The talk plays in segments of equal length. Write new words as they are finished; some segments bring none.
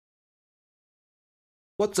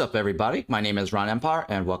What's up, everybody? My name is Ron Empire,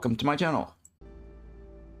 and welcome to my channel.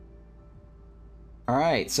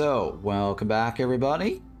 Alright, so welcome back,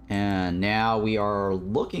 everybody. And now we are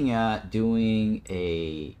looking at doing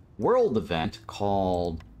a world event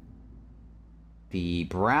called the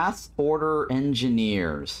Brass Order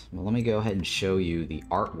Engineers. Well, let me go ahead and show you the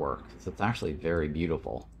artwork, because it's actually very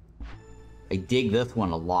beautiful. I dig this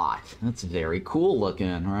one a lot. It's very cool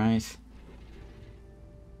looking, right?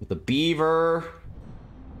 With the beaver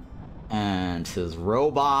and his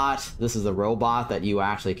robot. This is a robot that you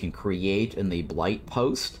actually can create in the Blight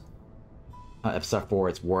Post. Except for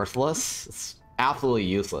it's worthless. It's absolutely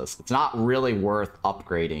useless. It's not really worth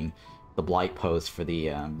upgrading the Blight Post for the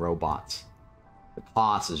robots. The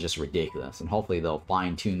cost is just ridiculous, and hopefully they'll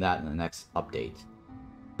fine-tune that in the next update.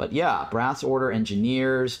 But yeah, Brass Order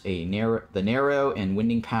Engineers, the narrow and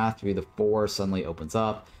winding path through the forest suddenly opens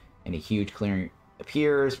up, and a huge clearing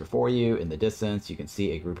appears before you. In the distance, you can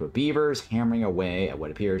see a group of beavers hammering away at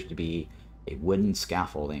what appears to be a wooden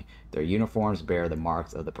scaffolding. Their uniforms bear the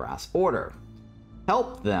marks of the Brass Order.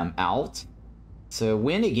 Help them out. So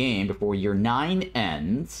win a game before your 9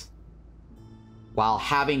 ends, while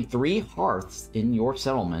having 3 hearths in your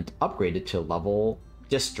settlement upgraded to level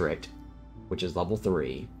district, which is level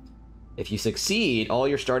 3. If you succeed, all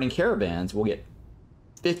your starting caravans will get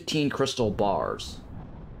 15 crystal bars.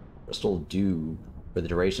 Crystal Dew for the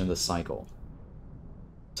duration of the cycle.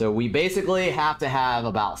 So we basically have to have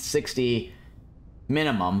about 60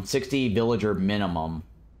 villager minimum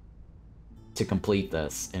to complete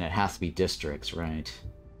this, and it has to be districts, right?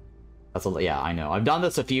 Yeah, I know. I've done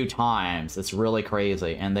this a few times. It's really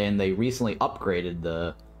crazy. And then they recently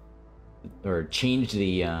upgraded changed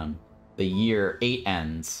the year 8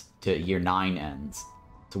 ends to year 9 ends.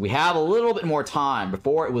 So we have a little bit more time.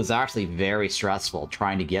 Before, it was actually very stressful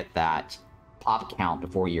trying to get that pop count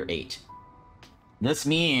before year 8. This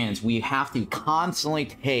means we have to constantly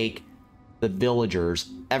take the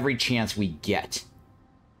villagers every chance we get,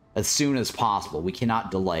 as soon as possible. We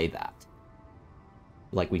cannot delay that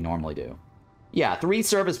like we normally do. Yeah, 3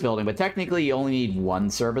 service building, but technically you only need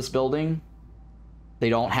 1 service building.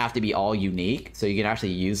 They don't have to be all unique, so you can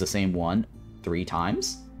actually use the same one 3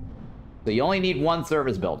 times. So you only need 1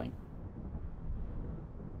 service building.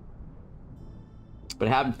 But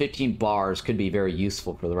having 15 bars could be very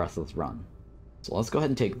useful for the rest of this run. So let's go ahead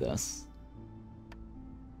and take this.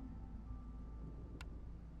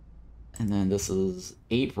 And then this is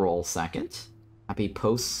April 2nd. Happy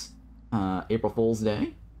post April Fool's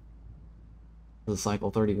Day. This is cycle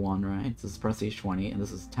 31, right? This is Prestige 20, and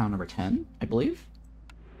this is town number 10, I believe.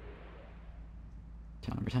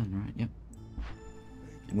 Town number 10, right? Yep.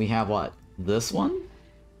 And we have what? This one?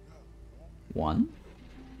 1,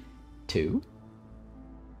 2,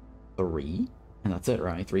 3, and that's it,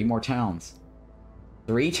 right? 3 more towns.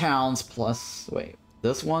 3 towns plus, wait,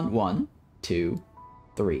 this one, 1, 2,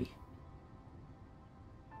 3.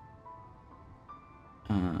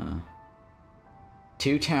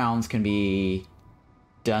 2 towns can be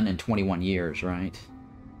done in 21 years, right?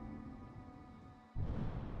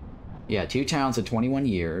 Yeah, 2 towns in 21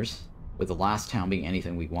 years, with the last town being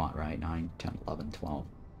anything we want, right? 9, 10, 11, 12.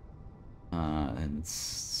 And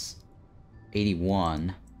it's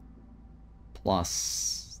 81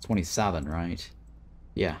 plus 27, right?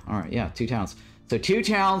 Yeah, alright, yeah, 2 towns. So 2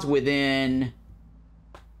 towns within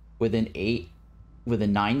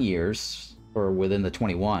 9 years, or within the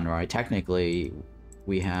 21, right? Technically,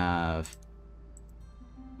 we have...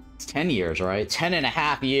 It's 10 years, right?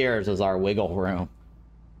 10.5 years is our wiggle room.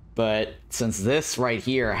 But since this right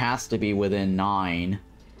here has to be within 9,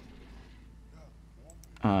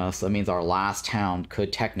 so that means our last town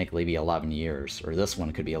could technically be 11 years, or this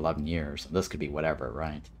one could be 11 years, this could be whatever,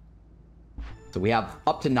 right? So we have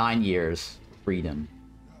up to 9 years freedom.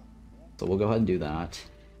 So we'll go ahead and do that.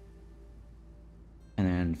 And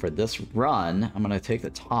then for this run, I'm going to take the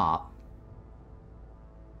top.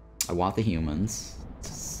 I want the humans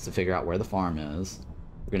to figure out where the farm is.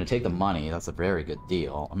 We're going to take the money. That's a very good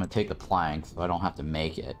deal. I'm going to take the planks so I don't have to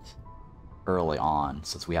make it early on,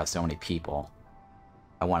 since we have so many people.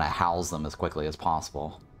 I want to house them as quickly as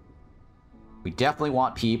possible. We definitely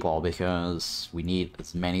want people because we need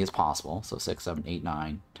as many as possible. So 6, 7, 8,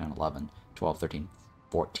 9, 10, 11, 12, 13,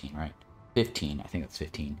 14, right? 15. I think that's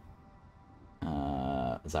 15.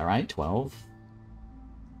 Is that right? 12?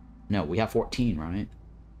 No, we have 14, right?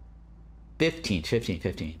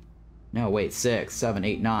 15. No, wait, 6, 7,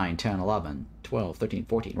 8, 9, 10, 11, 12, 13,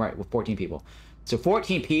 14. Right, with 14 people. So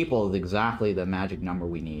 14 people is exactly the magic number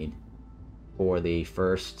we need for the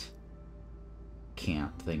first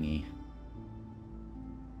camp thingy.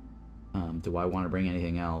 Do I want to bring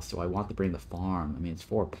anything else? Do I want to bring the farm? I mean, it's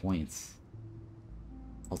 4 points.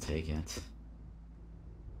 I'll take it.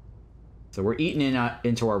 So we're eating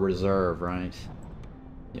into our reserve, right?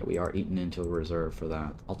 Yeah, we are eating into a reserve for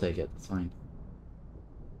that. I'll take it. It's fine.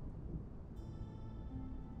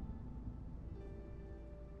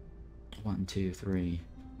 One, two, three,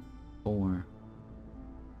 4.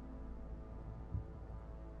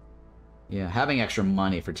 Yeah, having extra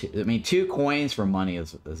money for 2... I mean, 2 coins for money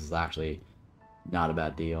is actually not a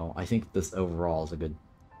bad deal. I think this overall is a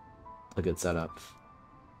good setup.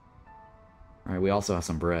 Alright, we also have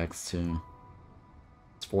some bricks, too.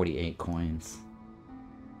 It's 48 coins.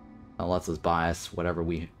 That lets us buy us whatever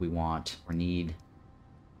we want or need.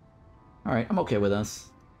 Alright, I'm okay with this.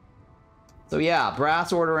 So yeah,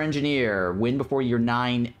 Brass Order Engineer. Win before your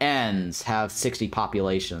 9 ends. Have 60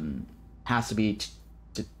 population. Has to be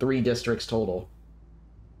 3 districts total.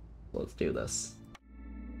 Let's do this.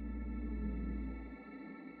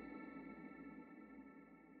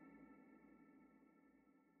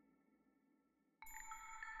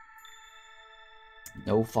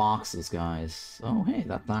 No foxes, guys. Oh, hey,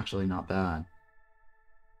 that's actually not bad.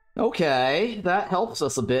 Okay, that helps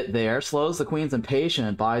us a bit there. Slows the queen's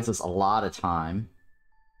impatient, buys us a lot of time.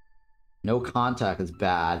 No contact is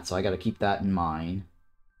bad, so I gotta keep that in mind.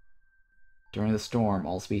 During the storm,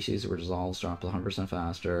 all species resolves drop 100%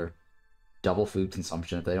 faster. Double food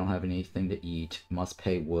consumption if they don't have anything to eat. Must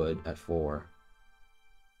pay wood at 4.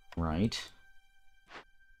 Right.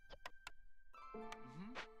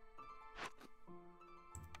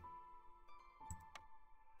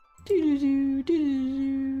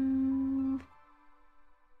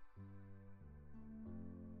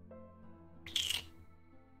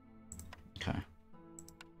 Okay.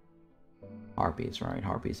 Harpies, right?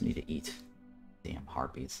 Harpies need to eat. Damn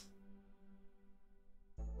harpies.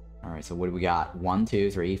 Alright, so what do we got? 1,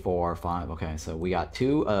 2, 3, 4, 5. Okay, so we got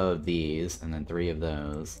 2 of these and then 3 of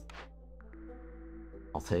those.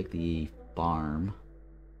 I'll take the farm.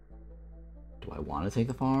 Do I want to take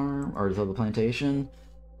the farm? Or the plantation?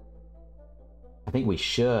 I think we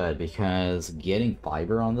should, because getting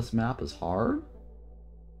fiber on this map is hard.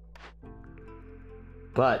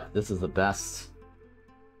 But this is the best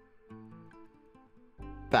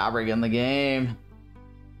fabric in the game.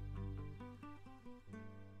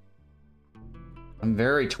 I'm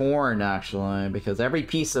very torn, actually, because every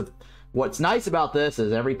piece of... What's nice about this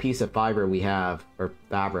is every piece of fiber we have, or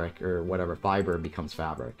fabric, or whatever, fiber becomes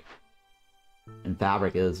fabric. And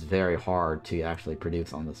fabric is very hard to actually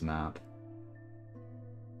produce on this map.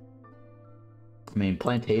 I mean,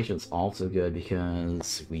 plantation's also good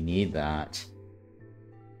because we need that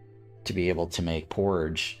to be able to make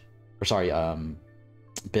porridge, or sorry,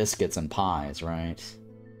 biscuits and pies, right?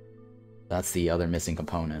 That's the other missing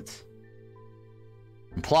component.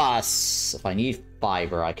 And plus, if I need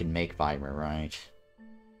fiber, I can make fiber, right?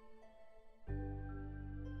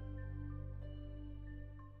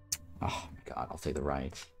 Oh my god, I'll take the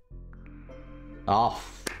right. Oh,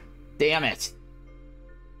 damn it!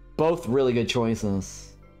 Both really good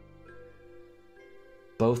choices.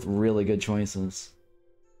 Both really good choices.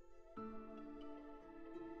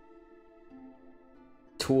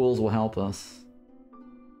 Tools will help us.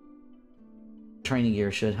 Training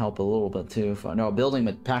gear should help a little bit too. No,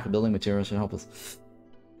 pack of building materials should help us.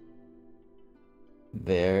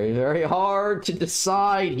 Very, very hard to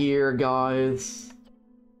decide here, guys.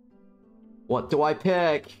 What do I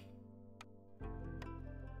pick?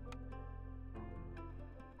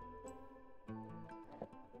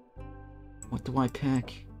 What do I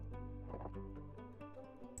pick?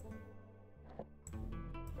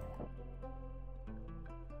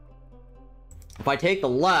 If I take the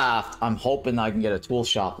left, I'm hoping I can get a tool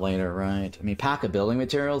shop later, right? I mean, pack of building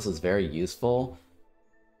materials is very useful.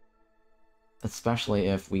 Especially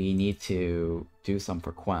if we need to do some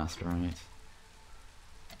for quest, right?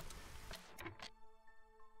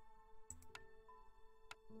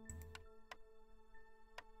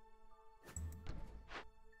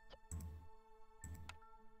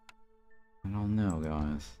 I don't know,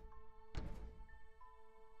 guys.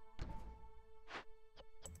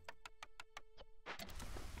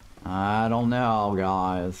 I don't know,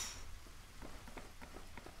 guys.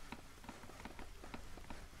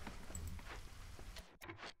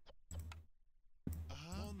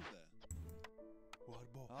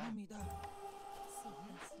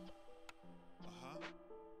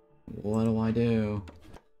 What do I do?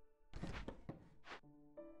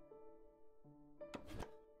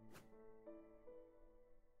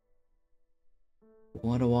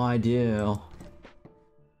 What do I do?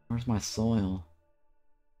 Where's my soil?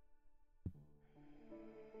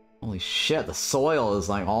 Holy shit, the soil is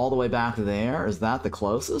like all the way back there? Is that the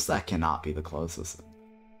closest? That cannot be the closest.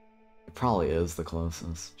 It probably is the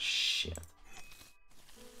closest. Shit.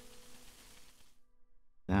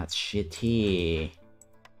 That's shitty.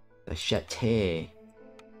 The shitty.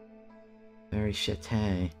 Very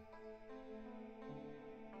shitty.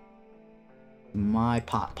 My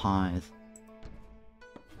pot pies.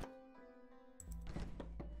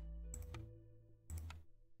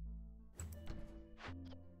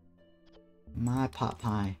 My pot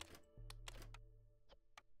pie.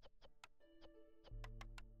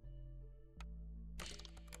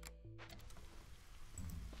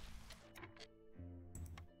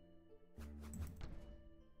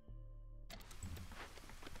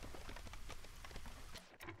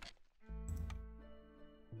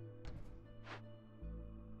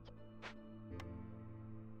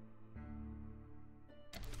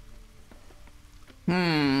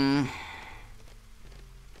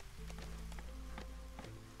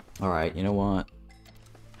 Alright, you know what?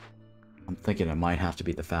 I'm thinking it might have to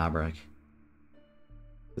be the fabric.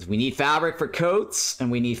 Because we need fabric for coats,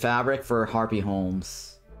 and we need fabric for harpy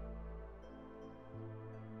homes.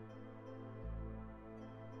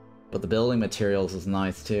 But the building materials is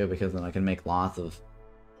nice too, because then I can make lots of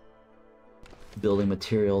building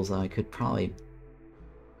materials. I could probably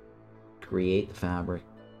create the fabric,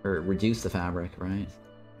 or reduce the fabric, right?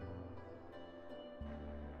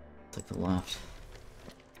 Take the left.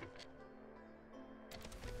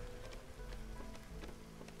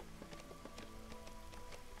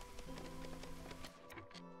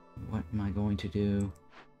 What am I going to do?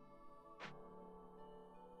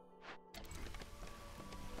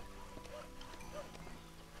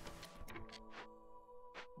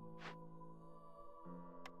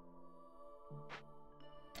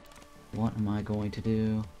 What am I going to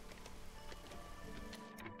do?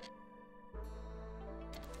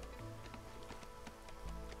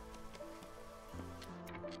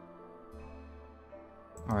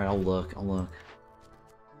 Alright, I'll look.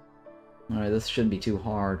 Alright, this shouldn't be too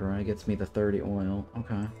hard, right? It gets me the 30 oil.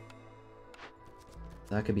 Okay.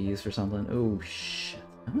 That could be used for something. Oh, shit.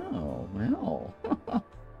 Oh, well.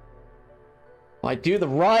 If I do the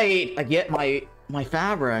right, I get my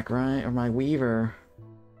fabric, right? Or my weaver.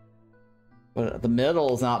 But the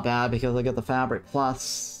middle is not bad because I get the fabric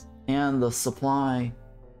plus and the supply.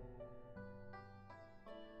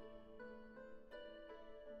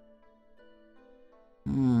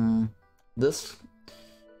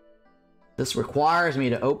 This requires me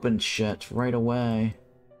to open shit right away.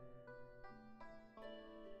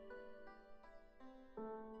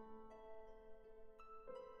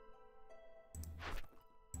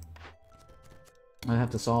 I have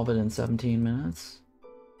to solve it in 17 minutes?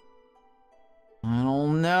 I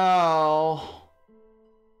don't know.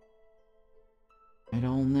 I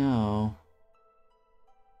don't know.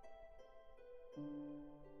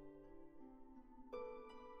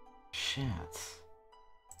 Shit.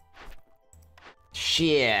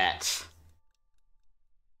 Shit.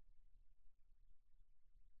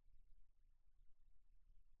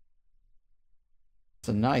 It's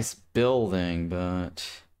a nice building,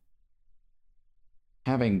 but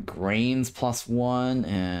having grains +1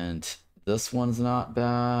 and this one's not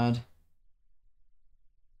bad.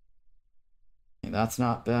 That's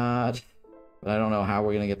not bad. But I don't know how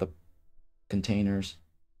we're gonna get the containers.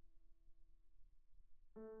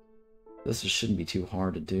 This shouldn't be too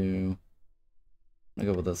hard to do. I'll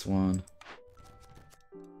go with this one.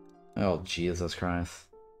 Oh, Jesus Christ.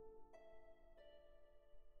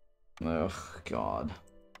 Ugh, God.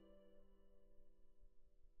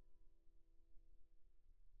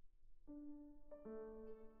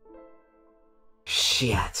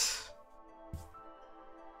 Shit.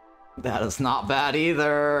 That is not bad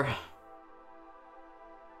either.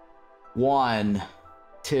 1,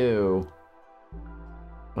 2.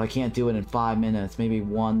 But I can't do it in 5 minutes. Maybe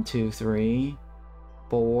 1, 2, 3,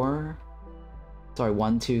 4. Sorry,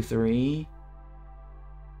 1, 2, 3,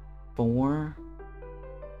 4,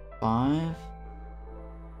 5.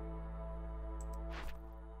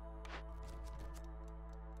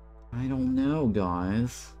 I don't know,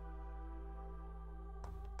 guys.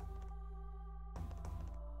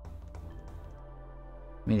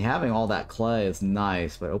 I mean, having all that clay is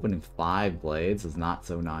nice, but opening 5 blades is not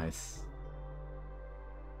so nice.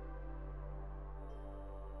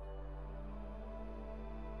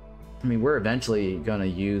 I mean, we're eventually gonna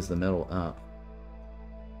use the middle up.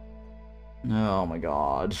 Oh my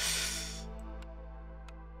god.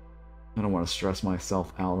 I don't want to stress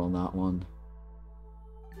myself out on that one.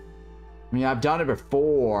 I mean, I've done it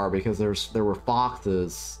before because there were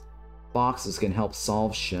foxes. Foxes can help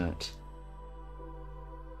solve shit.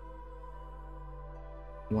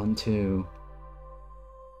 1, 2,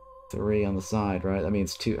 3 on the side, right? That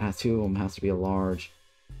means two of them has to be a large.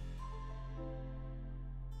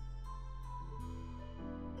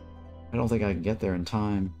 I don't think I can get there in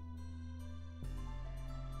time.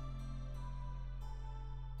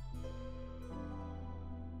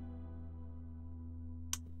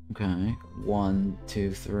 Okay, 1,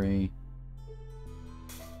 2, 3,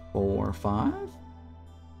 4, 5?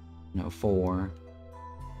 No, 4.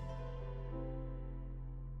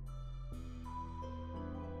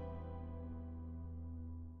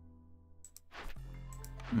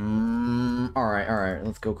 Alright,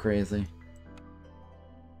 let's go crazy.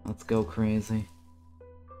 Let's go crazy.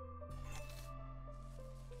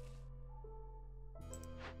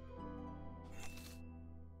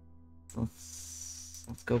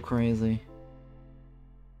 Let's go crazy.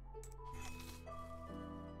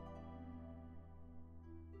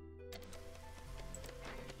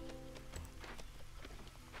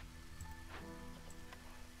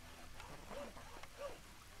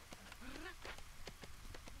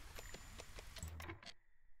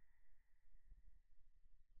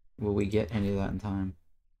 Will we get any of that in time?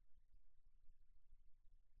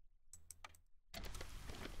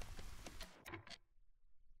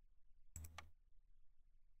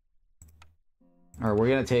 Alright, we're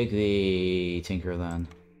gonna take the Tinker then.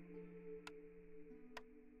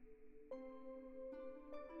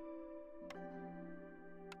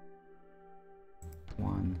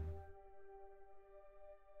 One.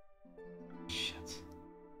 Shit.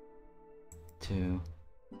 2.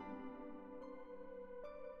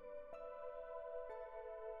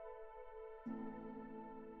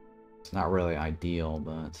 It's not really ideal,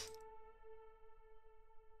 but...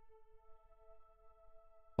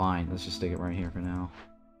 Fine, let's just stick it right here for now.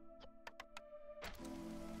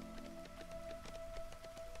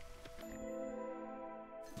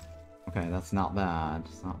 Okay, that's not bad.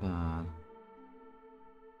 It's not bad.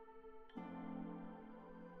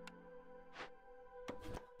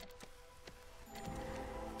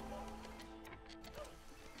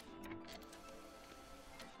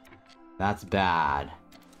 That's bad.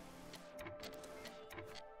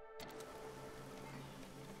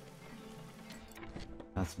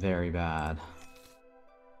 That's very bad.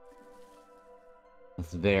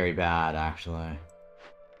 That's very bad, actually.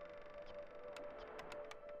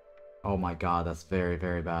 Oh my god, that's very,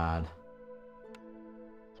 very bad.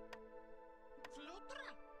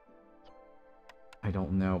 I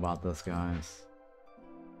don't know about this, guys.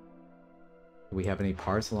 Do we have any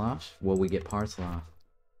parts left? Will we get parts left?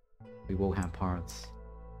 We will have parts.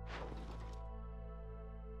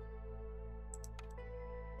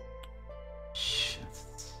 Shit.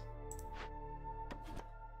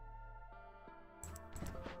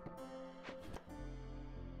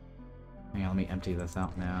 Hang on, let me empty this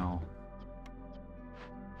out now.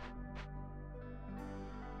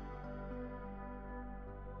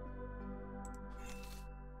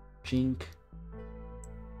 Chink.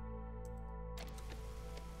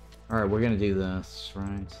 Alright, we're gonna do this,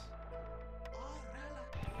 right?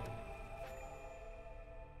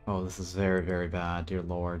 Oh, this is very, very bad, dear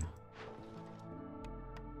lord.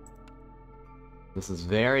 This is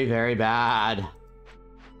very, very bad.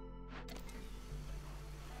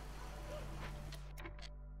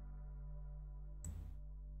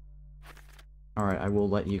 Alright, I will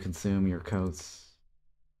let you consume your coats.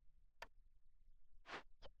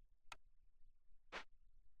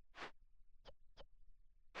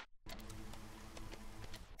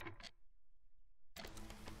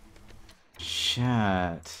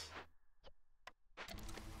 Shit.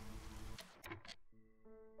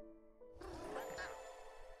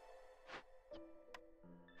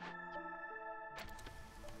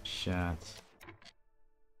 Shit.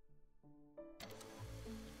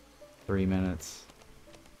 3 minutes.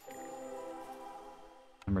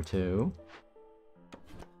 Number 2.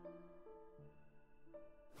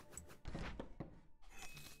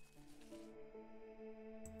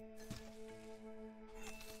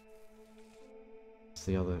 It's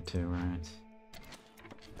the other 2, right?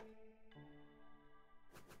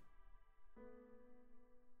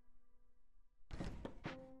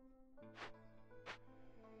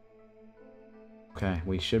 Okay,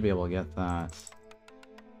 we should be able to get that.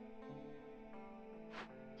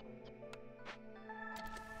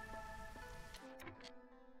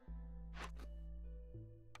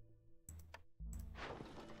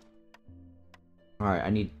 Alright, I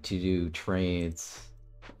need to do trades.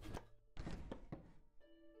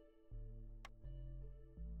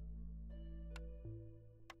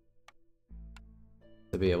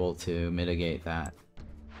 To be able to mitigate that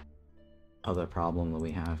other problem that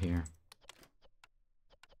we have here.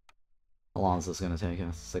 How long is this gonna take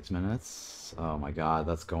us? 6 minutes? Oh my god,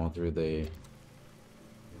 that's going through the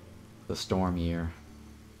storm year.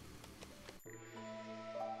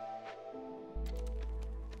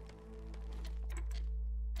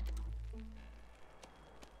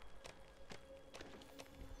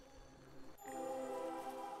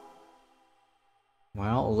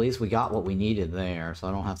 Well, at least we got what we needed there, so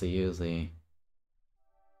I don't have to use the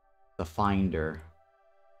finder.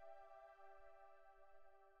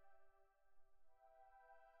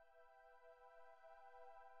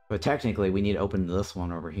 But technically, we need to open this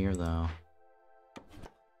one over here, though.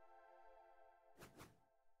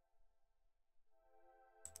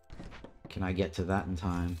 Can I get to that in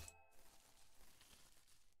time?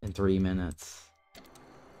 In 3 minutes.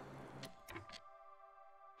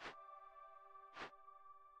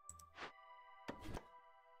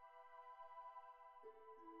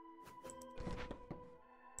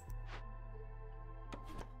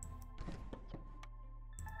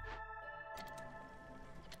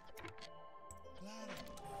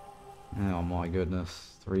 Oh my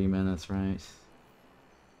goodness. 3 minutes, right?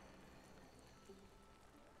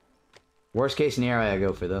 Worst case scenario, I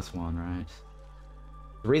go for this one, right?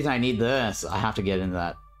 The reason I need this, I have to get into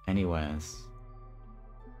that anyways.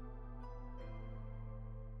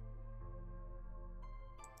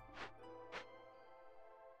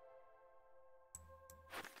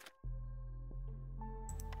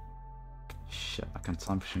 Shit, my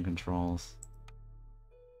consumption controls.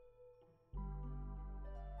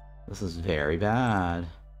 This is very bad.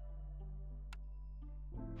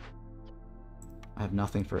 I have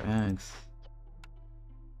nothing for eggs.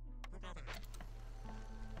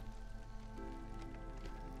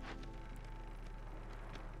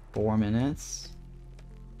 Four minutes?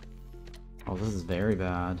 Oh, this is very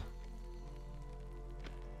bad.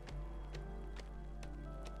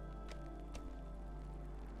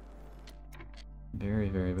 Very,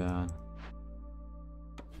 very bad.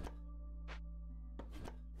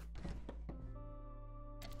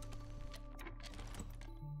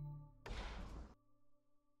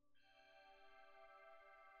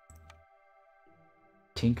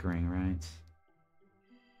 Tinkering, right?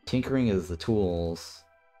 Tinkering is the tools.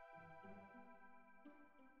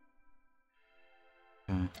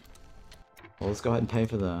 Okay. Well, let's go ahead and pay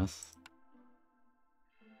for this.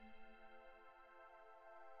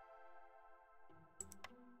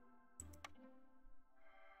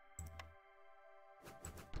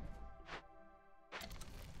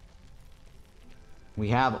 We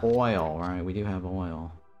have oil, right? We do have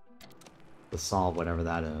oil. To solve whatever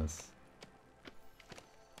that is.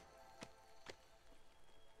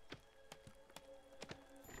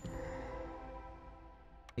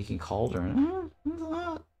 Leaking cauldron.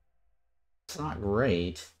 It's not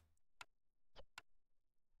great.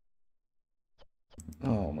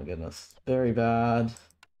 Oh my goodness. Very bad.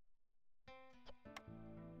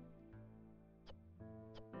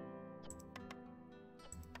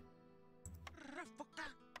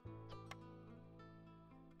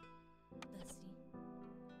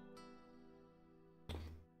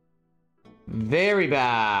 Very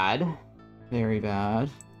bad. Very bad.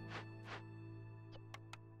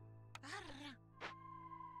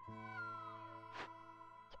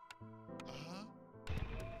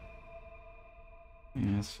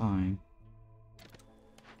 Yeah, it's fine.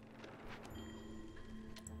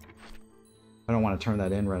 I don't want to turn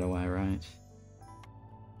that in right away, right?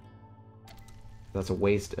 That's a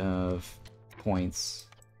waste of points.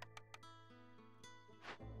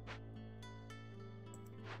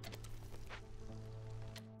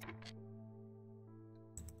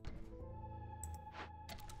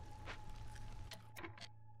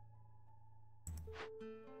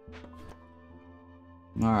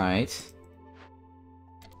 All right.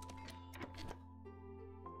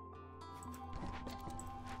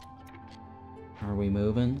 Are we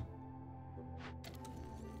moving?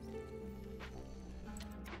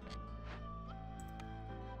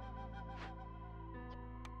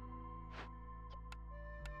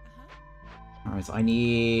 Alright, so I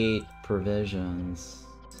need provisions.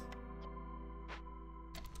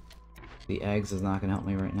 The eggs is not gonna help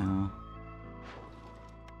me right now.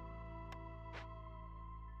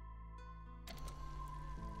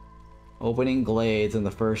 Opening glades in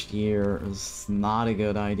the first year is not a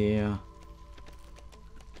good idea.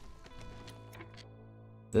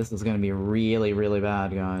 This is gonna be really, really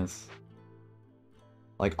bad, guys.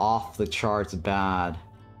 Like, off the charts bad.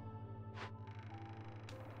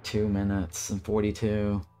 2 minutes and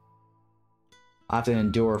 42. I have to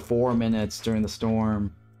endure 4 minutes during the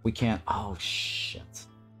storm. We can't... Oh, shit.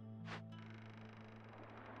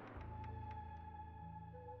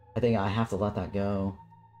 I think I have to let that go.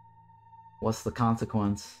 What's the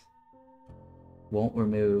consequence? Won't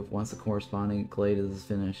remove once the corresponding glade is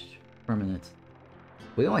finished. Permanent.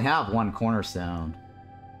 We only have one cornerstone.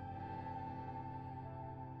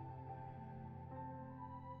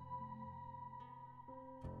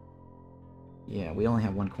 Yeah, we only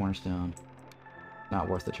have one cornerstone. Not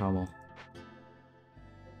worth the trouble.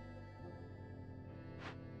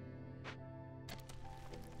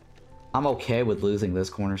 I'm okay with losing this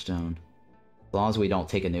cornerstone. As long as we don't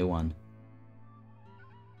take a new one.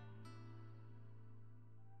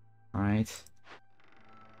 Alright.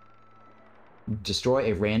 Destroy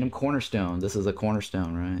a random cornerstone. This is a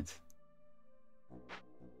cornerstone, right?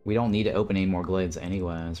 We don't need to open any more glades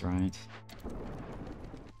anyways, right?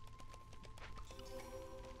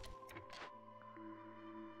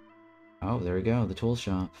 Oh, there we go. The tool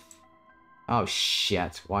shop. Oh,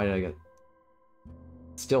 shit. Why did I get...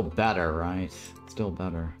 Still better, right? Still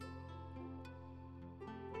better.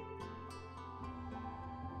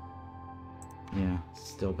 Yeah,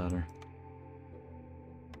 still better.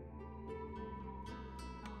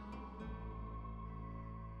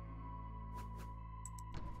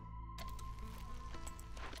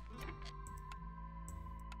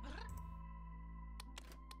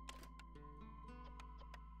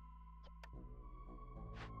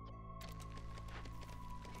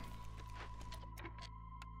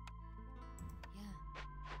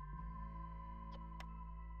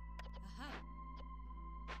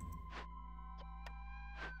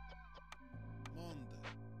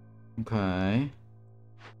 Okay.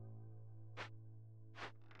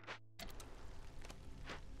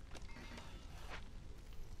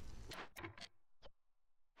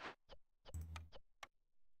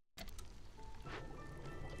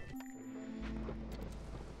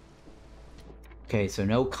 Okay, so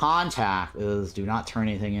no contact is do not turn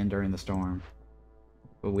anything in during the storm.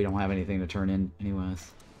 But we don't have anything to turn in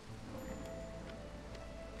anyways.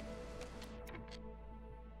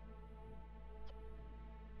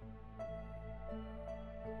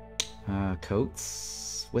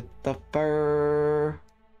 Coats with the fur.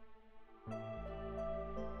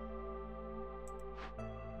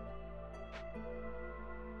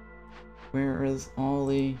 Where is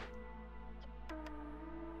Ollie?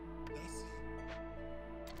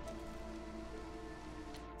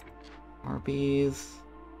 Harpies.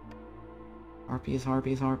 Harpies,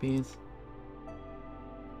 harpies, harpies.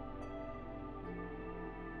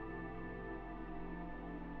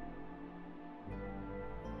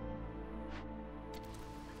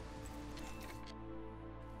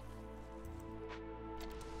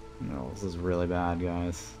 No, this is really bad,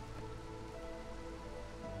 guys.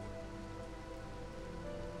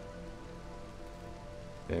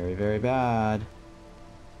 Very, very bad.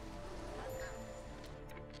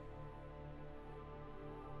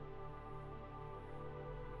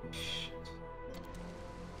 Shit.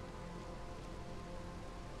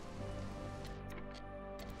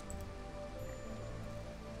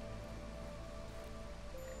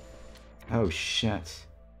 Oh shit.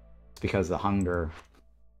 It's because of hunger.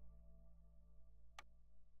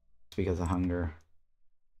 It's because of hunger.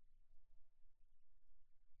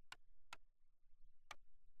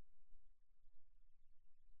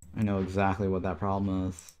 I know exactly what that problem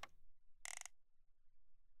is.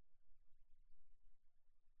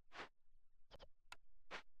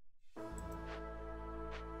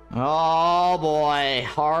 Oh boy,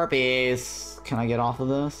 harpies. Can I get off of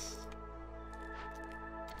this?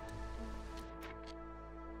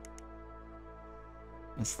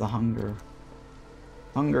 It's the hunger.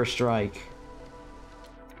 Hunger strike.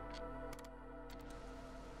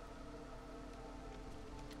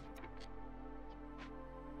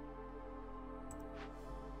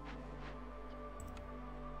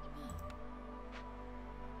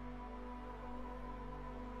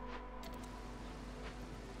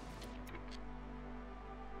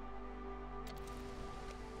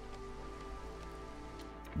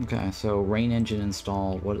 Okay, so rain engine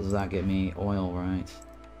installed. What does that get me? Oil, right?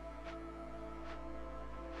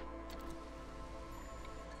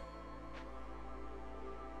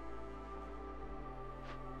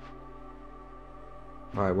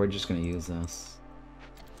 Alright, we're just gonna use this.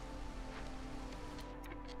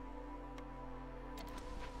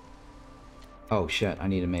 Oh shit, I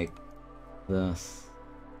need to make this.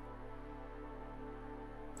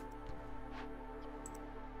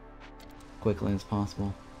 Quickly as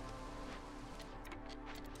possible.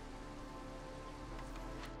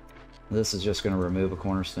 This is just gonna remove a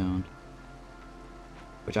cornerstone.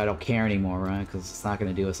 Which I don't care anymore, right? Because it's not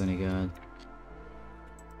gonna do us any good.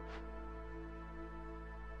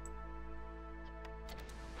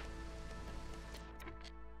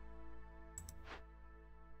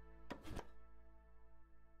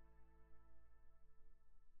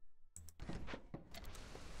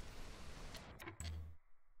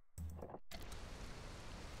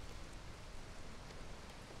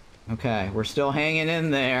 Okay, we're still hanging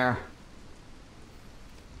in there.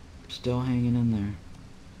 Still hanging in there.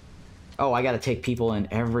 Oh, I gotta take people in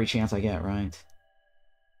every chance I get, right?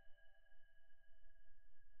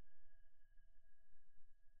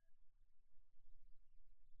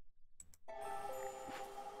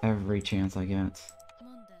 Every chance I get.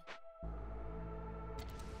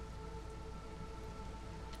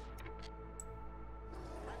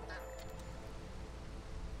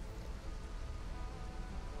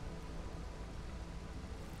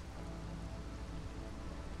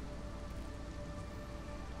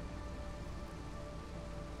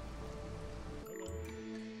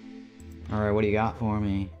 Alright, what do you got for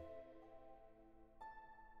me?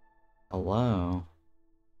 Hello?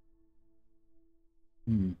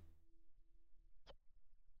 Hmm.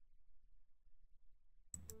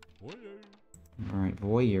 Alright,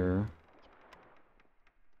 voyeur.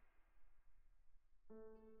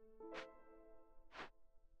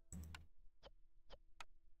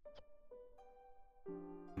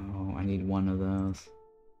 Oh, I need one of those.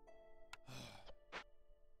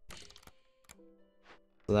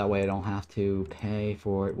 So that way I don't have to pay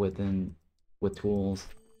for it with tools.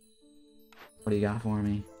 What do you got for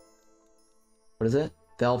me? What is it?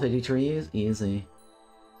 Velvety trees? Easy.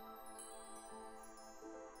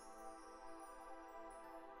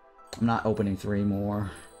 I'm not opening 3 more.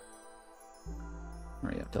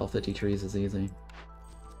 Alright, yeah, Velvety trees is easy.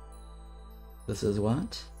 This is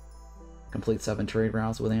what? Complete 7 trade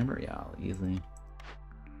routes with Amber? Yeah, easy.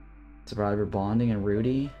 Survivor bonding and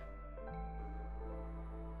Rudy?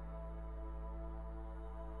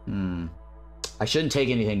 I shouldn't take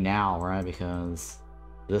anything now, right? Because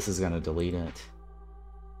this is gonna delete it.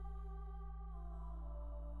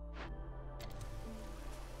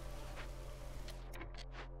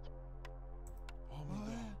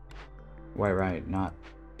 Right,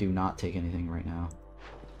 do not take anything right now.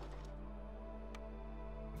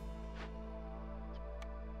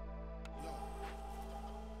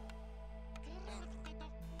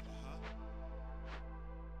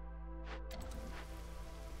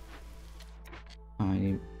 I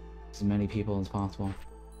need as many people as possible.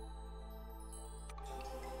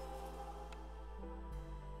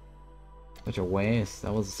 Such a waste.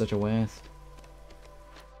 That was such a waste.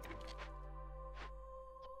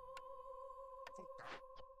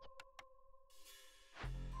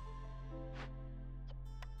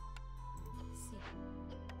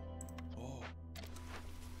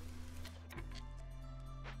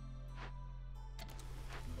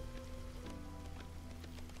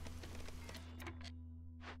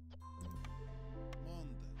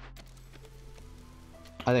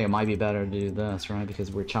 I think it might be better to do this, right?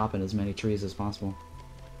 Because we're chopping as many trees as possible.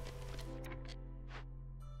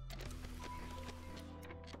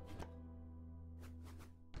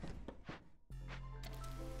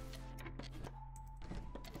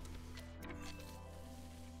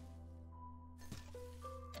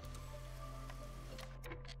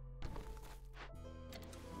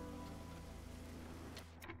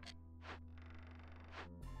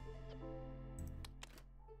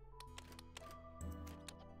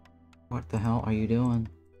 What the hell are you doing?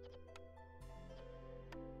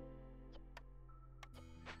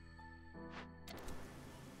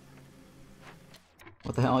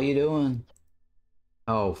 What the hell are you doing?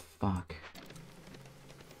 Oh, fuck.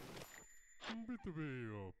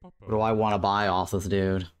 What do I want to buy off this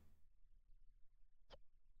dude?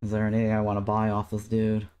 Is there anything I want to buy off this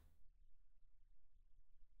dude?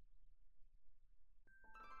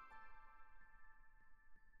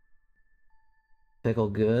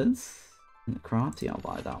 Pickled goods? Crops? Yeah, I'll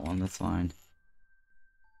buy that one, that's fine.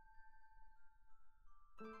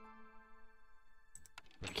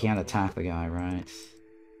 I can't attack the guy, right?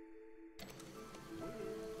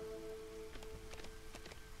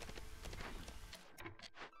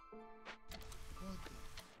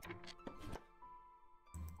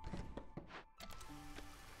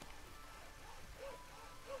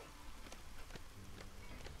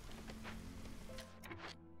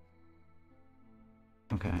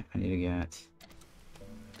 Okay, I need to get...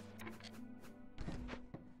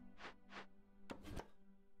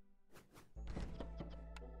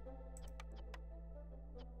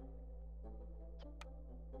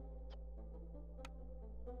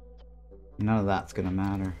 None of that's gonna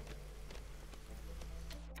matter.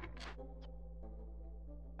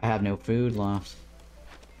 I have no food left.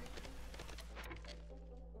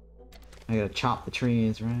 I gotta chop the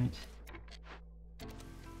trees, right?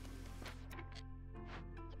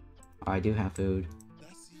 Oh, I do have food.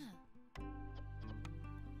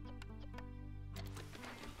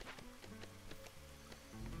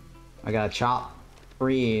 I gotta chop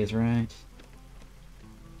trees, right?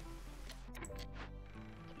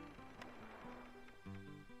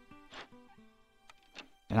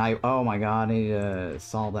 And oh my god, I need to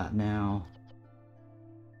solve that now.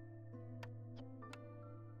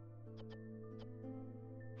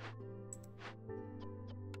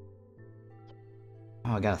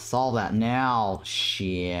 Oh, I gotta solve that now.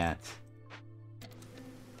 Shit.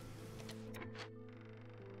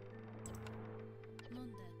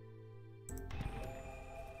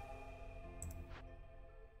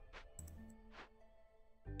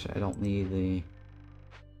 I don't need the...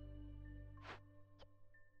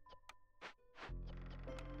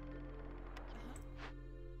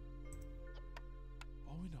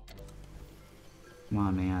 Come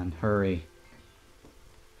on, man. Hurry.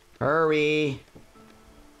 Hurry!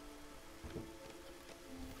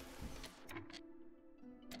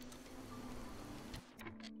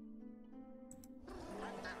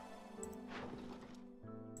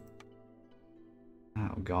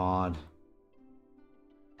 Oh, God.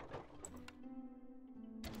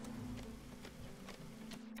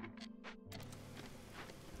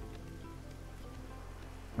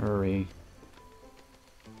 Hurry.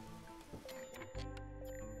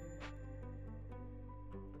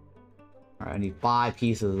 Alright, I need 5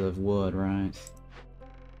 pieces of wood, right?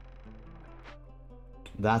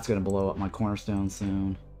 That's gonna blow up my cornerstone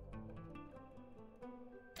soon.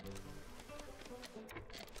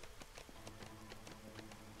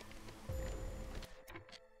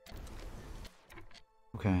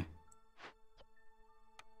 Okay.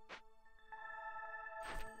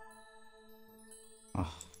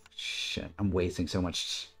 Oh, shit. I'm wasting so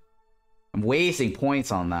much... I'm wasting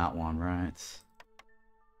points on that one, right?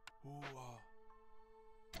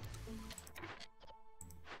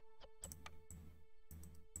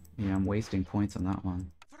 Yeah, I'm wasting points on that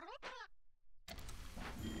one.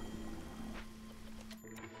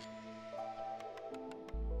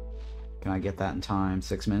 Can I get that in time?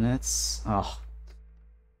 6 minutes? Oh.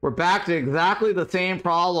 We're back to exactly the same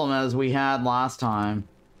problem as we had last time.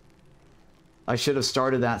 I should have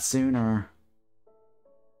started that sooner.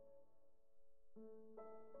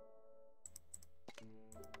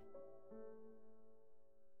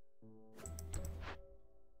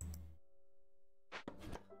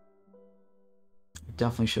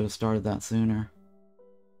 Definitely should have started that sooner.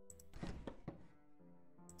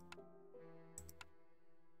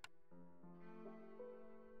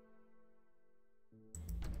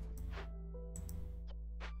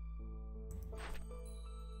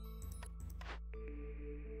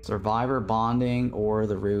 Survivor, bonding, or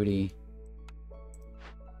the Rudy.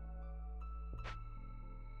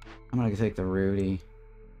 I'm gonna take the Rudy.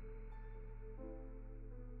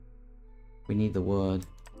 We need the wood.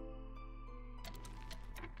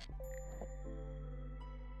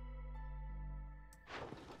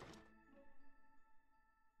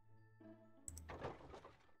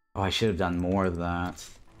 Oh, I should have done more of that.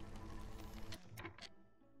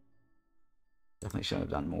 Definitely should have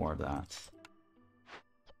done more of that.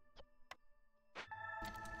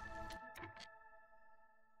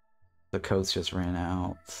 The coats just ran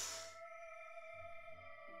out.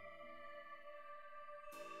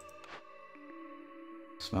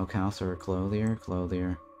 Smokehouse or clothier?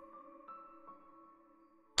 Clothier.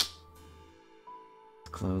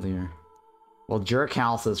 Clothier. Well, jerk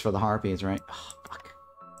house is for the harpies, right? Oh, fuck.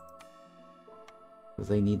 Because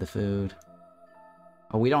they need the food.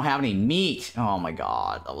 Oh, we don't have any meat! Oh my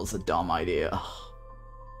god, that was a dumb idea. Ugh.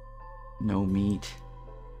 No meat.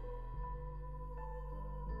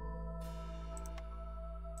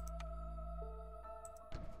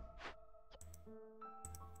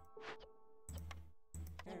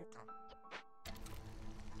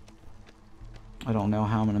 I don't know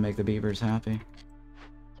how I'm gonna make the beavers happy.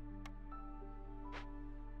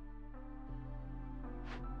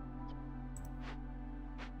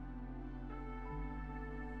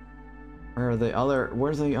 Where are the other...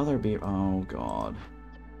 Where's the other beaver? Oh, God.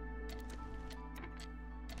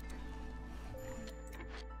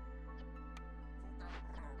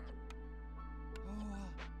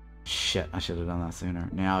 Shit, I should have done that sooner.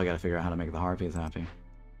 Now I gotta figure out how to make the harpies happy.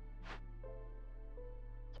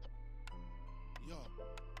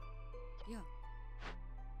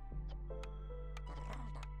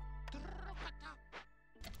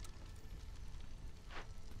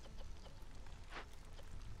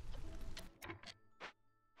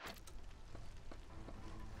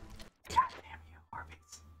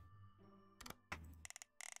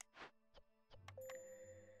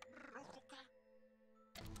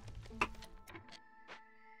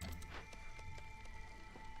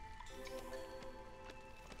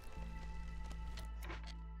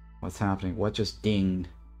 What's happening? What just dinged?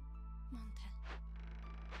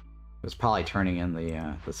 It was probably turning in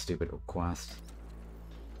the stupid quest.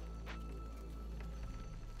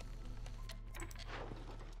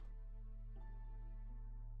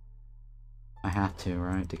 I have to,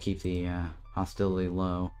 right? To keep the hostility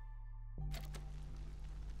low.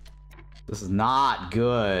 This is not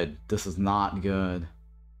good. This is not good.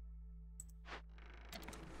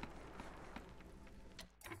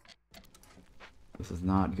 This is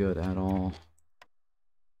not good at all.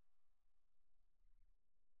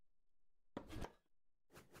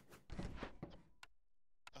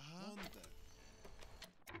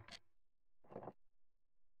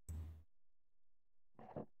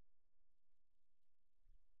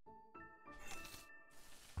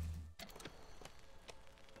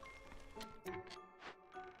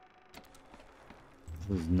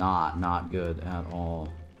 This is not good at all.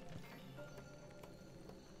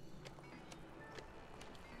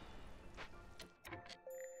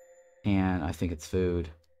 And I think it's food.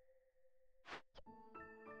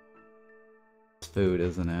 It's food,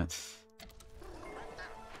 isn't it?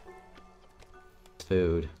 It's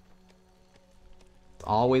food. It's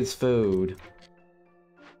always food.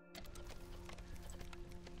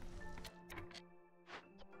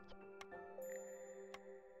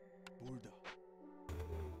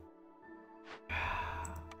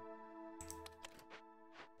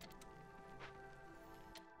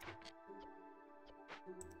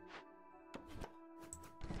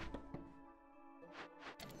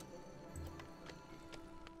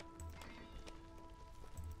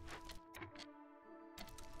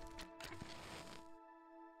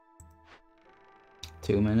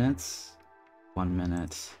 Two minutes, 1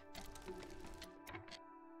 minute.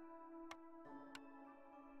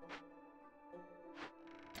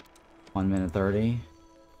 One minute 30.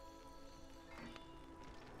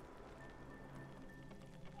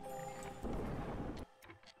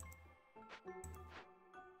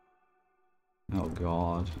 Oh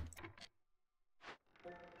god.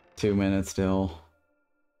 2 minutes still.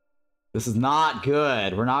 This is not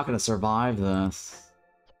good. We're not gonna survive this.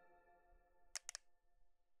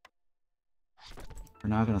 We're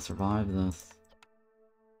not gonna survive this.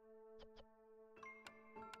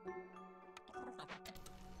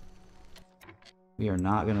 We are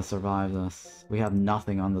not gonna survive this. We have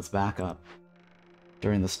nothing on this backup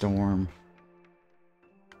during the storm.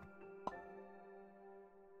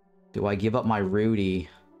 Do I give up my Rudy?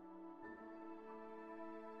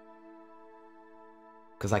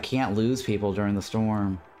 Because I can't lose people during the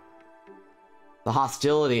storm. The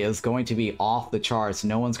hostility is going to be off the charts.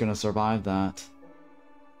 No one's gonna survive that.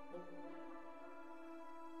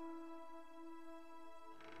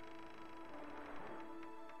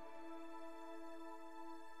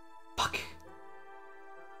 Fuck.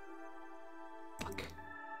 Fuck.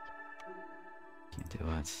 Can't do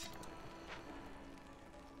it.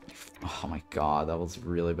 Oh my god, that was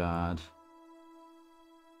really bad.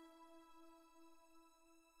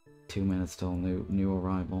 2 minutes till new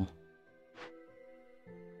arrival.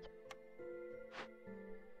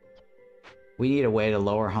 We need a way to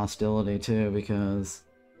lower hostility too, because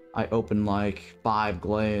I opened like 5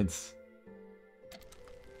 glades.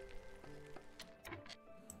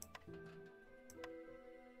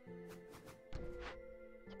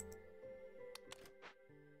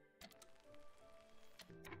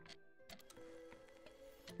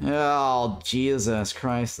 Oh, Jesus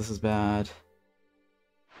Christ, this is bad.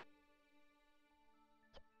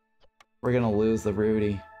 We're gonna lose the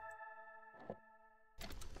Rudy.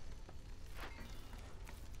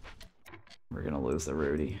 We're gonna lose the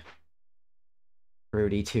Rudy.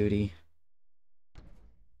 Rudy Tooty.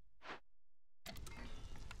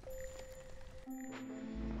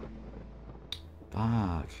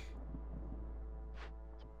 Fuck.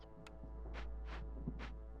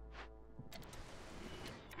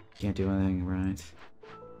 Can't do anything right.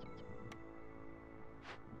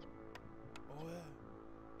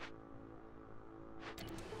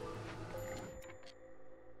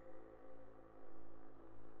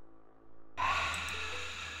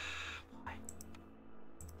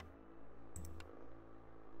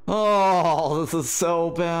 Oh, this is so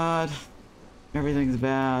bad. Everything's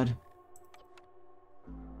bad.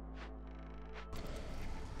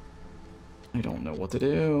 I don't know what to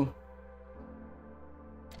do.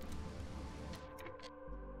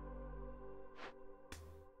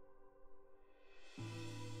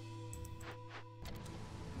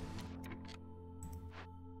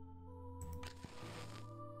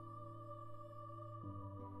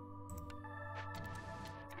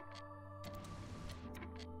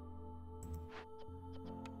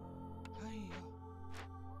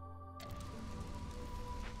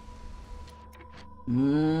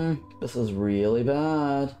 This is really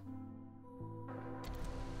bad.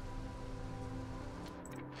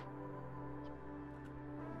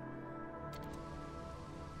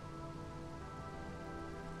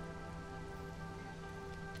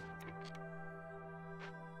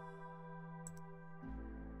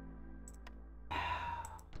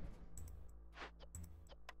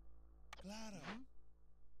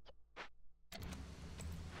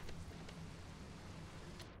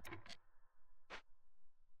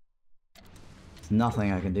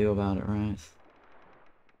 nothing I can do about it, right?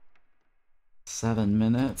 7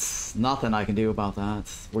 minutes. Nothing I can do about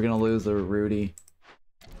that. We're gonna lose the Rudy.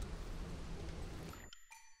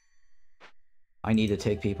 I need to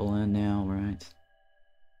take people in now, right?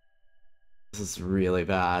 This is really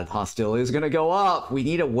bad. Hostility is gonna go up! We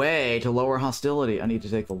need a way to lower hostility. I need to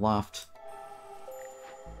take the left.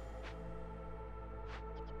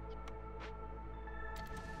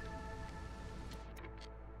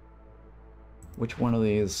 Which one of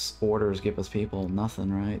these orders give us people?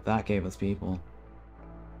 Nothing, right? That gave us people.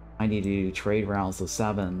 I need to do trade routes of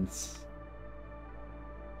 7s.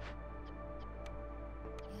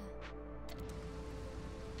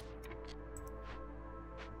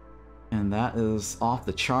 And that is off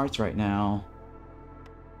the charts right now.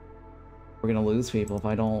 We're gonna lose people if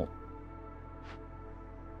I don't...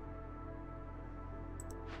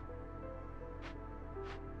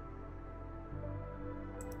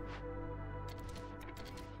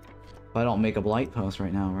 If I don't make a blight post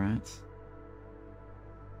right now, right?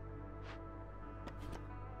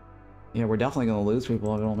 Yeah, we're definitely gonna lose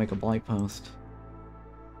people if I don't make a blight post.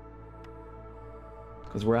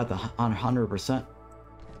 Because we're at the 100%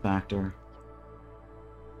 factor.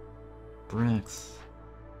 Bricks.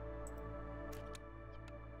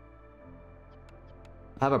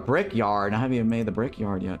 I have a brickyard. I haven't even made the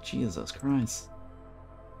brickyard yet. Jesus Christ.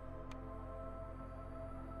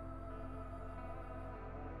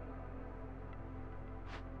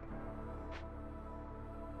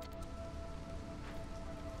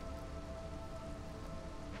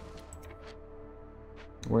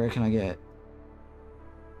 Where can I get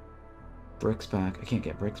bricks back? I can't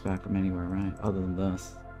get bricks back from anywhere, right? Other than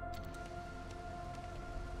this.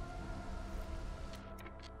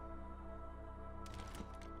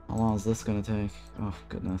 How long is this gonna take? Oh,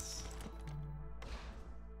 goodness.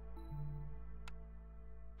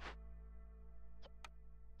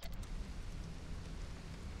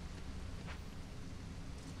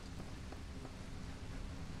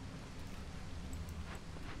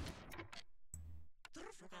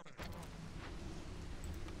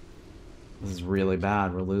 This is really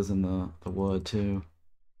bad. We're losing the wood, too.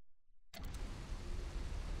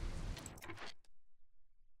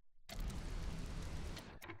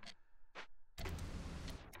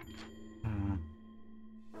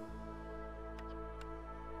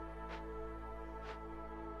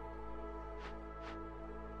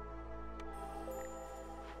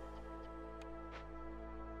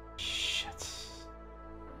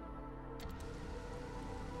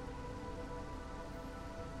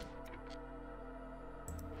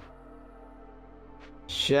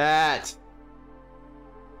 Shit!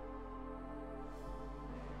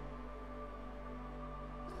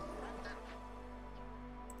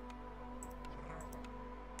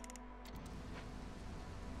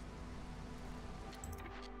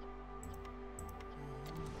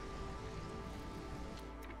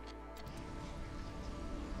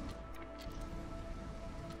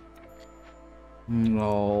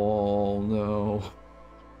 No, no.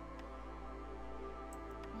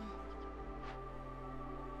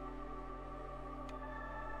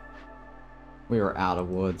 We are out of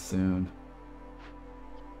wood soon.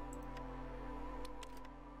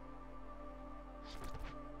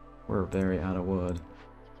 We're very out of wood.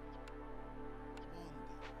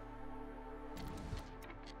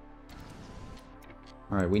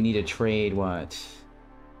 Alright, we need to trade what?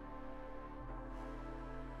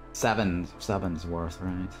 Seven's worth,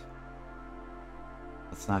 right?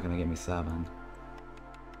 That's not gonna give me 7.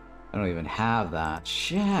 I don't even have that.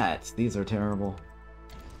 Shit! These are terrible.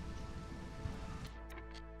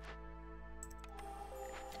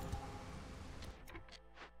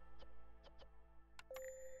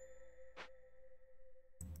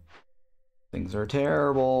 Things are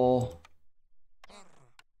terrible.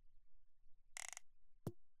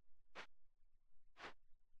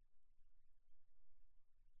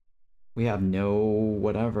 We have no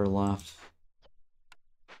whatever left.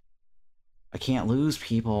 I can't lose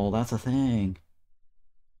people, that's a thing.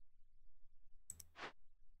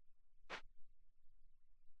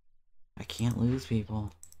 I can't lose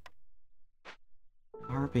people.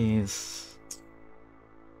 Harpies.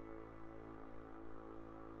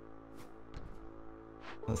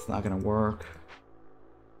 That's not gonna work.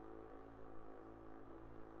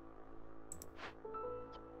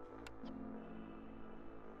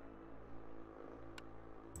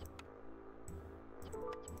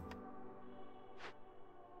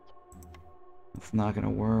 It's not gonna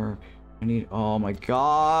work. I need... Oh my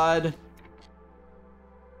god!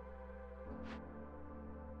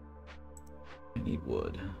 I need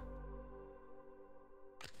wood.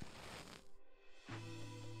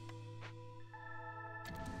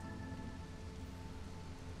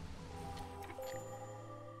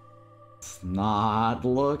 not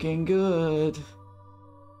looking good.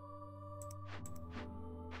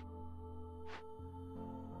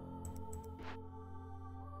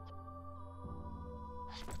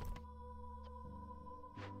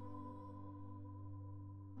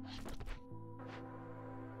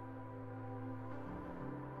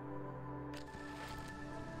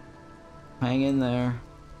 Hang in there.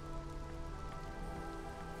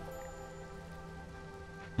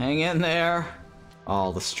 Hang in there.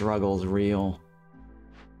 Oh, the struggle's real.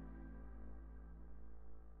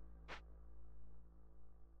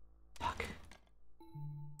 Fuck.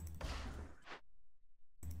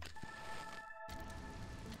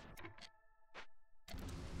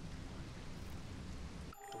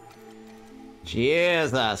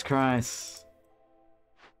 Jesus Christ.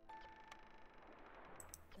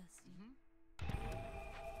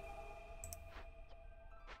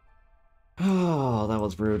 Oh, that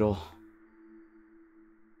was brutal.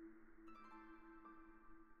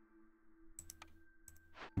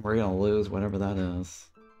 We're gonna lose whatever that is.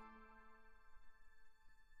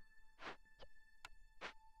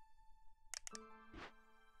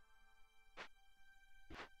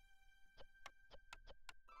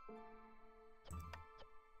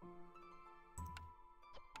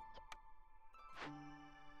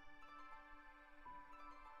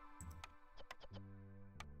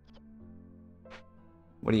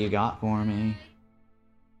 What do you got for me?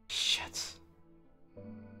 Shit.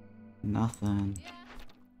 Nothing.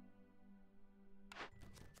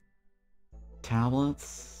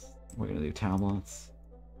 Tablets? We're gonna do tablets.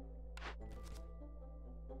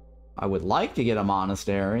 I would like to get a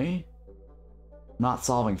monastery. Not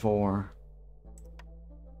solving 4.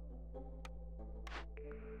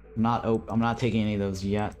 I'm not taking any of those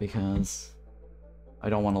yet because I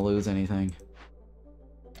don't want to lose anything.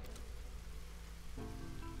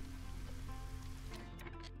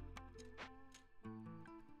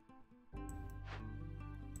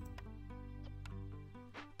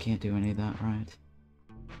 Can't do any of that, right?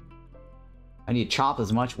 I need to chop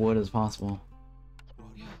as much wood as possible.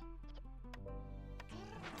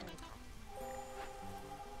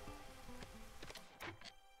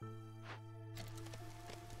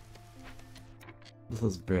 This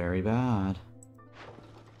is very bad.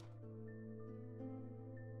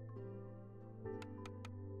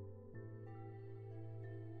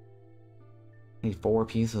 I need 4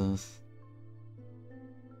 pieces.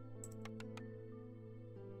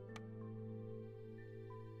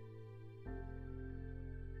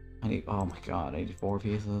 I need, oh my god, I need 4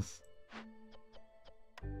 pieces.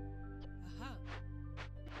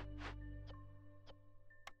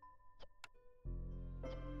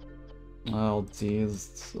 Oh,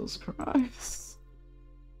 Jesus Christ.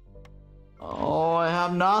 Oh, I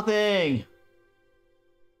have nothing!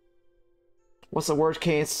 What's the worst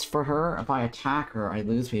case for her? If I attack her, I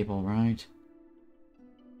lose people, right?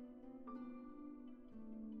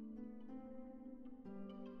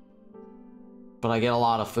 But I get a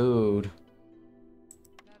lot of food.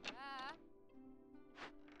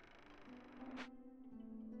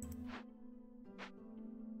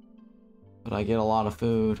 But I get a lot of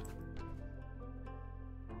food.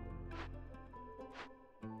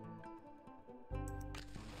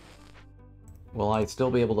 Will I still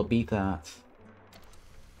be able to beat that?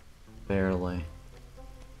 Barely.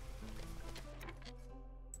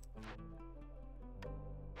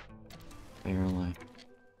 Barely.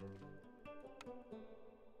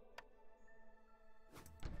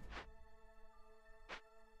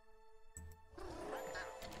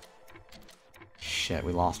 Shit,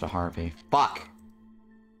 we lost a harpy. Fuck!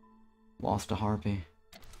 Lost a harpy.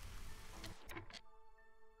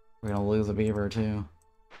 We're gonna lose a beaver too.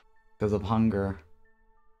 Because of hunger.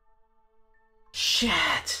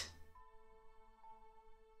 Shit!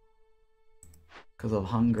 Because of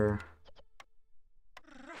hunger.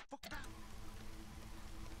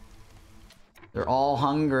 They're all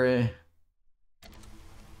hungry.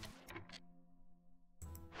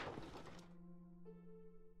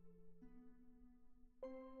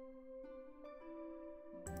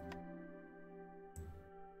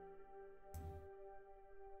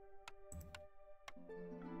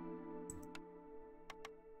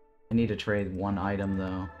 I need to trade 1 item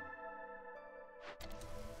though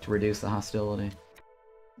to reduce the hostility.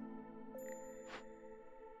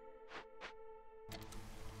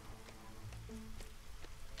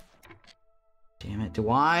 Damn it, do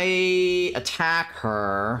I attack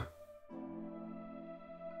her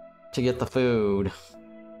to get the food?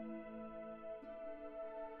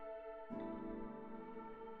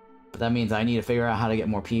 But that means I need to figure out how to get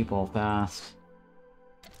more people fast.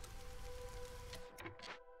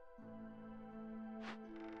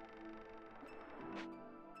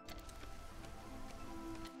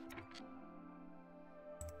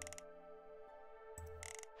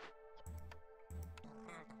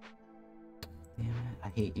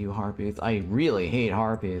 hate you, harpies. I really hate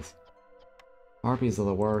harpies. Harpies are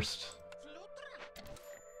the worst.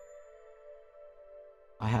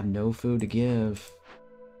 I have no food to give.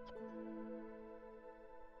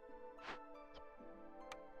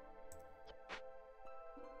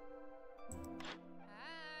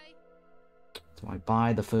 So I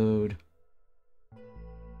buy the food.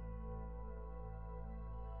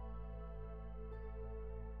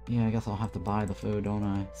 Yeah, I guess I'll have to buy the food, don't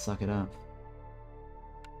I? Suck it up.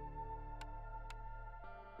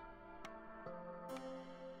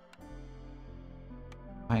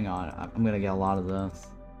 Hang on, I'm gonna get a lot of this.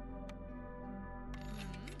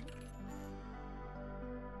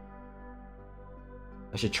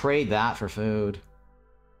 I should trade that for food.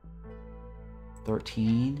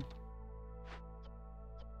 13?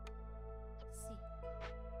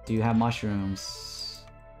 Do you have mushrooms?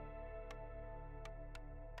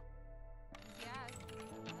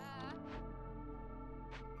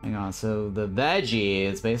 Hang on, so the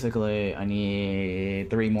veggies, basically, I need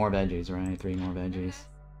 3 more veggies, right? 3 more veggies.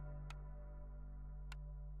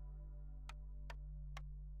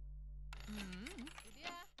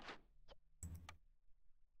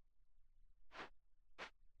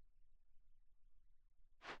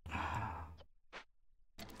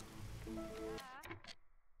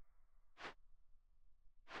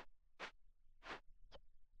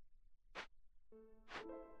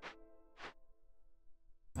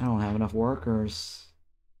 I don't have enough workers.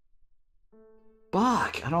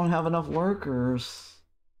 Fuck! I don't have enough workers.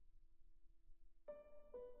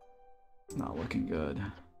 It's not looking good.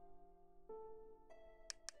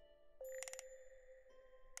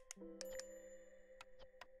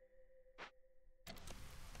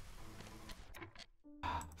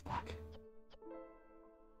 Fuck.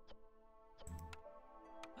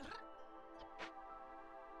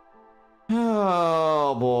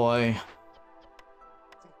 Oh boy.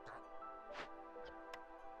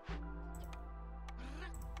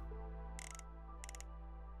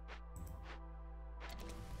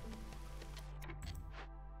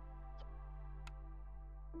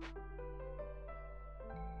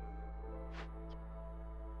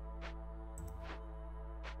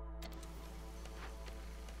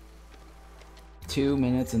 Two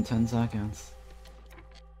minutes and 10 seconds.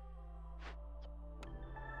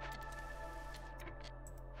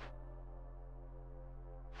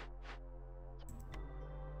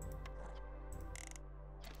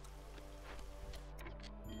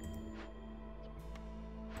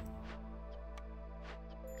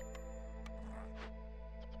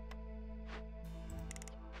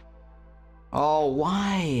 Oh,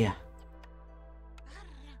 why?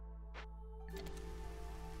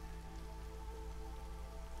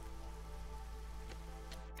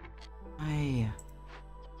 Why?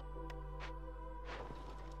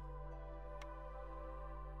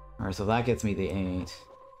 Alright, so that gets me the 8.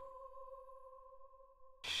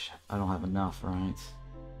 Shit, I don't have enough, right?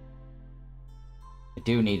 I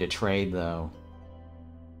do need to trade, though.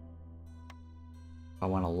 I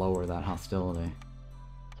want to lower that hostility.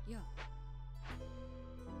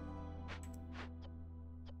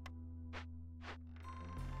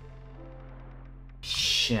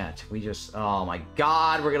 Shit, we just... Oh my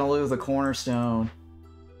god, we're gonna lose the cornerstone.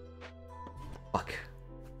 Fuck.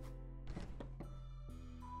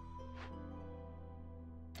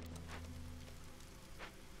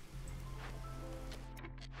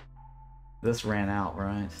 This ran out,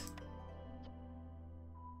 right?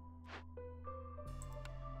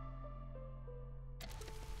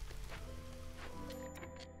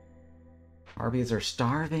 Arby's are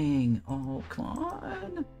starving. Oh, come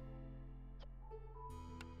on.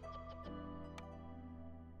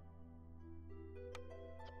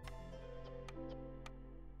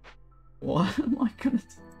 What am I gonna do?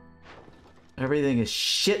 Everything is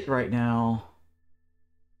shit right now.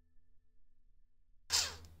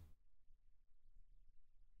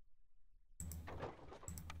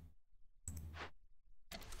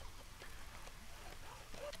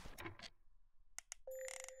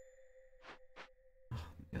 Oh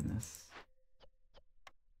my goodness.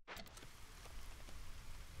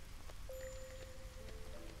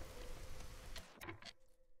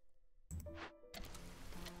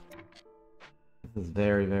 This is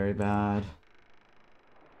very, very bad.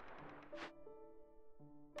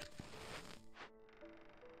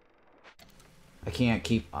 I can't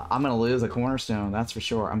keep... I'm gonna lose a cornerstone, that's for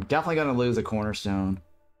sure. I'm definitely gonna lose a cornerstone.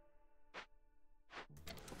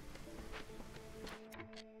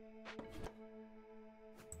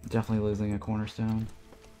 Definitely losing a cornerstone.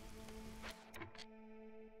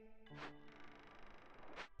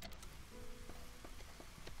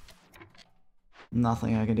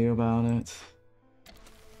 Nothing I can do about it.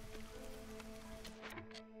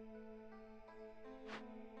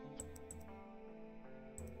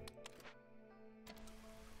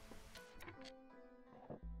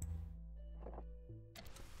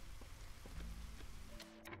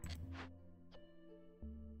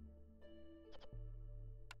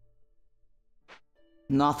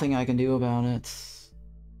 nothing I can do about it.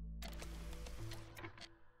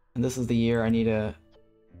 And this is the year I need to...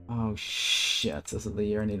 Oh shit, this is the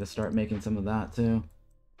year I need to start making some of that too.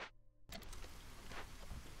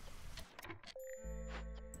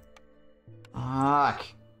 Fuck.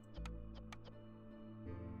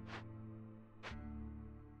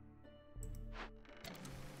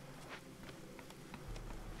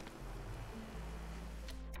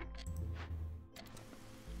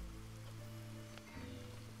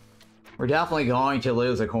 We're definitely going to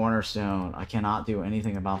lose a cornerstone. I cannot do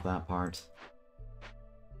anything about that part.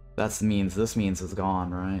 This means it's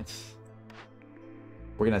gone, right?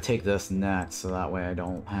 We're gonna take this next, so that way I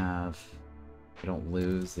don't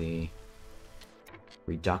lose the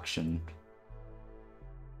reduction.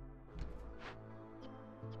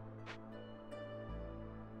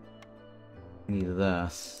 I need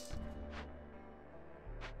this.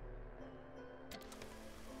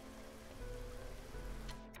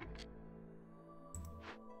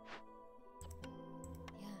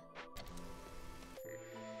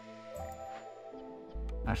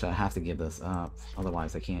 Actually, I have to give this up,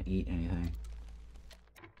 otherwise I can't eat anything.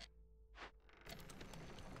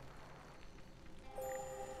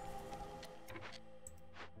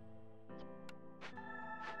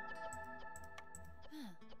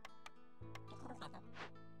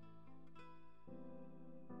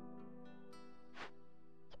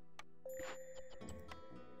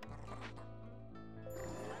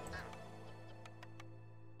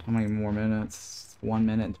 How many more minutes? 1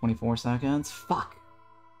 minute and 24 seconds? Fuck!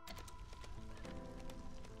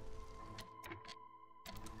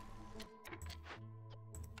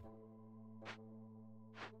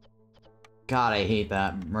 God, I hate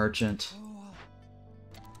that merchant.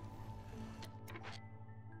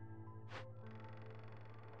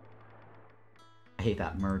 I hate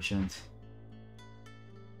that merchant.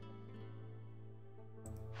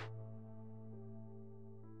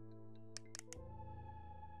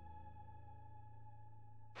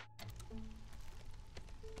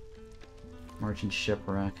 Merchant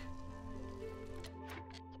shipwreck.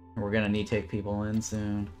 We're gonna need to take people in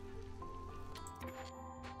soon.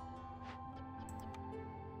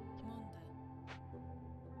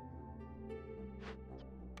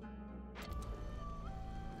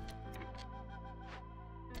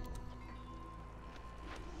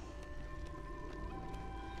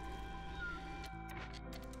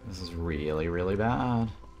 This is really, really bad.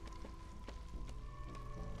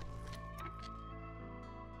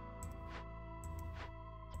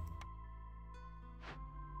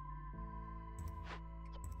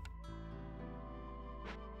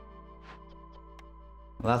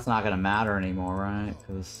 Well, that's not gonna matter anymore, right?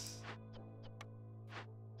 Because...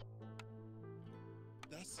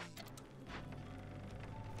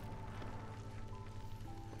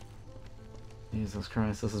 Jesus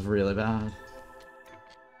Christ, this is really bad.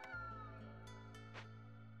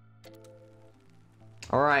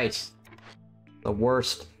 Alright. The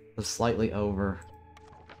worst is slightly over.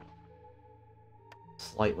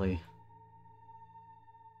 Slightly.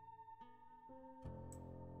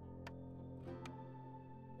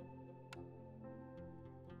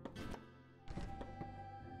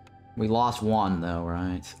 We lost one, though,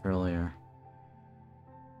 right? Earlier.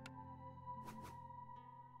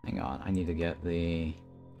 Hang on, I need to get the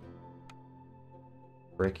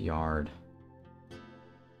brickyard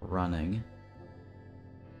running.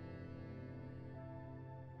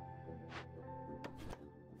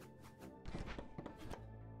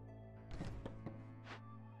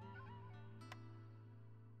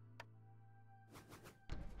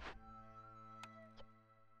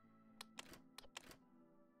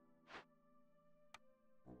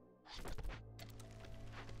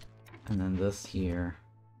 And then this here.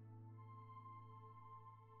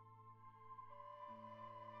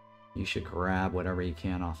 You should grab whatever you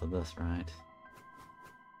can off of this, right?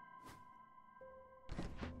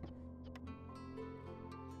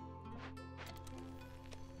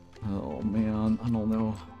 Oh man, I don't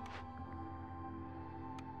know.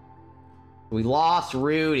 We lost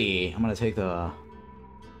Rudy. I'm gonna take the...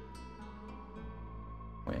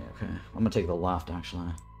 Wait, okay. I'm gonna take the left,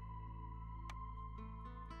 actually.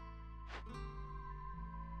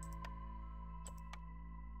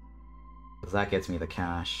 Because that gets me the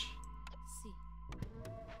cash.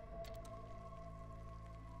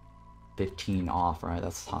 15 off, right?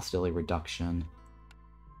 That's hostility reduction.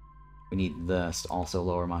 We need this to also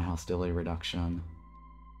lower my hostility reduction.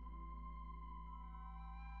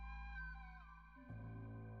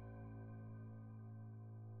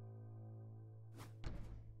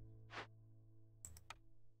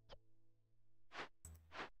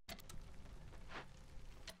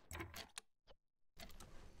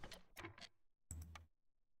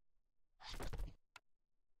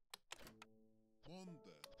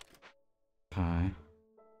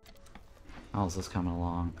 How's this coming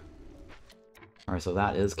along? Alright, so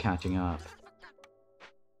that is catching up.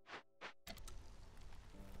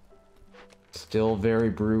 Still very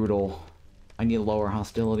brutal. I need lower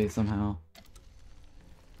hostility somehow.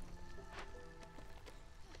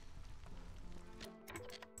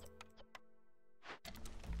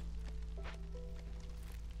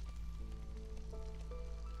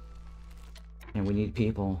 And we need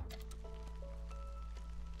people.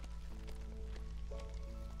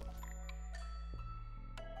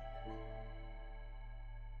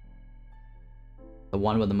 The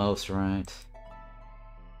one with the most, right?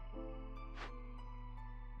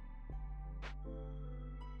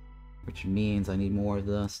 Which means I need more of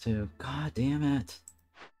this too. God damn it.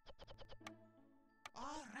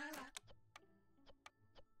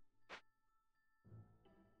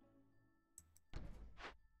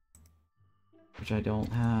 Which I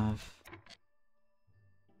don't have.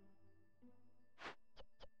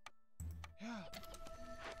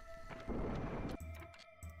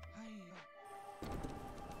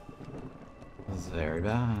 This is very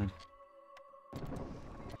bad.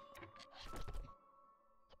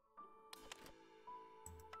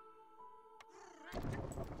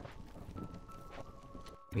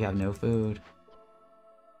 We have no food.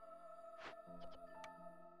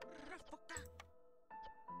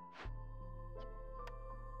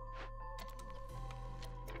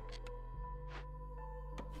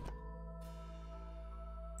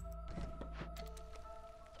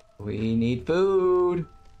 We need food.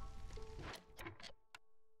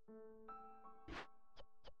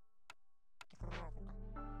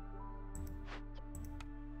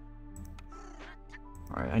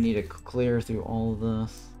 Alright, I need to clear through all of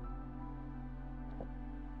this.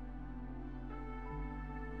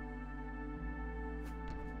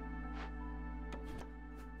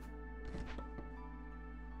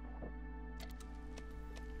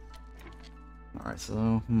 Alright,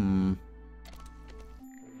 so,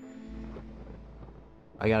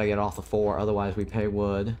 I gotta get off the 4, otherwise we pay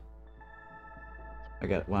wood.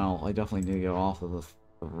 Well, I definitely need to get off of the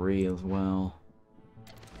 3 as well.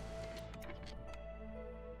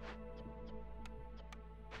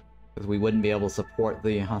 Because we wouldn't be able to support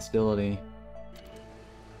the hostility.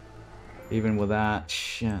 Even with that,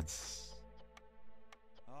 shit. It's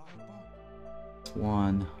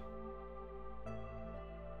 1.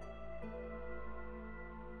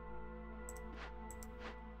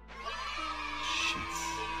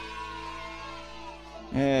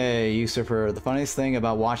 Hey, Usurper. The funniest thing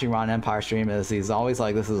about watching Ron Empire stream is he's always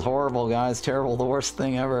like, this is horrible, guys, terrible, the worst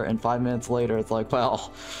thing ever, and 5 minutes later it's like,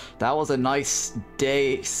 well, that was a nice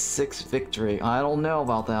day 6 victory. I don't know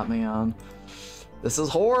about that, man. This is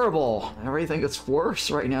horrible. Everything gets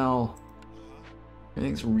worse right now.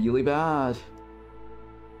 Everything's really bad.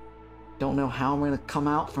 Don't know how I'm gonna come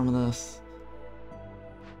out from this.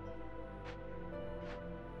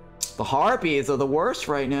 The Harpies are the worst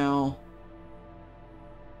right now.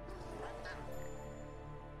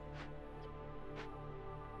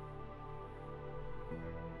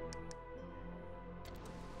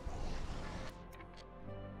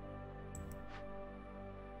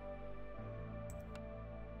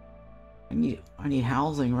 I need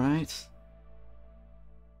housing, right?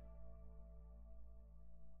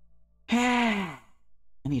 I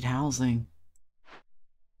need housing.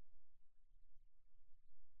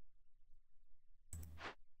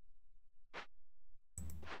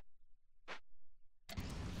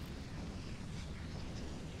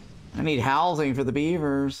 I need housing for the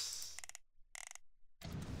beavers.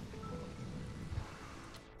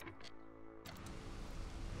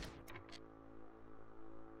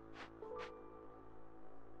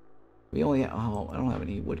 We only have, oh, I don't have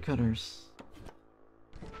any woodcutters.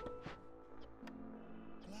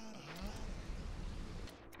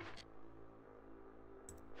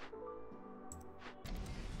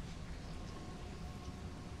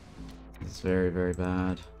 It's very, very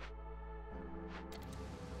bad.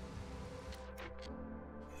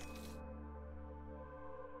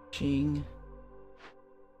 Ching.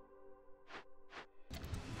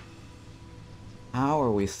 How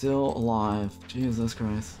are we still alive? Jesus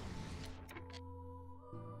Christ.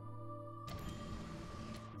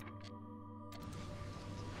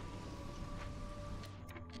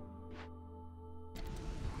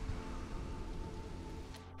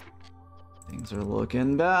 Things are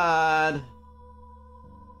looking bad.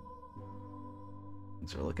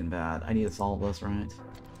 Things are looking bad. I need to solve this, right?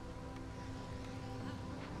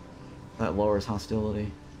 That lowers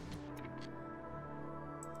hostility.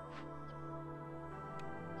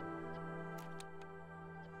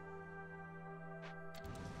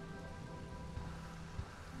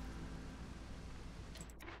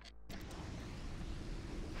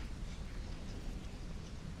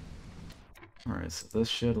 Alright, so this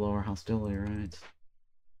should lower hostility, right?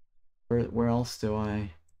 Where else do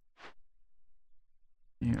I...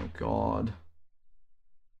 Oh god.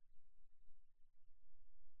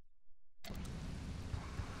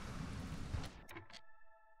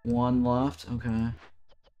 One left? Okay.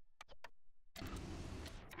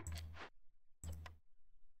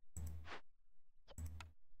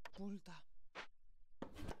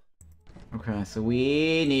 Okay, so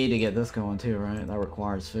we need to get this going too, right? That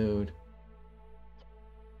requires food.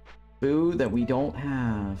 Food that we don't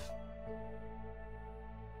have.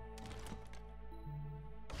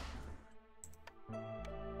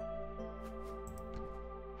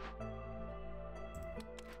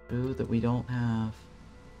 Food that we don't have.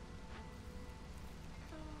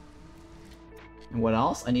 And what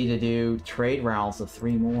else? I need to do trade routes of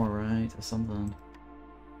 3 more, right? Or something.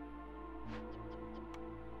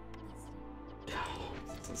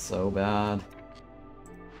 This is so bad.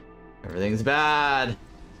 Everything's bad.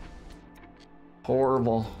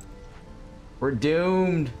 Horrible. We're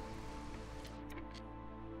doomed.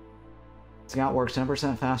 Scout works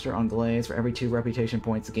 10% faster on glades for every 2 reputation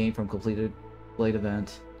points gained from completed glade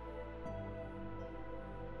event.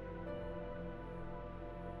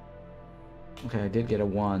 Okay, I did get a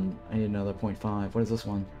 1. I need another 0.5. What is this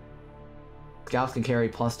one? Scouts can carry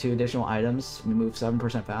 +2 additional items. We move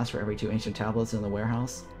 7% faster for every 2 ancient tablets in the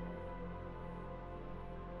warehouse.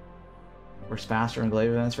 Works faster in glade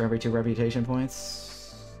events for every 2 reputation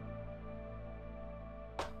points.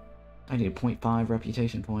 I need a 0.5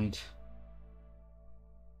 reputation point.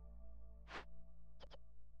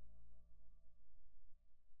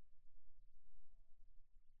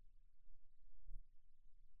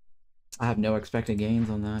 I have no expected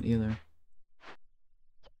gains on that either.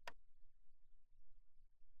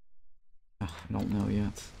 Ugh, I don't know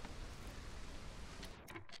yet.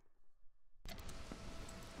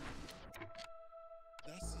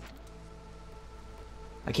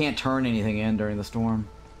 I can't turn anything in during the storm.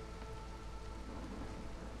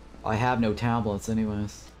 I have no tablets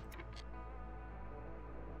anyways.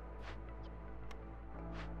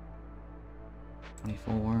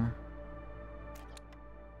 $24.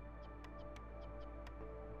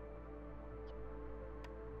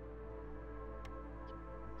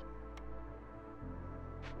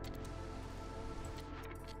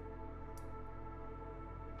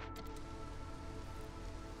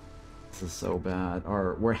 This is so bad.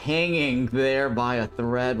 Or we're hanging there by a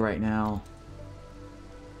thread right now.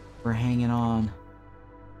 We're hanging on.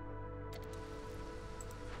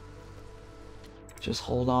 Just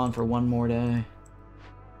hold on for one more day.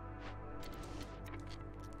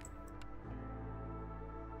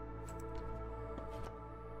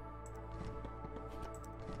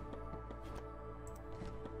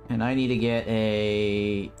 And I need to get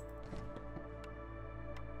a...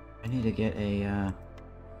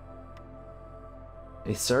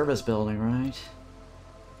 a service building, right?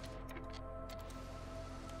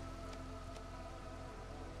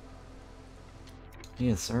 I need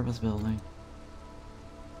a service building.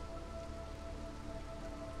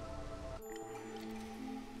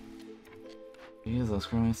 Jesus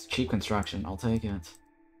Christ. Cheap construction, I'll take it.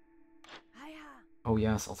 Oh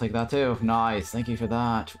yes, I'll take that too. Nice, thank you for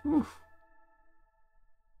that. Whew.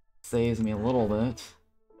 Saves me a little bit.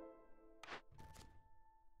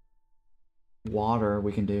 Water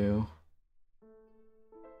we can do.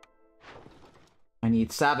 I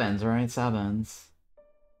need 7s, right? 7s.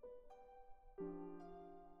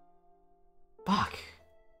 Fuck.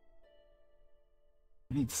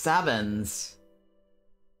 I need 7s.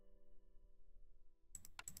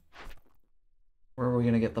 Where are we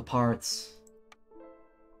gonna get the parts?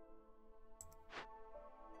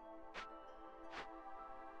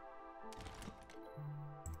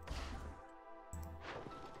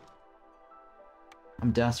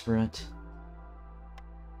 I'm desperate.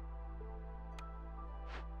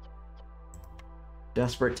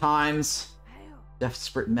 Desperate times.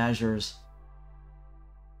 Desperate measures.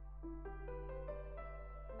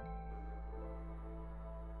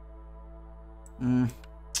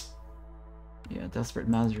 Yeah, desperate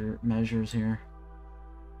measures here.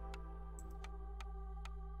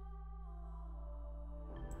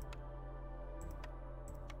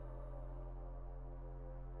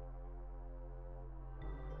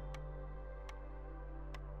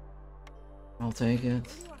 I'll take it.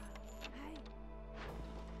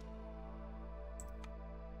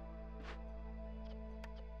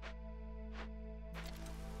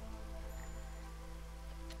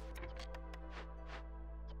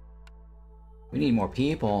 We need more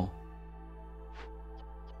people.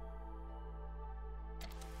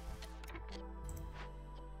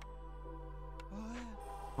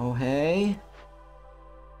 Oh, hey.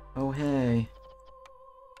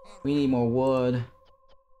 We need more wood.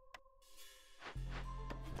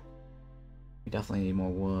 We definitely need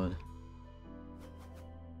more wood.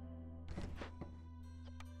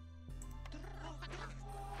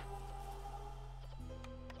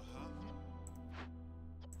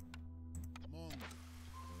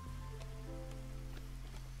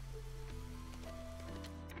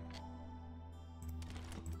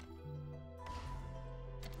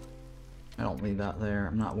 I don't leave that there.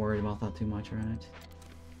 I'm not worried about that too much, right?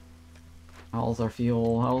 How's our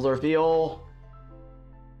fuel? How's our fuel?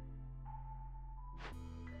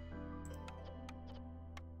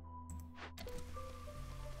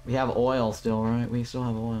 We have oil still, right? We still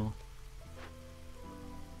have oil.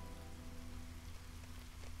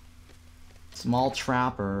 Small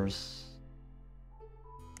trappers.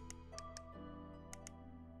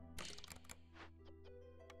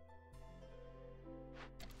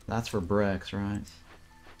 That's for bricks, right?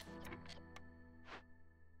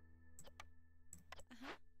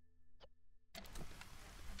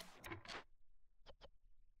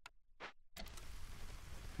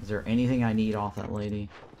 Is there anything I need off that lady?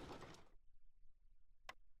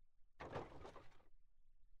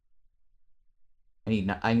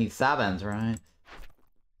 I need sevens, right?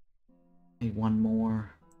 I need one more.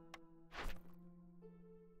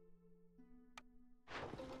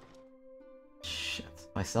 Shit.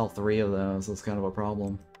 If I sell 3 of those, that's kind of a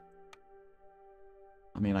problem.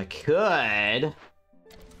 I mean, I could.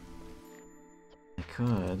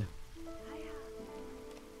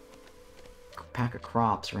 Pack of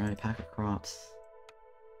crops, right? Pack of crops.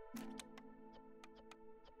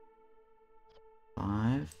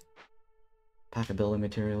 5. Pack of building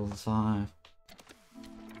materials is 5.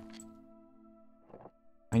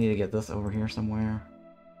 I need to get this over here somewhere.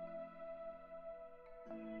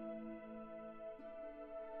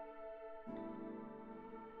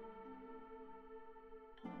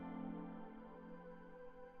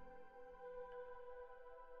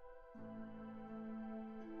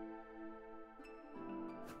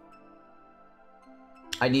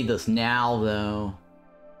 I need this now, though.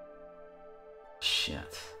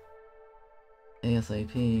 Shit.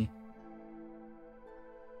 ASAP.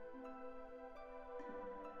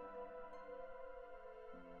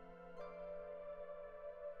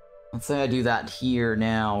 Let's say I do that here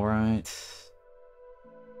now, right?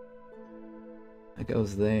 It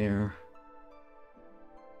goes there.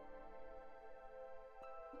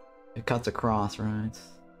 It cuts across, right?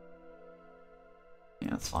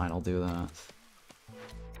 Yeah, it's fine, I'll do that.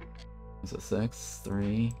 Is it 6?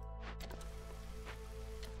 3?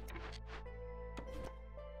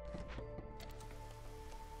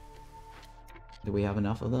 Do we have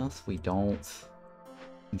enough of this? We don't.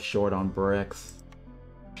 I'm short on bricks.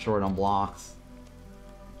 Short on blocks.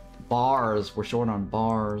 Bars! We're short on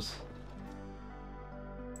bars.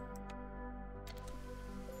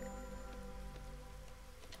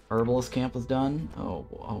 Herbalist camp is done?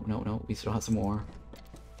 Oh, no, we still have some more.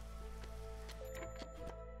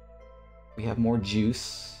 We have more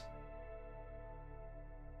juice.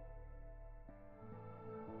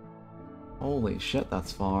 Holy shit,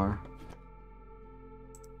 that's far.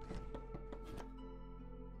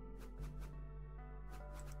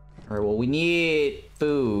 Alright, well, we need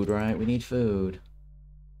food, right? We need food.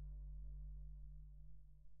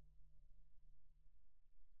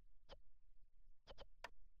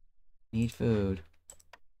 Need food.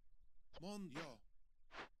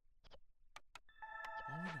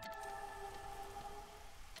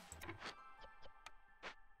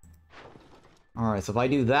 Alright, so if I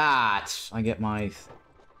do that, I get my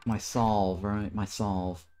solve, right? My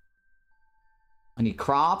solve. I need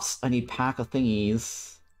crops, I need pack of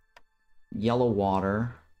thingies. Yellow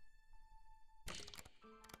water.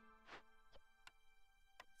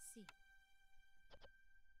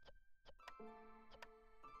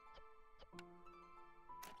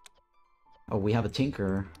 Oh, we have a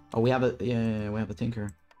tinker. Oh, we have a... Yeah, we have a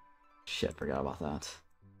tinker. Shit, forgot about that.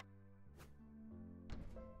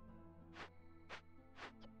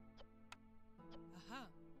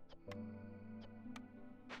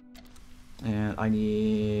 And I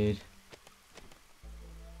need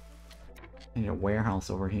a warehouse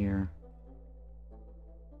over here.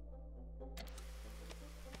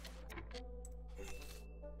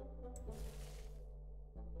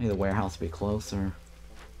 I need the warehouse to be closer.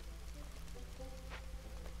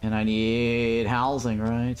 And I need housing,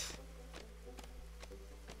 right?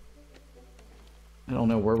 I don't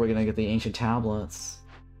know where we're gonna get the ancient tablets.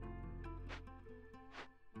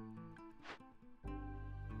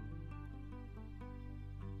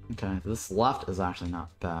 Okay, this left is actually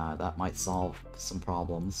not bad. That might solve some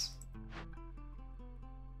problems.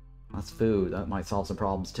 That's food. That might solve some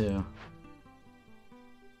problems too.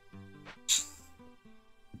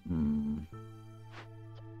 Hmm.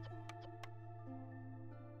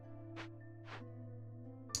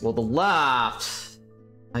 Well, the left,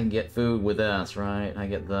 I can get food with this, right? I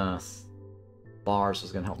get this. Bars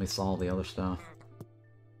is gonna help me solve the other stuff.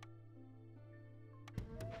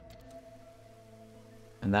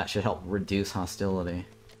 And that should help reduce hostility.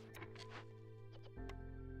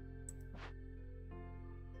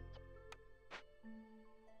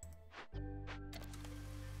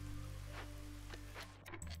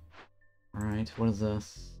 Alright, what is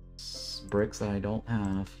this? Bricks that I don't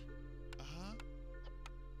have.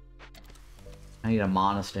 I need a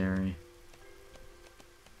monastery.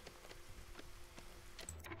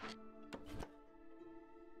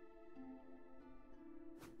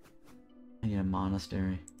 I need a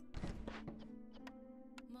monastery.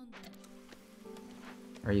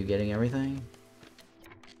 Are you getting everything?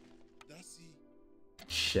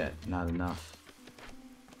 Shit, not enough.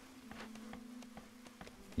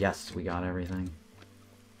 Yes, we got everything.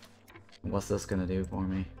 What's this gonna do for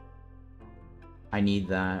me? I need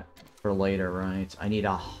that for later, right? I need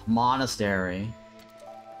a monastery.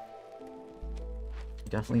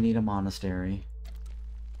 Definitely need a monastery.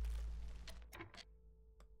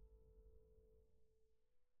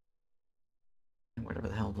 And whatever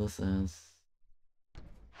the hell this is.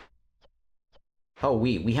 Oh,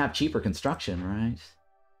 we have cheaper construction, right?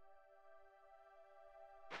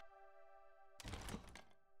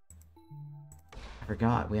 I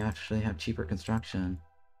forgot, we actually have cheaper construction.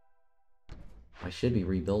 I should be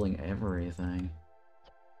rebuilding everything.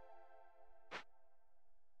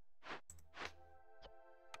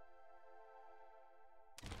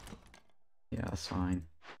 Yeah, that's fine.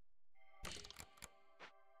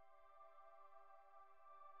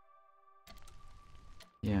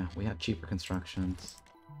 Yeah, we have cheaper constructions.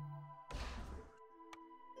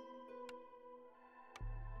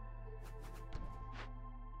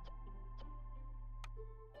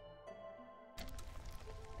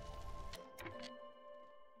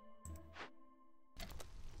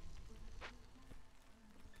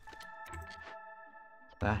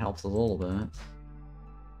 That helps a little bit.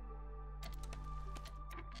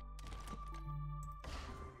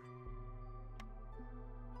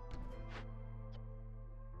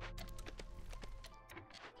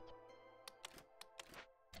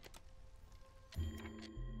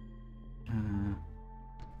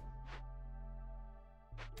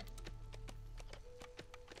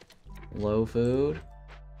 Low food.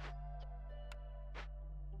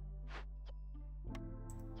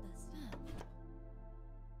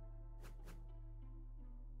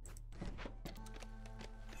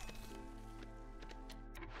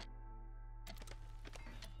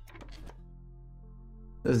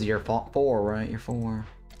 This is your 4, right? Your 4.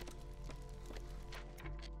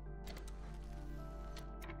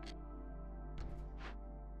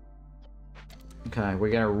 Okay,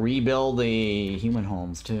 we're gonna rebuild the human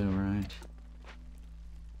homes too, right?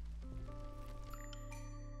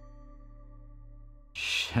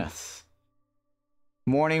 Yes.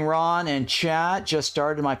 Morning, Ron and chat. Just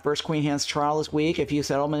started my first Queen Hands trial this week. A few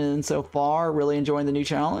settlement in so far. Really enjoying the new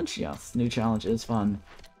challenge? Yes, new challenge is fun.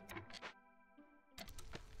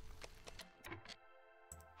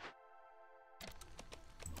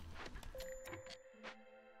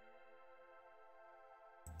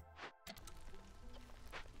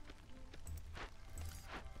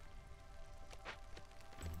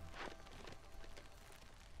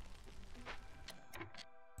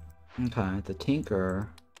 Okay, the Tinker.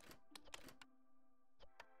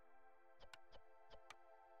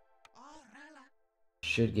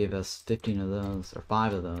 Should give us 15 of those, or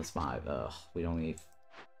 5 of those. 5. Ugh, we don't need.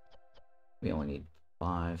 We only need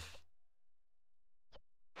 5.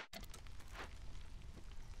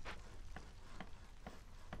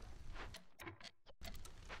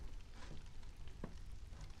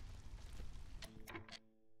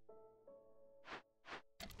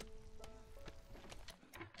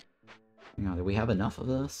 Now, do we have enough of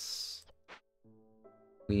this?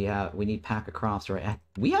 We need pack of crops, right?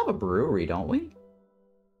 We have a brewery, don't we?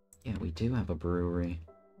 Yeah, we do have a brewery.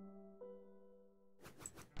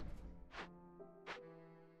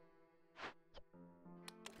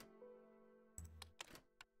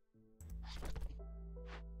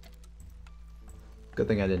 Good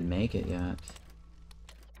thing I didn't make it yet.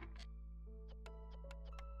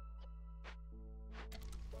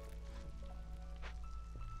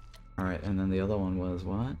 Alright, and then the other one was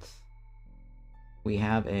what? We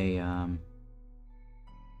have a,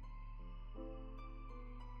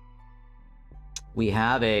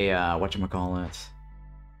 whatchamacallit?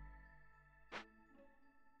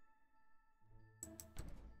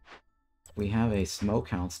 We have a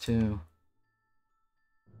smokehouse too.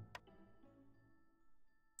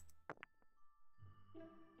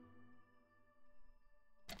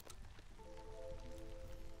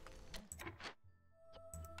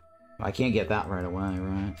 I can't get that right away,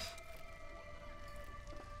 right?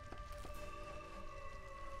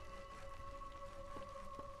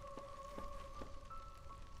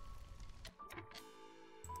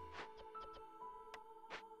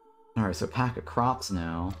 Alright, so pack of crops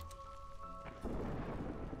now.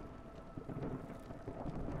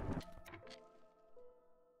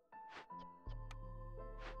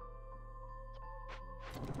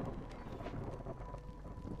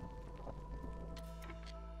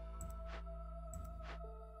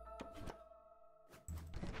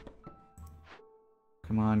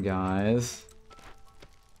 Come on, guys.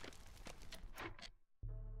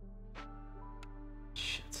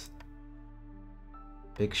 Shit.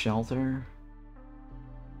 Big shelter.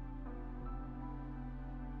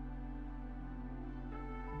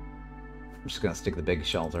 I'm just gonna stick the big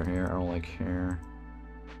shelter here, or like here.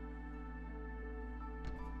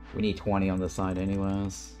 We need 20 on this side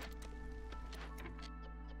anyways.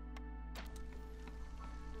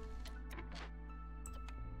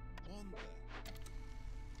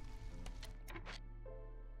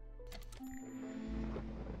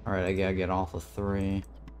 Alright, I gotta get off of 3.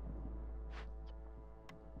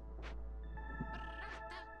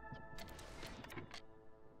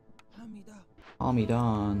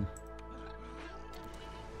 Amidon.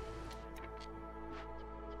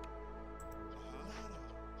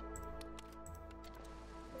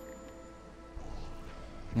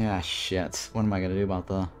 Yeah, shit. What am I gonna do about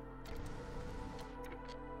the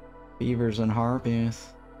beavers and harpies?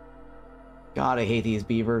 God, I hate these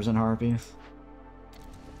beavers and harpies.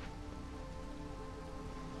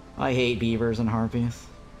 I hate beavers and harpies.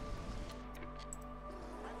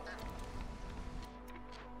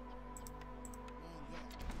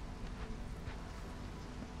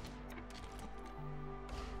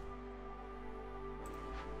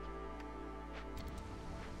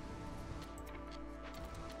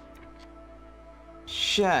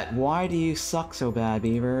 Shit, why do you suck so bad,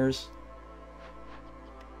 beavers?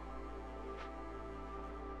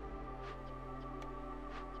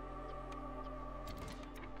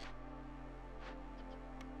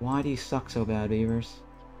 Why do you suck so bad, beavers?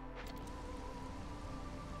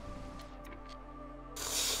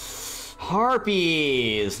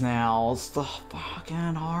 Harpies! Now, it's the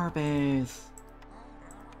fucking harpies.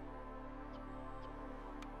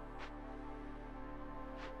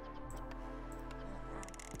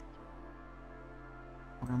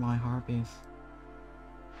 Where are my harpies?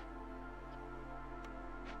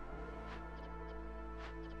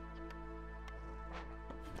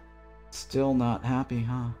 Still not happy,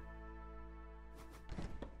 huh?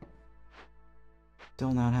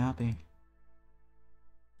 Still not happy.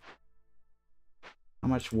 How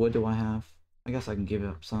much wood do I have? I guess I can give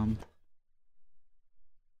up some.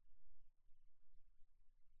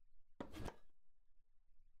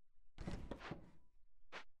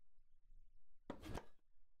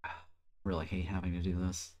 Really hate having to do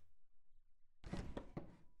this.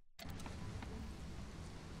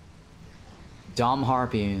 Dumb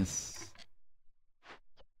harpies.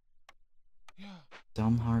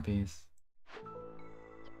 Dumb harpies.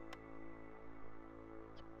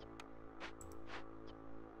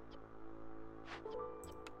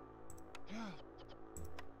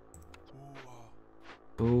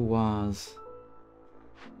 Who was?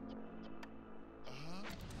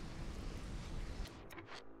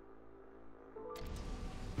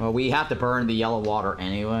 Well, we have to burn the yellow water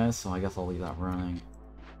anyway, so I guess I'll leave that running.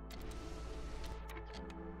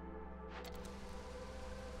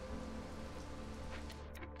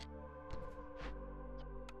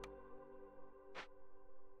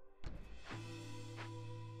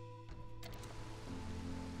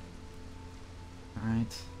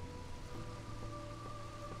 Alright.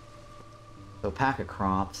 So pack of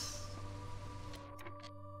crops.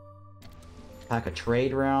 Pack of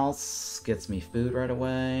trade routes gets me food right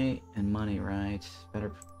away and money, right?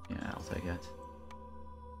 Better, yeah, I'll take it.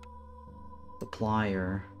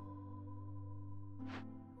 Supplier.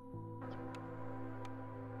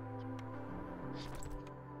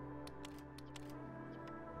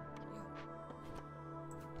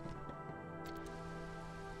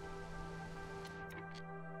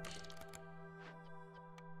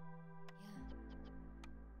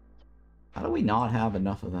 How do we not have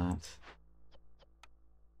enough of that?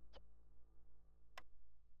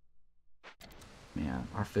 Man,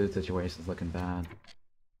 our food situation's looking bad.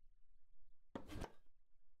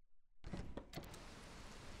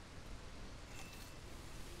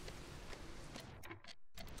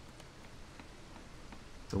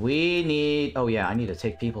 So we need... Oh yeah, I need to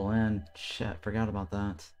take people in. Shit, forgot about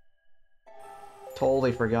that.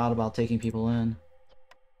 Totally forgot about taking people in.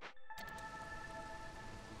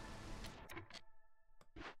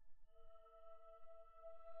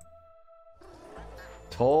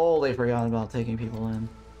 Totally forgot about taking people in.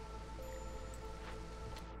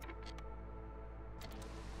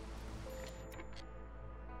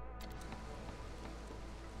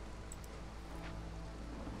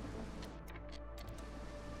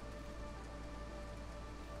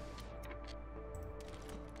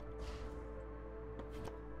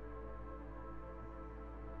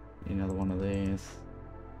 Another one of these.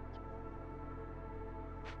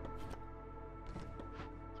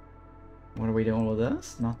 What are we doing with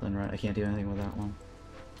this? Nothing, right? I can't do anything with that one.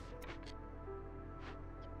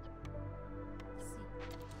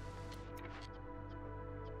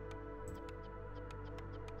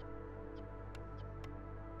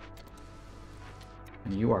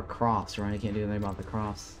 And you are crops, right? I can't do anything about the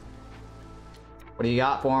crops. What do you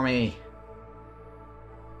got for me?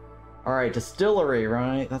 Alright, distillery,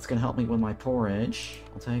 right? That's gonna help me with my porridge.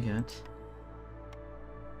 I'll take it.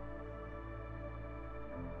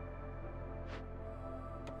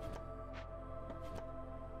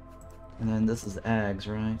 And then this is eggs,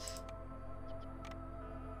 right?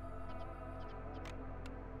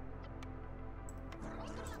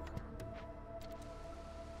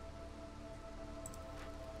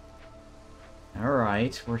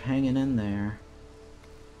 Alright, we're hanging in there.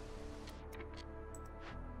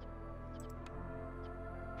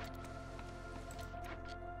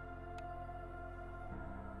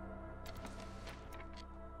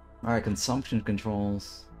 Alright, consumption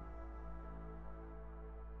controls.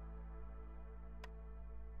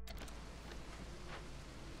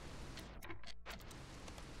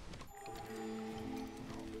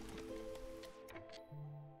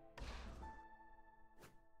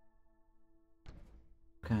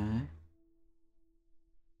 Okay.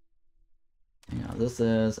 Yeah, this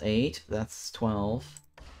is 8. That's 12.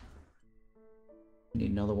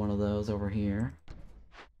 Need another one of those over here.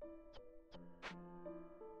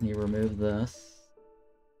 You remove this.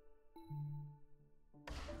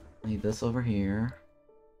 Need this over here.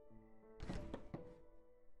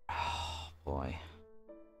 Oh, boy.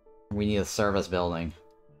 We need a service building.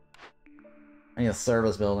 I need a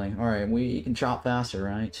service building. Alright, we can chop faster,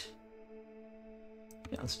 right?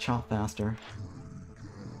 Yeah, let's chop faster.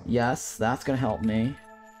 Yes, that's gonna help me.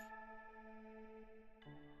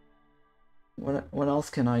 What else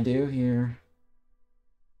can I do here?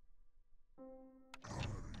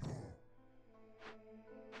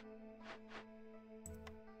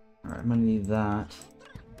 Alright, I'm gonna need that.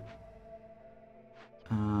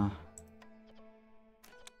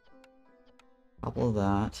 Couple of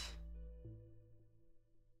that.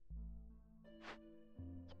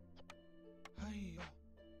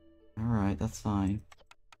 Alright, that's fine.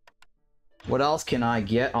 What else can I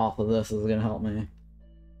get off of this is gonna help me?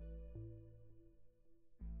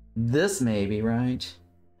 This maybe, right?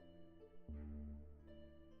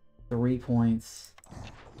 3 points.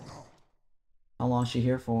 How long is she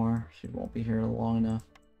here for? She won't be here long enough.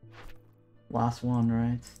 Last one,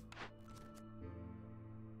 right?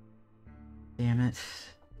 Damn it.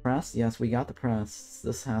 Press? Yes, we got the press.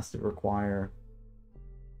 This has to require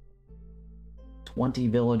 20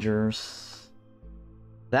 villagers.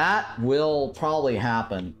 That will probably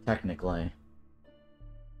happen, technically.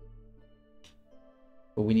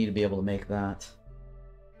 But we need to be able to make that.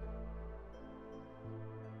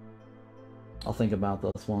 I'll think about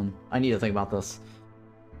this one. I need to think about this.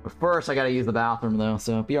 But first, I gotta use the bathroom, though,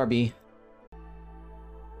 so BRB.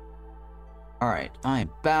 Alright,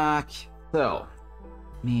 I'm back. So,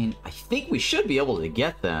 I mean, I think we should be able to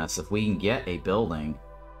get this if we can get a building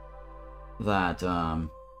that,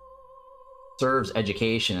 serves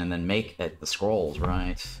education and then make it the scrolls,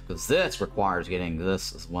 right? Because this requires getting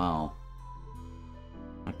this as well.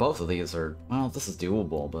 Like, both of these are, well, this is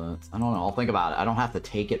doable, but I don't know, I'll think about it. I don't have to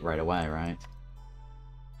take it right away, right?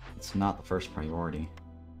 It's not the first priority.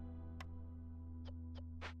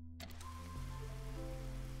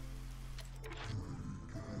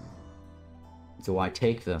 Do I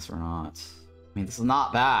take this or not? I mean, this is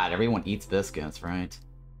not bad. Everyone eats biscuits, right?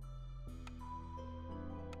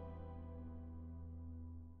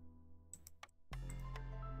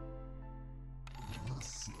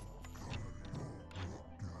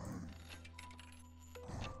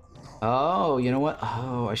 Oh, you know what?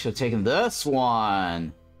 Oh, I should have taken this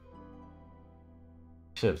one.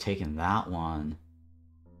 Should have taken that one.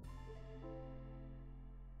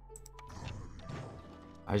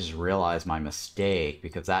 I just realized my mistake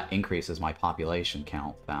because that increases my population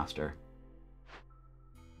count faster.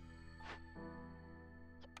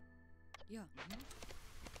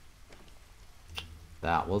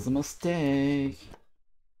 That was a mistake.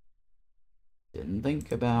 Didn't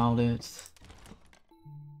think about it.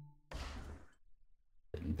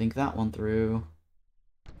 Didn't think that one through.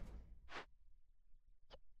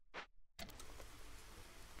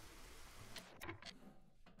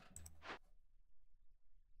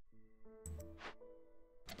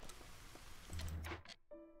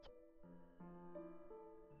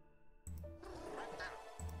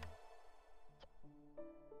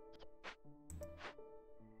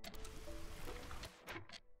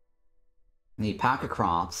 I need pack of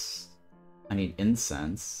crops. I need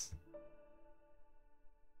incense.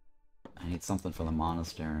 I need something for the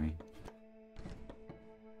monastery.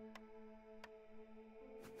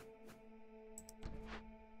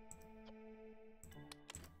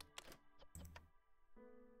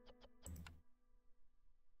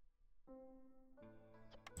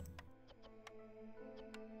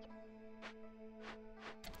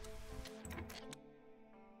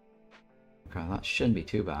 Okay, that shouldn't be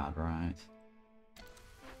too bad, right?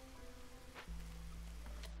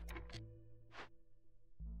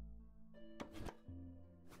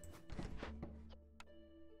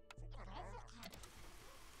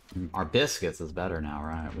 Our biscuits is better now,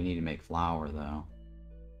 right? We need to make flour, though.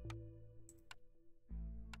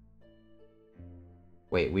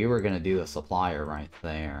 Wait, we were gonna do the supplier right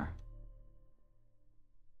there.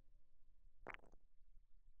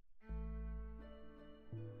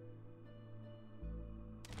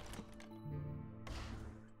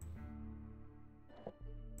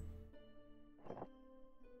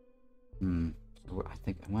 I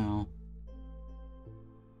think, well...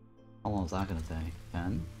 How long is that gonna take?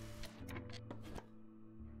 10?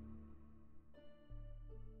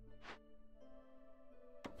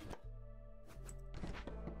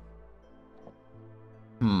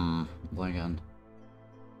 Blinking.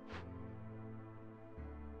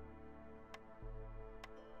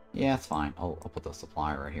 Yeah, it's fine. I'll put the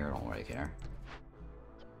supplier right here, I don't really care.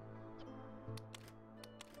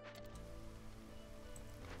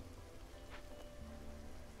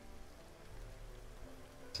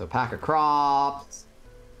 So pack of crops.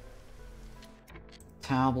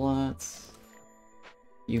 Tablets.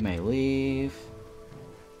 You may leave.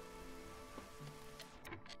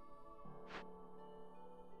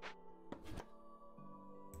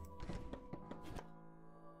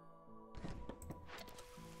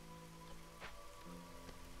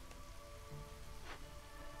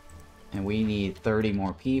 And we need 30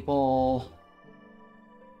 more people.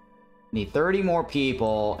 Need 30 more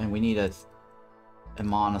people, and we need a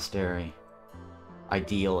monastery.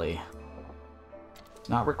 Ideally. It's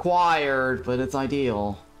not required, but it's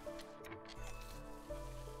ideal.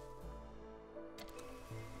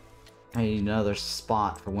 I need another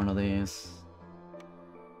spot for one of these.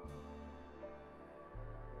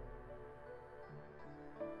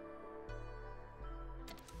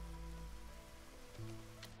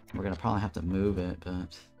 We're gonna probably have to move it,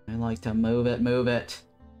 but I like to move it, move it.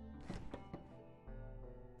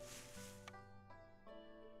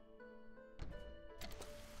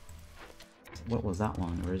 What was that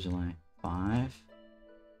one originally? 5?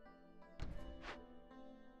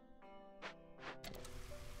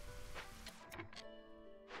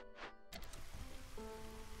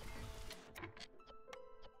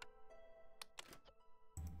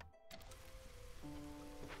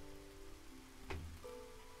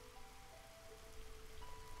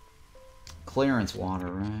 Clearance water,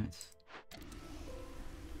 right?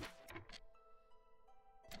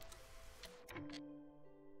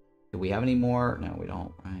 Do we have any more? No, we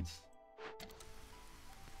don't, right?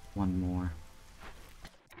 One more.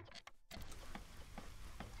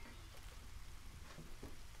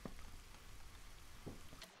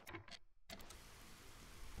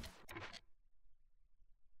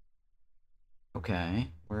 Okay,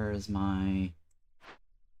 where is my...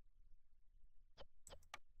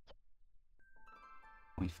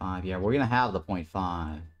 0.5? Yeah, we're gonna have the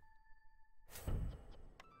 0.5.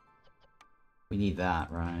 We need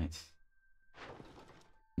that, right?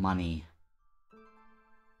 Money.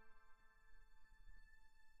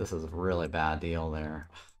 This is a really bad deal there.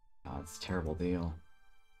 God, it's a terrible deal.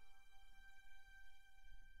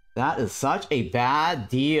 That is such a bad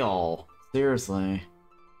deal. Seriously.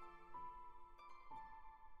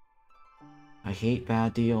 I hate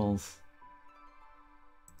bad deals.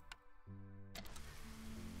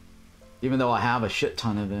 Even though I have a shit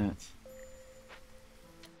ton of it.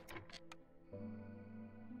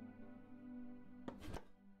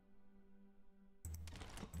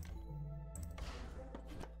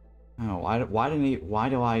 Oh, why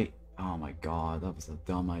do I... Oh my god, that was a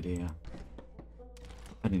dumb idea.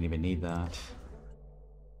 I didn't even need that.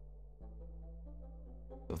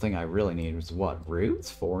 The thing I really need was what? Roots?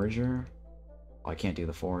 Forager? Oh, I can't do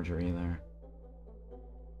the Forager either.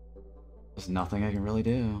 There's nothing I can really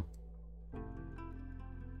do.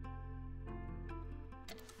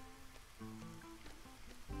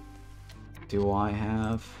 Do I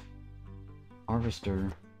have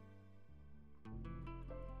Harvester?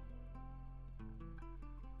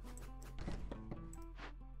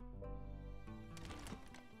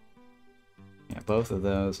 Yeah, both of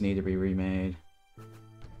those need to be remade.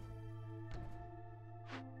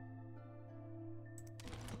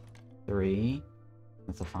 Three?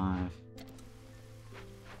 That's a 5.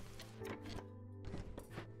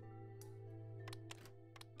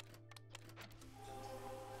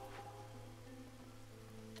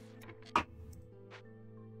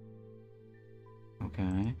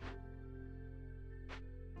 Okay.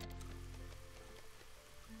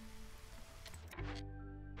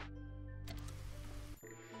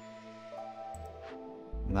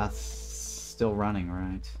 That's still running,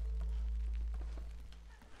 right?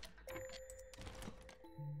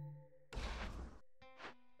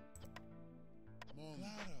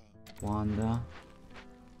 Wanda.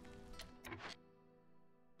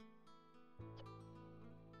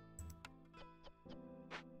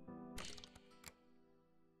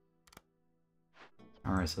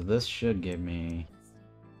 Alright, so this should give me...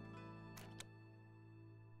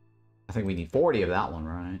 I think we need 40 of that one,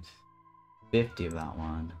 right? 50 of that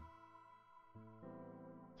one.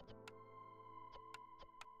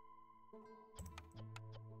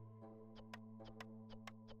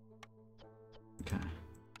 Okay.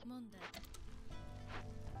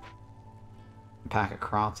 Pack of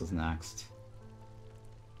crops is next.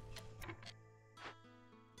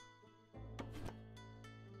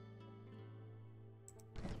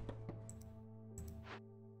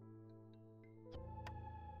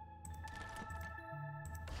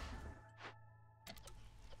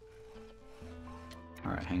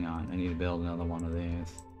 Alright, hang on. I need to build another one of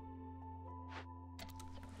these.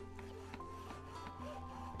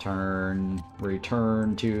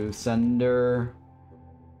 Return to sender.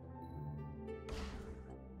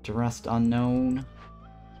 To rest unknown.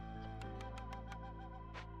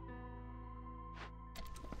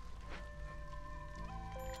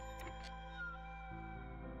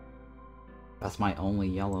 That's my only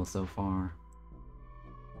yellow so far.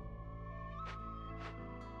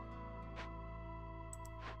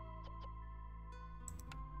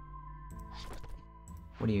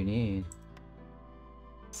 What do you need?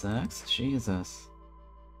 6? Jesus.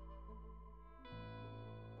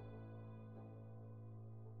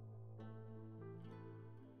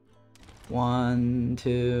 One,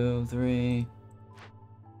 two, three.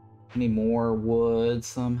 I need more wood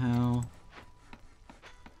somehow.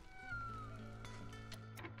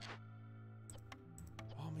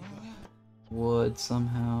 Wood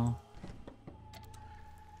somehow.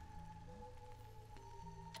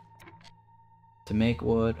 To make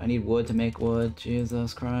wood. I need wood to make wood.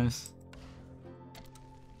 Jesus Christ.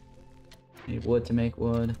 I need wood to make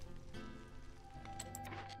wood.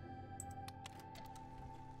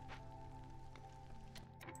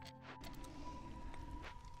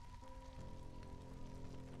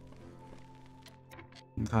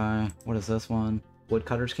 Okay, what is this one?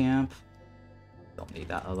 Woodcutter's camp? Don't need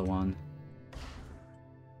that other one.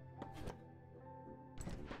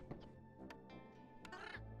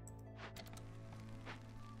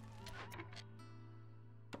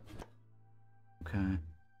 Okay.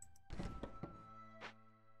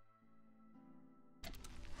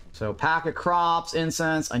 So, pack of crops,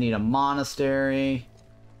 incense, I need a monastery,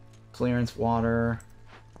 clearance water,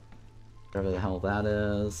 whatever the hell that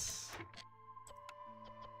is.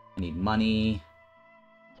 I need money.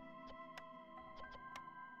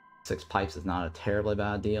 6 pipes is not a terribly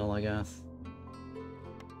bad deal, I guess.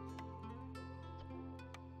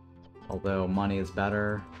 Although money is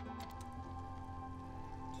better.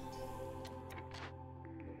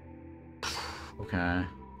 Okay.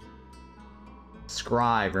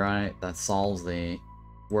 Scribe, right? That solves the...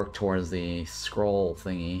 work towards the scroll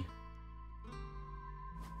thingy.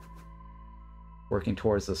 Working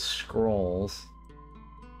towards the scrolls.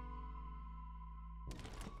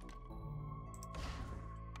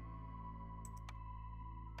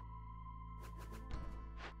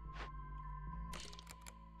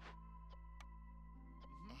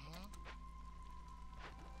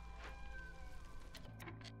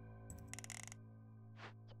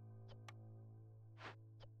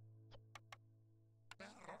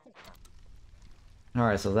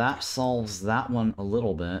 Alright, so that solves that one a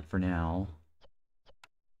little bit for now.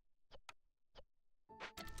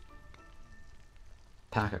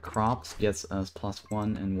 Pack of crops gets us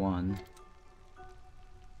 +1 and 1.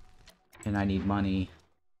 And I need money.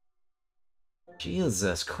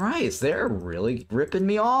 Jesus Christ, they're really ripping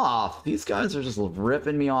me off. These guys are just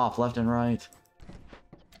ripping me off left and right.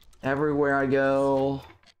 Everywhere I go,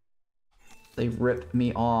 they rip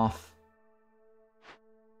me off.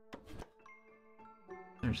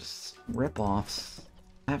 They're just rip-offs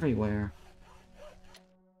everywhere.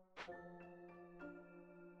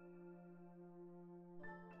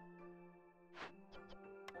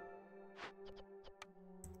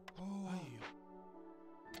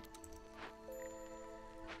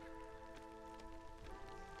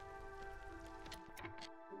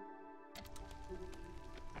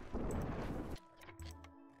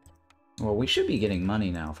 Well, we should be getting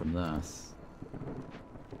money now from this.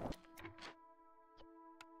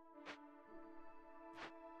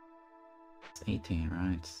 It's 18,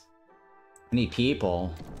 right? I need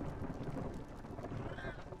people.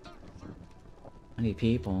 I need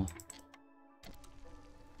people.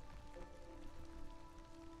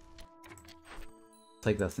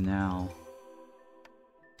 Take this now.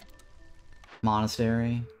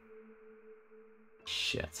 Monastery.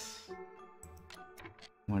 Shit.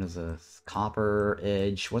 What is this? Copper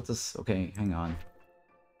edge. What's this? Okay, hang on.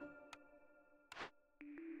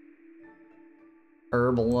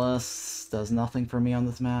 Herbalist does nothing for me on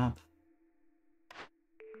this map.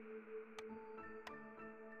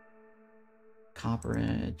 Copper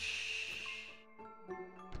edge.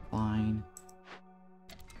 Fine.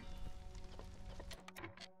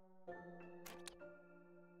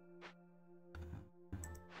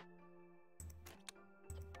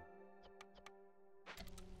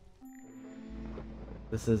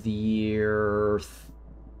 This is the year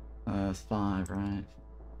 5, right?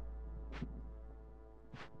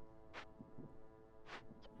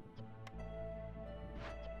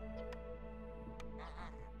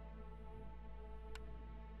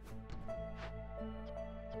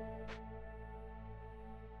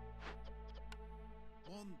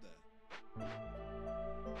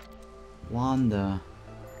 Wanda.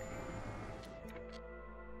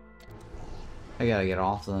 I gotta get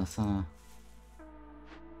off this, huh?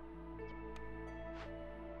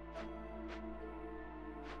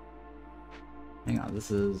 Hang on, this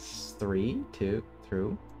is 3, 2,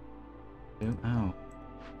 through. 2. Oh.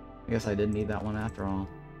 I guess I didn't need that one after all.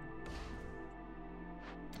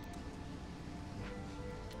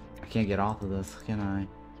 I can't get off of this, can I?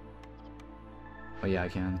 Oh yeah, I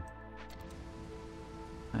can.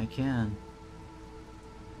 I can.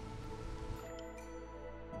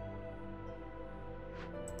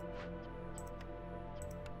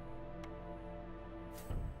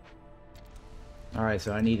 Alright,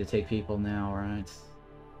 so I need to take people now, right?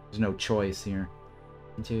 There's no choice here.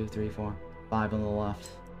 1, 2, 3, 4, 5 on the left.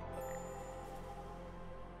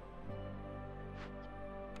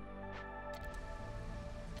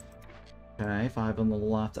 Okay, 5 on the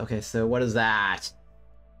left. Okay, so what is that?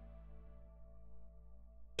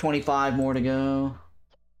 25 more to go.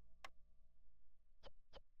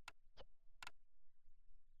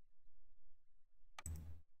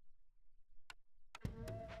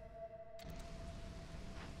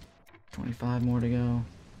 $25 more to go.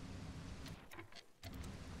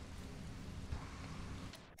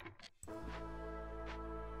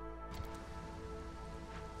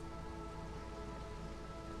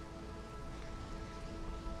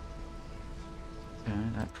 Okay,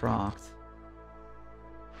 that procced.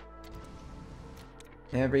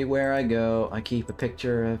 Everywhere I go, I keep a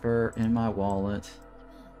picture of her in my wallet.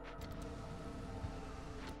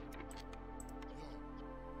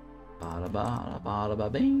 Bada bada bada ba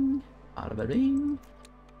bing. Bada ba bing.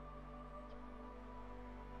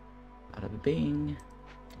 Bada ba bing.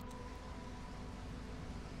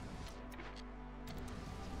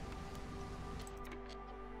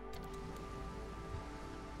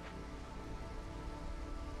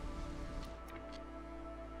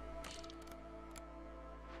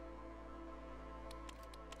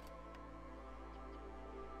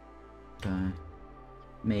 Okay.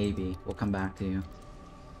 Maybe. We'll come back to you.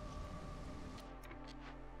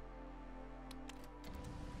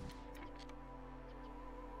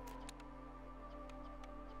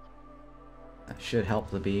 That should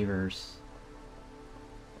help the beavers.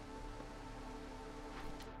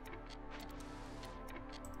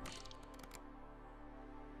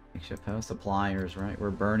 Makeshift post suppliers, right?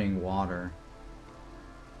 We're burning water.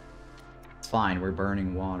 It's fine, we're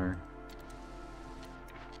burning water.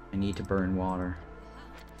 I need to burn water.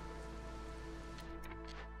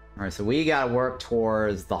 Alright, so we gotta work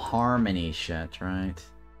towards the harmony shit, right?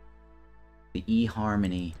 The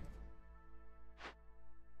E-harmony.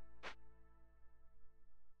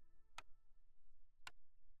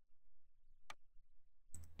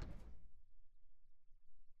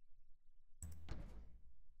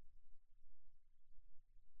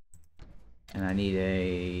 And I need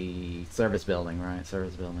a service building, right?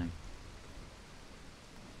 Service building.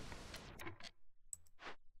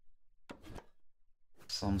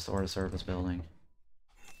 Some sort of service building.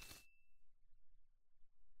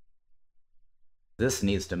 This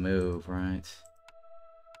needs to move, right?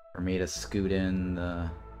 For me to scoot in the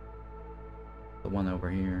one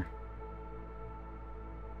over here.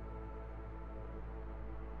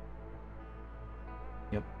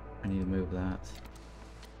 Yep, I need to move that.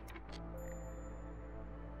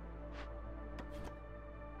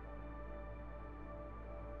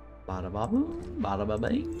 Bada ba boom, bada ba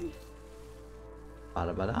bing,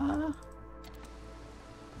 bada ba da.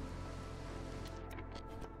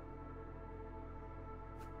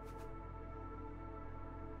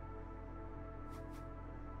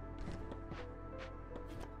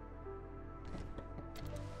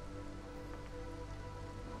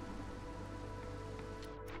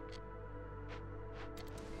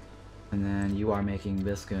 And then you are making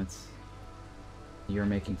biscuits. You're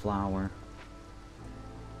making flour.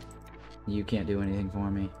 You can't do anything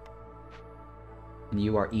for me. And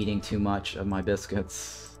you are eating too much of my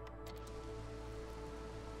biscuits.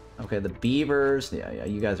 Okay, the beavers... Yeah,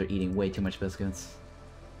 you guys are eating way too much biscuits.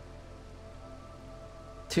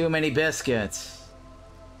 Too many biscuits!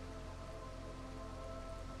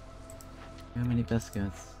 Too many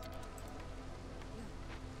biscuits.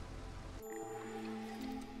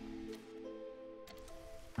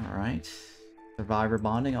 Alright. Survivor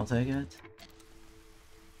bonding, I'll take it.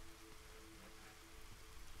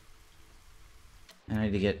 And I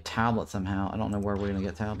need to get tablets somehow. I don't know where we're gonna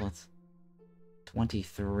get tablets.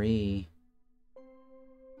 23.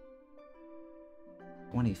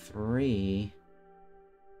 23.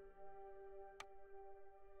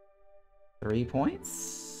 3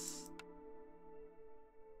 points?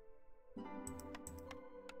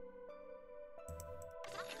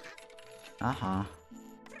 Uh-huh.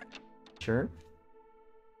 Sure.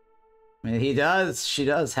 I mean, she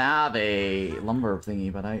does have a lumber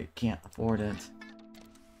thingy, but I can't afford it.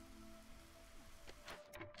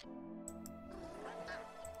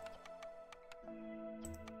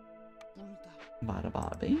 Bada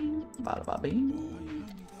ba bing, bada ba bing.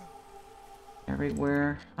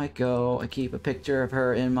 Everywhere I go, I keep a picture of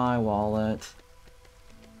her in my wallet.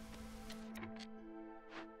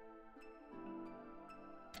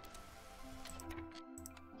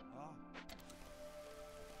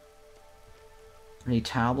 I need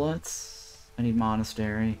tablets. I need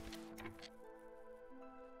monastery.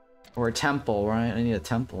 Or a temple, right? I need a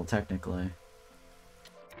temple, technically.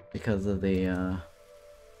 Because of the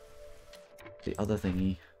other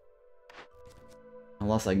thingy.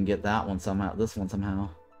 Unless I can get that one somehow, this one somehow.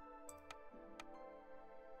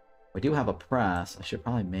 We do have a press. I should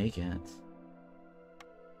probably make it.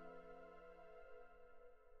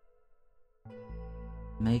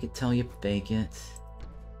 Make it till you bake it.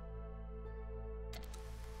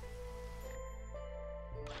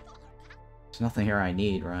 There's nothing here I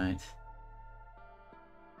need, right?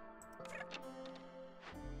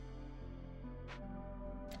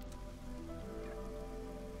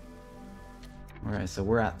 Alright, so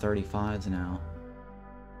we're at 35s now.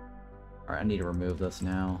 Alright, I need to remove this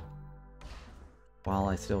now. While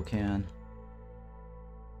I still can.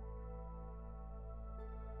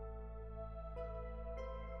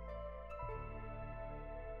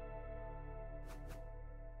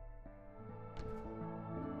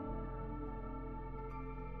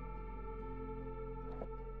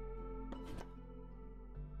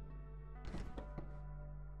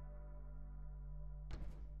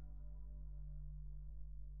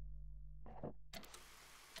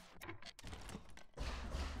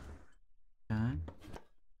 Okay.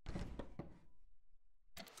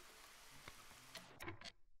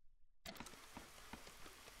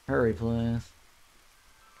 Hurry, please.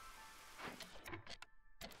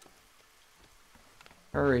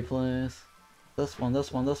 Hurry, please. This one,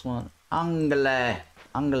 this one, this one. Angle!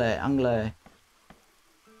 Angle, angle.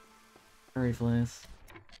 Hurry, please.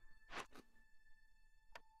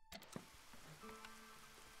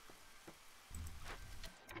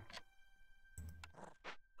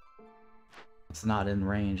 It's not in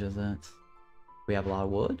range, is it? We have a lot of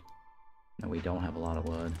wood? No, we don't have a lot of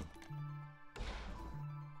wood.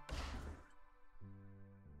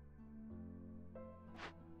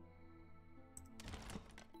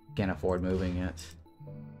 Can't afford moving it.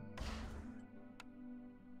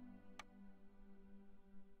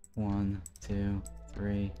 One, two,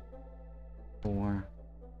 three, 4,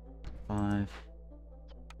 5.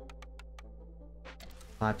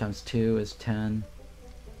 5 times 2 is 10.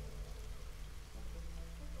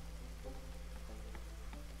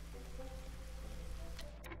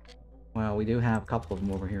 Well, we do have a couple of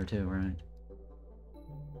them over here too, right?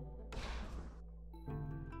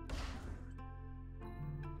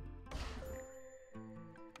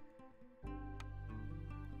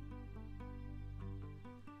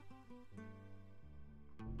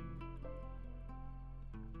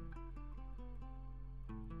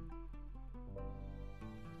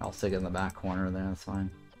 I'll stick it in the back corner there, that's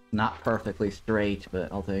fine. Not perfectly straight,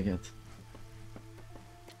 but I'll take it.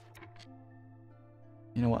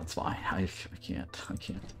 You know what, it's fine. I can't.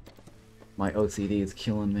 My OCD is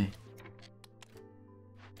killing me.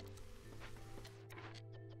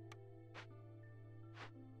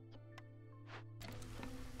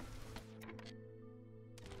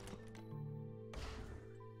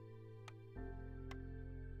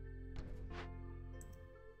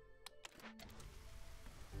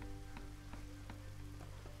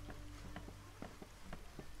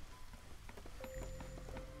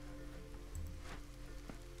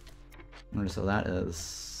 So that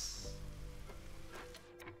is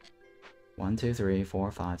 1, 2, 3,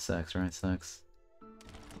 4, 5, 6, right? 6.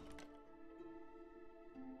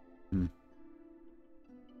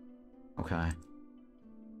 Okay.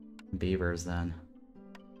 Beavers then.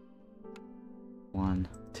 1,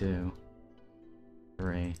 2,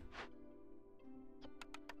 3.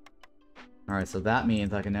 Alright, so that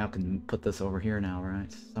means I can put this over here now,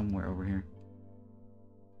 right? Somewhere over here.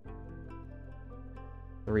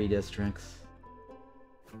 3 districts.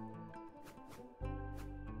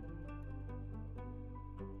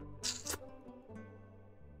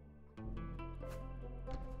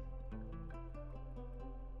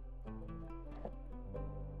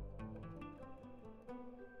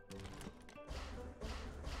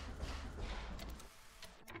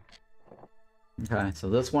 Okay, so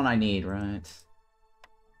this one I need, right?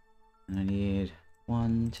 And I need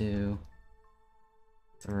 1, 2,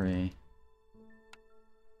 3.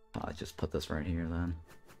 I'll just put this right here then.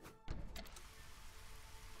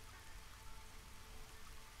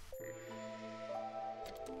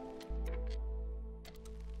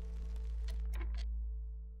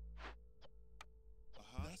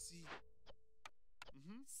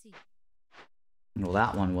 Well,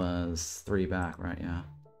 that one was 3 back, right? Yeah.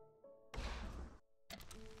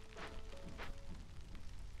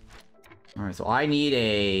 Alright, so I need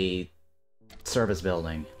a service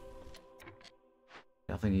building.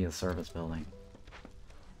 Definitely need a service building.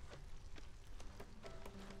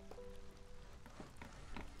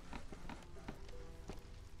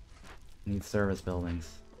 Need service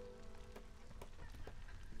buildings.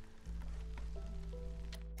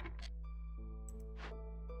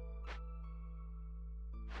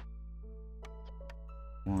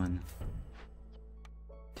 One,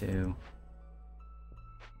 2.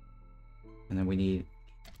 And then we need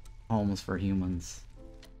homes for humans.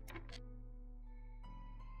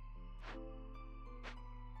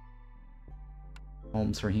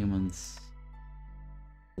 Homes for humans.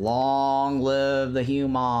 Long live the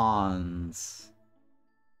humans.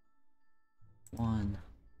 1,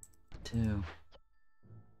 2.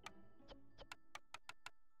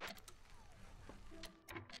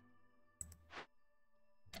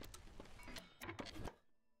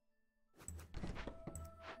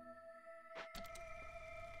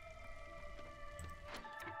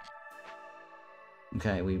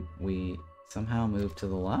 Okay, we somehow moved to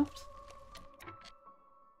the left.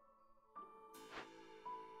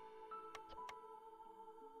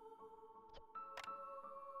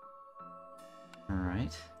 All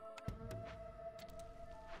right.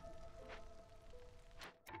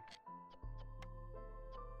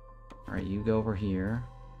 All right, you go over here.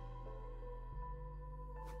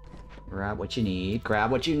 Grab what you need. Grab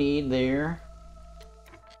what you need there.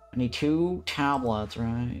 I need 2 tablets,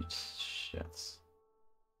 right? Shit.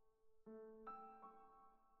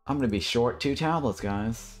 I'm gonna be short 2 tablets,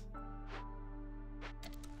 guys.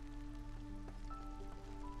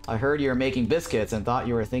 I heard you were making biscuits and thought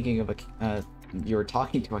you were thinking of a, you were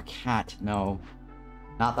talking to a cat. No,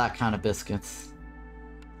 not that kind of biscuits.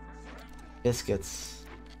 Biscuits.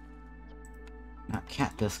 Not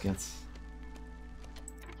cat biscuits.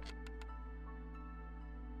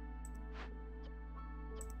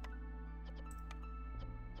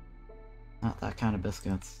 Not that kind of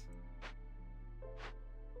biscuits.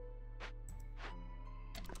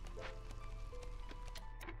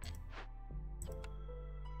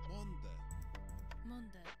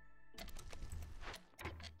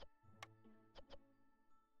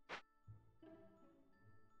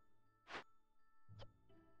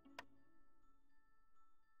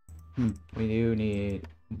 We do need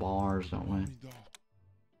bars, don't we?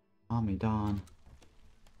 Amidon.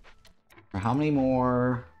 How many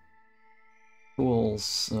more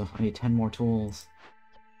Tools. Ugh, I need 10 more tools.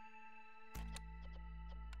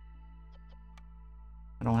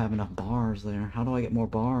 I don't have enough bars there. How do I get more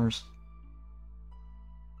bars?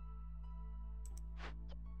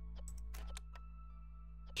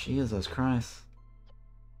 Jesus Christ.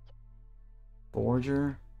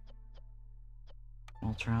 Forger.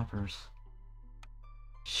 All trappers.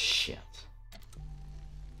 Shit.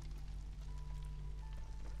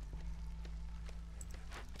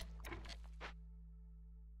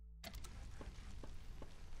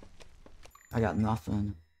 I got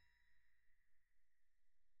nothing.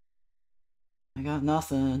 I got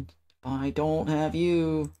nothing. I don't have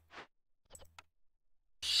you.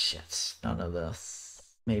 Shit. None of this.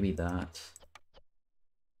 Maybe that.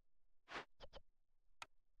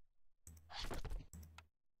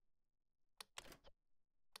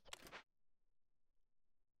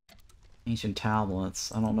 Ancient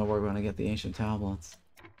tablets. I don't know where we're going to get the ancient tablets.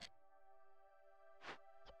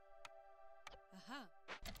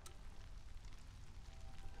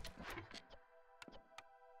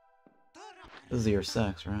 This is year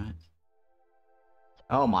 6, right?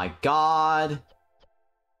 Oh my god!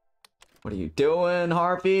 What are you doing,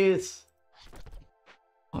 Harpies?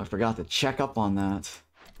 Oh, I forgot to check up on that.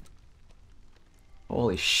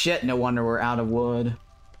 Holy shit, no wonder we're out of wood.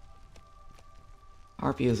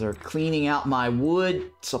 Harpies are cleaning out my wood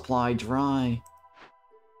supply dry.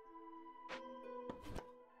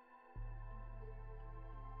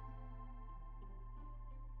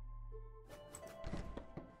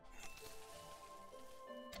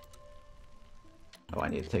 Oh, I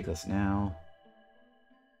need to take this now.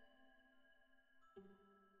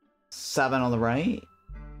 7 on the right,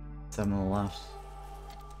 7 on the left.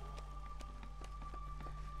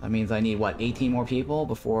 That means I need, what, 18 more people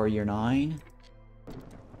before year 9?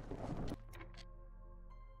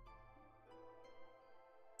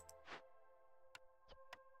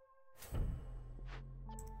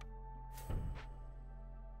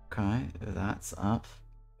 Okay, that's up.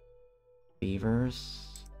 Beavers.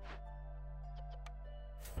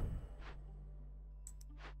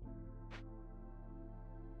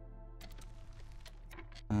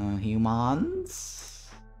 Humans.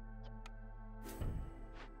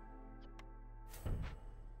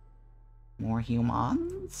 More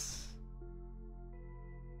humans.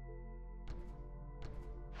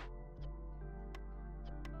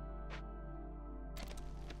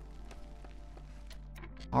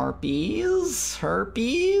 Harpies?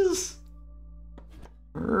 Herpes?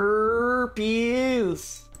 Herpes!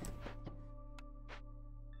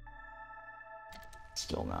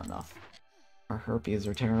 Still not enough. Our herpes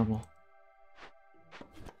are terrible.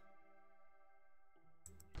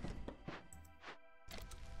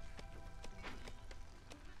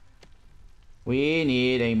 We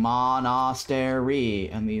need a monastery,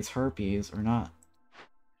 and these herpes are not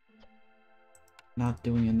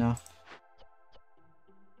doing enough.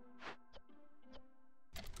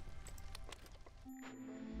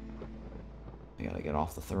 I gotta get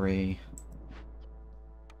off the 3.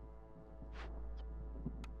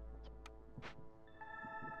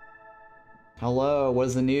 Hello, what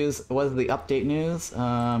is the news? What is the update news?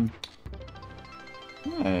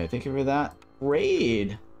 Hey, thank you for that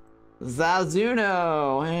raid.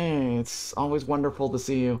 Zazuno! Hey, it's always wonderful to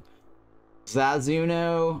see you.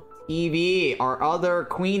 Zazuno TV, our other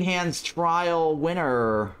Queen Hands Trial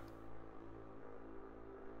winner.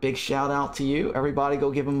 Big shout out to you. Everybody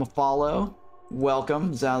go give him a follow.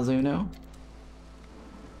 Welcome, Zazuno.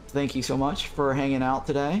 Thank you so much for hanging out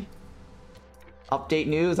today. Update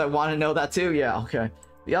news, I want to know that too. Yeah, okay.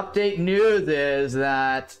 The update news is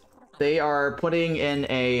that they are putting in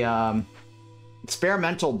a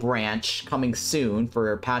experimental branch coming soon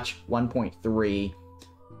for patch 1.3,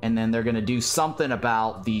 and then they're going to do something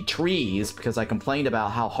about the trees, because I complained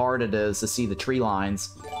about how hard it is to see the tree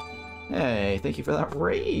lines. Hey, thank you for that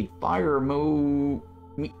raid, Fire Mo-P.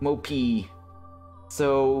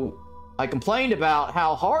 So, I complained about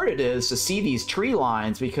how hard it is to see these tree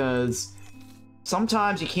lines, because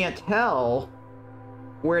sometimes you can't tell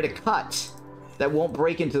where to cut that won't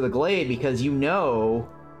break into the glade, because you know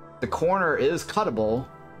the corner is cuttable.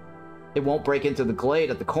 It won't break into the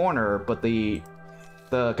glade at the corner, but the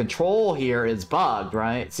control here is bugged,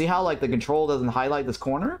 right? See how, like, the control doesn't highlight this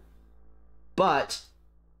corner? But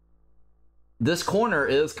this corner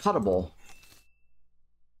is cuttable.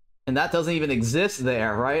 And that doesn't even exist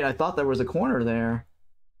there, right? I thought there was a corner there.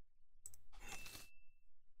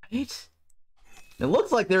 Right? It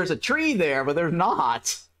looks like there's a tree there, but there's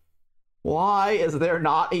not. Why is there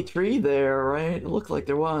not a tree there, right? It looked like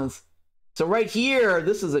there was. So right here,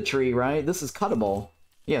 this is a tree, right? This is cuttable.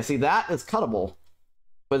 Yeah, see, that is cuttable.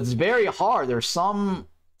 but it's very hard. There's some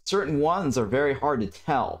certain ones are very hard to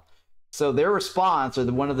tell. So their response, or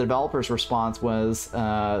one of the developers' response, was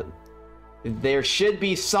there should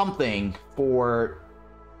be something for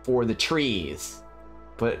the trees,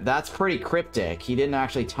 but that's pretty cryptic. He didn't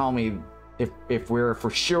actually tell me if we're for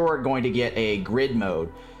sure going to get a grid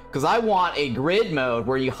mode, because I want a grid mode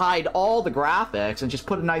where you hide all the graphics and just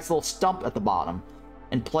put a nice little stump at the bottom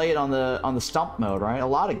and play it on the stump mode, right? A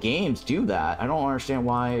lot of games do that. I don't understand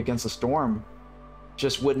why Against the Storm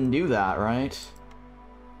just wouldn't do that, right?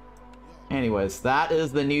 Anyways, that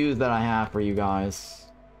is the news that I have for you guys.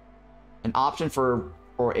 An option for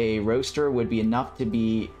a roaster would be enough to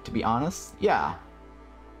be honest. Yeah.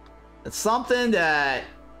 It's something that...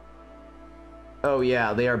 Oh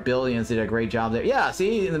yeah, They Are Billions did a great job there. Yeah,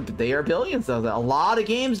 see, They Are Billions does that. A lot of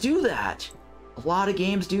games do that. A lot of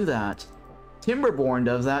games do that. Timberborn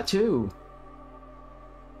does that too.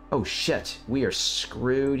 Oh shit, we are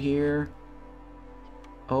screwed here.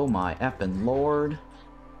 Oh my effing lord.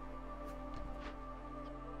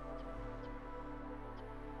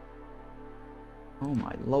 Oh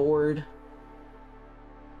my lord.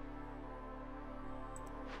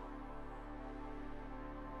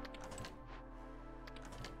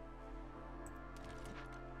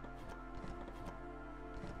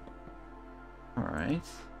 Alright.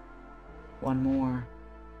 One more.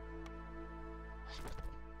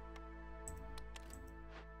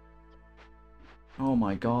 Oh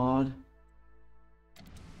my god.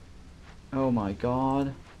 Oh my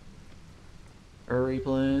god. Hurry,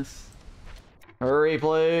 please. Hurry,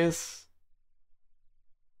 please.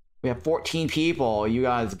 We have 14 people. You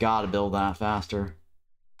guys gotta build that faster.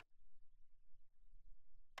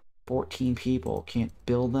 14 people. Can't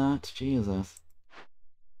build that? Jesus.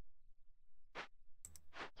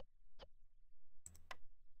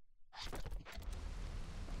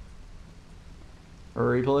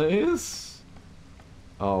 Hurry, please.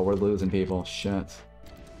 Oh, we're losing people. Shit.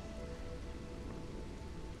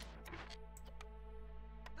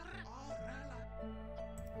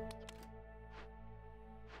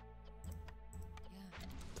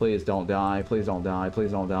 Please don't die. Please don't die.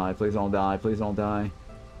 Please don't die. Please don't die. Please don't die.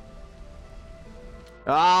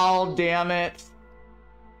 Oh, damn it.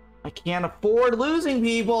 I can't afford losing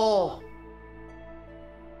people.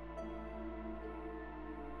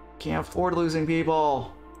 Can't afford losing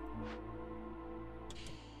people.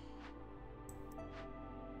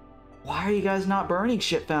 Why are you guys not burning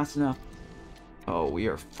shit fast enough? Oh, we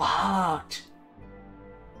are fucked.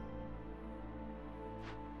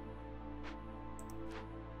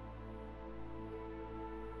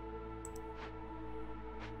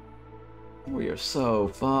 We are so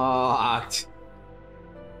fucked.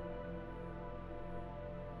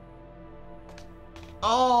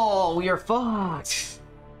 Oh, we are fucked.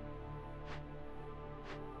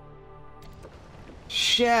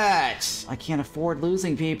 Shit! I can't afford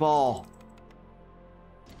losing people.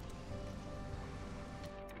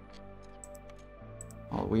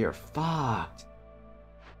 Oh, we are fucked.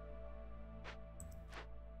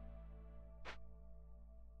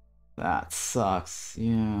 That sucks,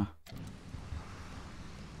 yeah.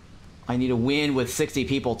 I need a win with 60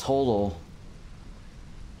 people total.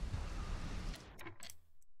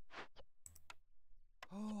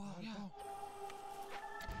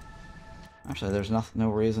 Actually, there's no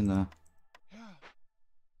reason to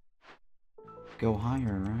go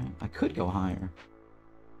higher, right? I could go higher.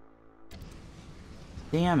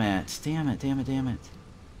 Damn it, damn it, damn it, damn it.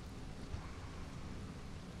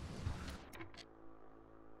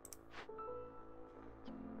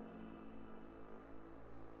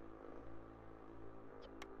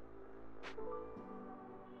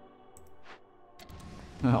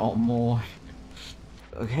 Oh, more.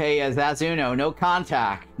 Okay, Zazuno, no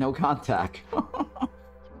contact. No contact.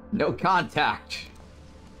 No contact.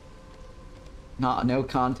 No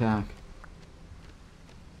contact.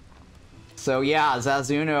 So yeah,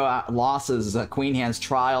 Zazuno lost his Queen Hand's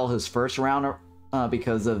trial, his first round,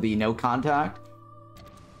 because of the no contact.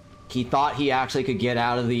 He thought he actually could get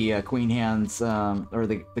out of the Queen Hand's, or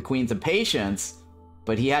the Queen's Impatience,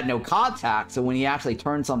 but he had no contact, so when he actually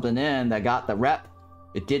turned something in that got the rep,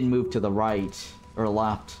 it didn't move to the right or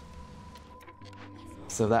left.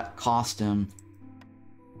 So that cost him.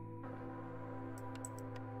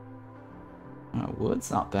 Oh,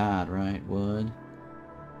 wood's not bad, right? Wood.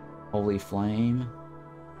 Holy Flame.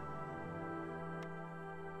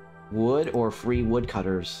 Wood or free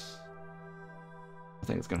woodcutters? I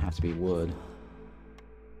think it's gonna have to be wood.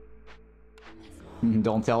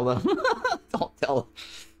 Don't tell them. Don't tell them.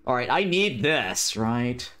 Alright, I need this,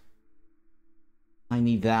 right? I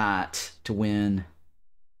need that to win.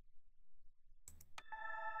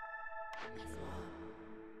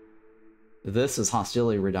 This is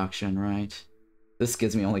hostility reduction, right? This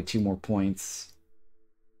gives me only 2 more points.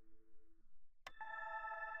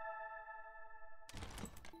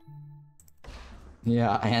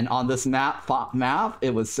 Yeah, and on this map,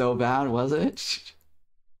 it was so bad, was it?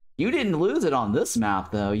 You didn't lose it on this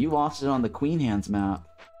map, though. You lost it on the Queen Hands map.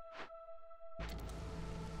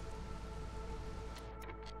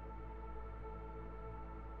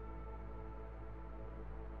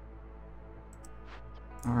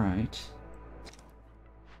 Alright.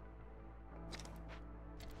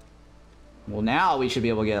 Well, now we should be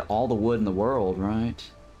able to get all the wood in the world, right?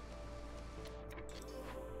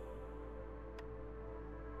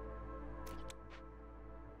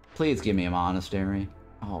 Please give me a monastery.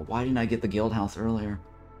 Oh, why didn't I get the guild house earlier?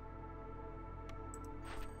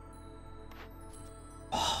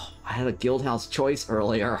 Oh, I had a guild house choice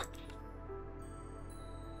earlier.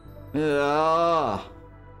 Ugh.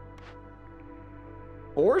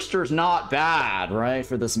 Oyster's not bad, right,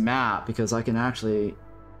 for this map, because I can actually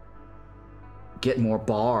get more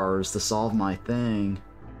bars to solve my thing.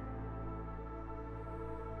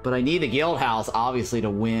 But I need a guild house, obviously, to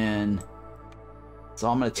win. So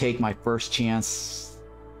I'm gonna take my first chance,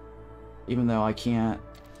 even though I can't.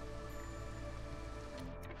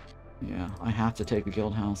 Yeah, I have to take the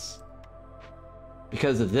guild house.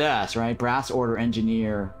 Because of this, right? Brass Order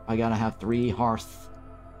Engineer. I gotta have 3 Hearths.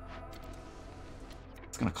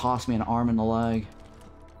 It's gonna cost me an arm and a leg.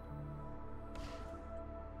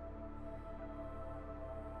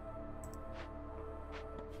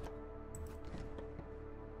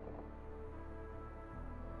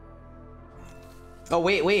 Oh,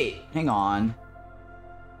 wait, hang on.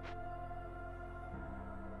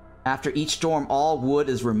 After each storm, all wood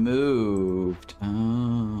is removed.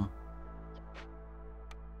 Oh.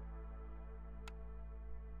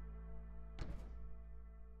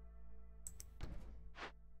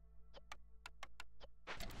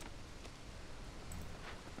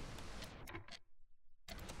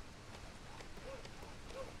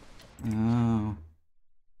 Oh.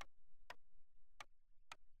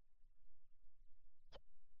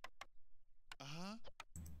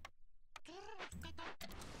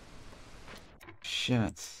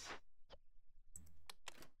 Shit.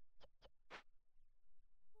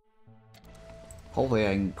 Hopefully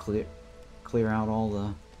I can clear out all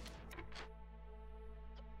the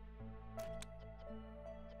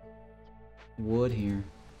wood here.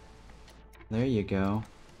 There you go.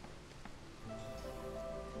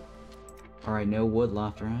 Alright, no wood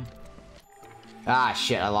left, right? Ah,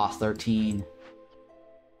 shit, I lost 13.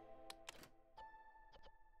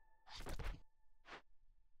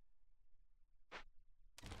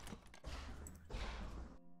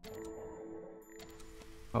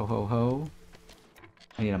 Ho ho ho.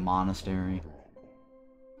 I need a monastery.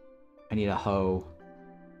 I need a hoe.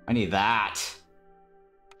 I need that.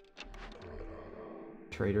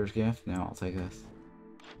 Trader's gift? No, I'll take this.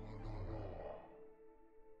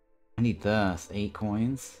 I need this. 8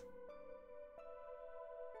 coins.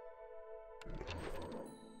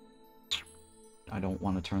 I don't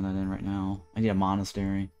want to turn that in right now. I need a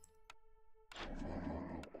monastery.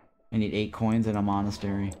 I need 8 coins and a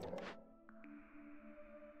monastery.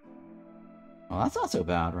 Well, that's not so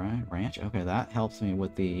bad, right? Ranch? Okay, that helps me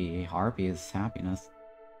with the Harpy's happiness.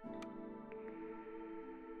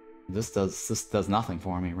 This does nothing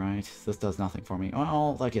for me, right? This does nothing for me.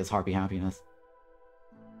 Oh, like it's Harpy happiness.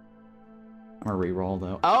 I'm gonna re-roll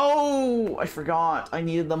though. Oh! I forgot! I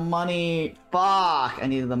needed the money! Fuck! I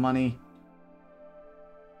needed the money.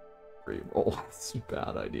 Re-roll. It's a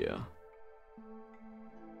bad idea.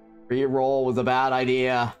 Re-roll was a bad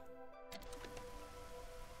idea.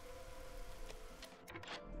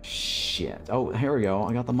 Shit. Oh, here we go.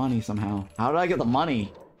 I got the money somehow. How did I get the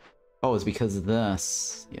money? Oh, it's because of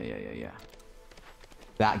this. Yeah.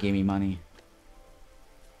 That gave me money.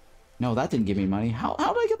 No, that didn't give me money. How did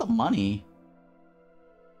I get the money?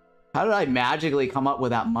 How did I magically come up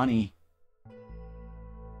with that money?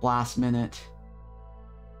 Last minute.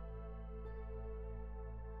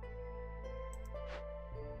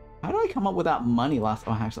 How did I come up with that money last...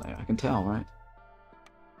 Oh, actually, I can tell, right?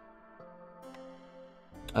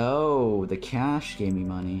 Oh, the cash gave me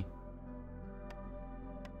money.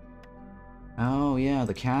 Oh, yeah,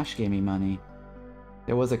 the cash gave me money.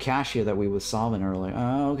 There was a cash here that we was solving earlier.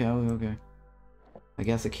 Oh, okay. I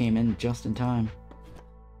guess it came in just in time.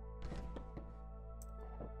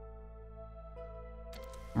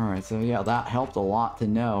 Alright, so yeah, that helped a lot to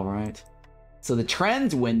know, right? So the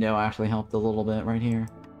trends window actually helped a little bit right here.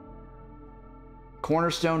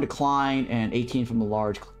 Cornerstone decline and 18 from the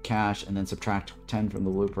large cache, and then subtract 10 from the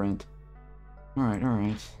blueprint.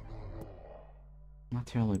 Alright. Not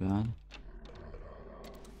terribly bad.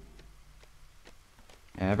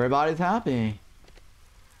 Everybody's happy.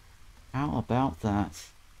 How about that?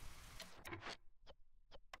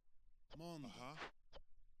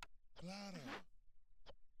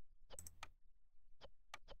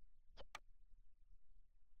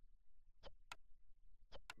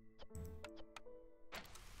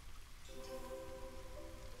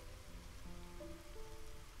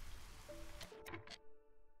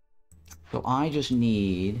 So I just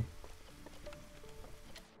need...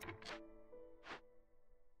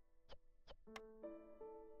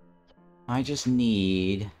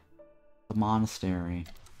 the monastery.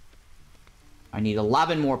 I need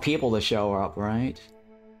 11 more people to show up, right?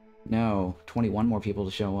 No, 21 more people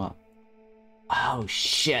to show up. Oh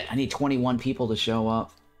shit, I need 21 people to show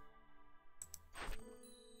up.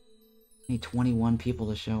 I need 21 people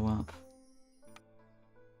to show up.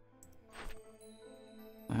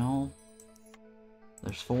 Well,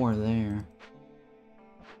 there's 4 there.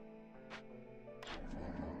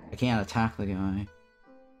 I can't attack the guy.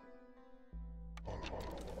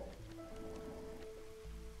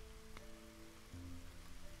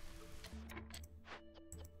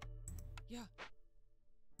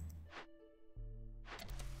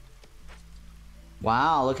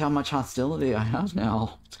 Wow, look how much hostility I have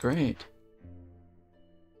now. It's great.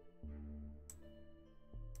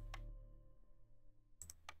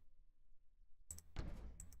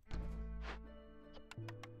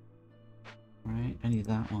 Right, I need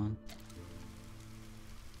that one.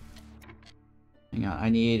 Hang on, I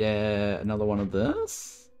need another one of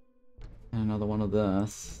this. And another one of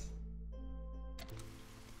this.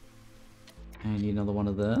 And I need another one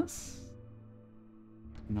of this.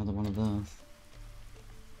 Another one of this.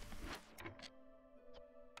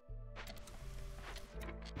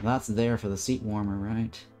 That's there for the seat warmer,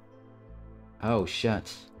 right? Oh,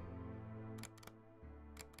 shit.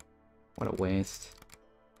 What a waste.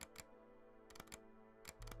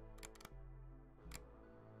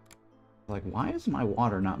 Like, why is my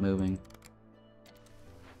water not moving?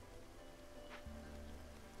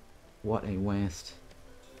 What a waste.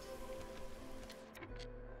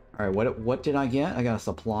 Alright, what did I get? I got a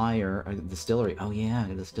supply or a distillery. Oh yeah,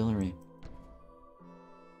 a distillery.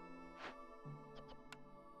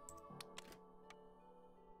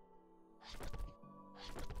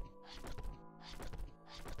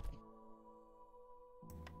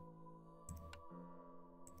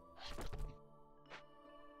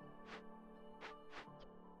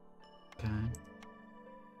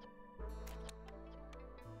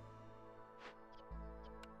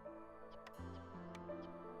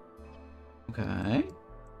 Okay.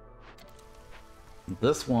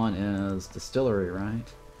 This one is distillery,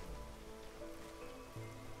 right?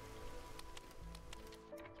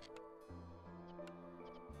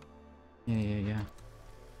 Yeah.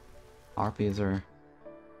 Harpies are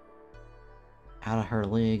out of her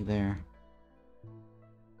league there.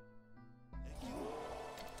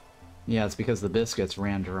 Yeah, it's because the biscuits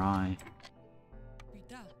ran dry.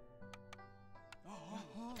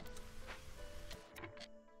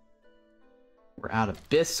 We're out of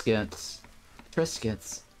biscuits.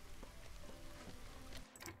 Triscuits.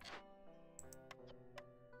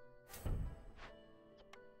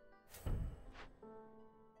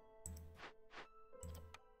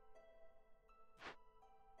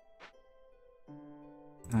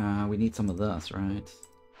 We need some of this, right?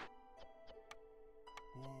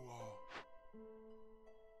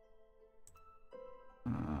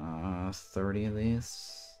 30 of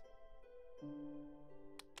these.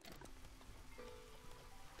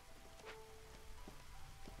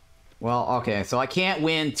 Well, okay, so I can't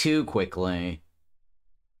win too quickly.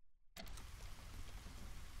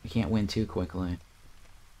 I can't win too quickly.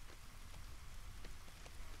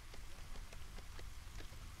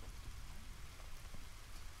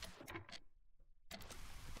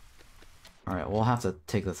 Alright, we'll have to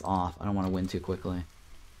take this off. I don't want to win too quickly.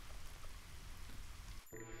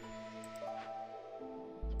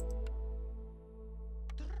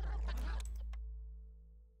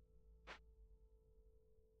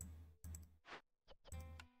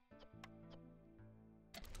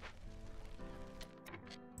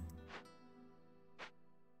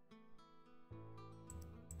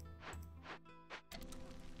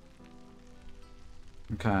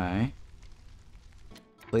 Okay.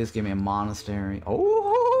 Please give me a monastery.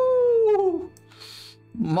 Oh!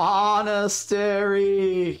 Monastery!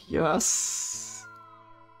 Yes!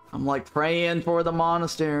 I'm like praying for the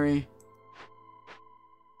monastery.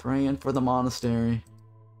 Praying for the monastery.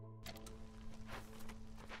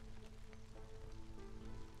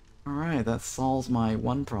 Alright, that solves my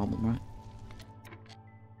one problem, right?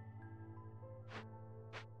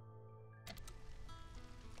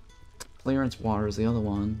 Clearance water is the other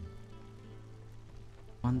one.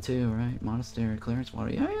 1, 2, right? Monastery, clearance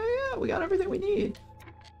water. Yeah, yeah, yeah. We got everything we need.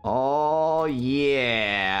 Oh,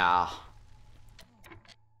 yeah.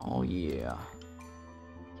 Oh, yeah.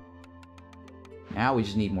 Now we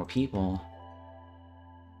just need more people.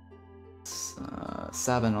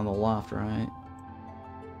 7 on the left, right?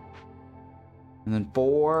 And then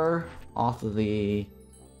 4 off of the...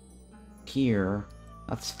 here.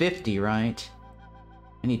 That's 50, right?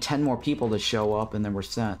 I need 10 more people to show up and then we're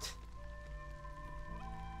set.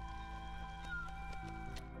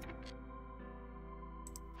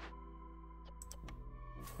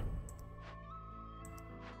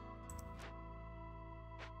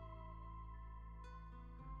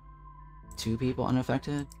 Two people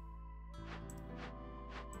unaffected?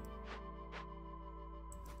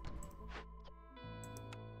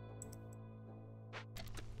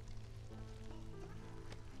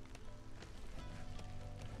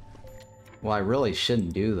 Well, I really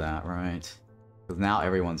shouldn't do that, right? Because now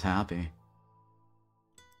everyone's happy.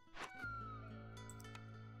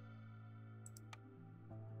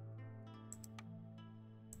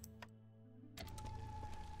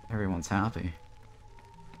 Everyone's happy.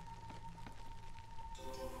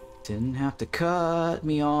 Didn't have to cut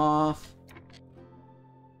me off.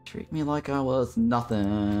 Treat me like I was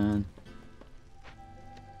nothing.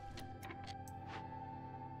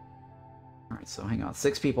 Alright, so hang on.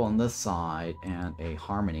 6 people on this side and a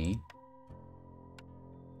harmony.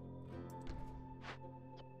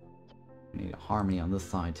 We need a harmony on this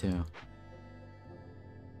side too.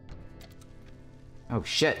 Oh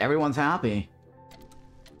shit, everyone's happy.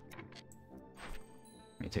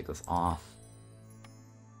 Let me take this off.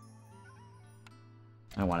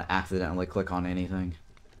 I don't want to accidentally click on anything.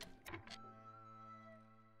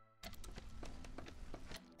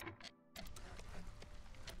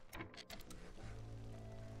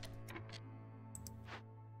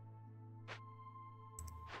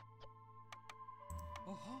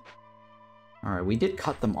 Alright, we did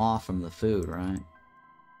cut them off from the food, right?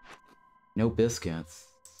 No biscuits.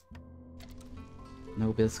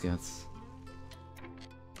 No biscuits.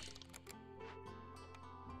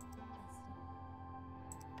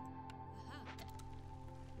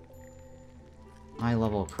 High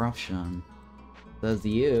level of corruption. Says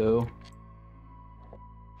you.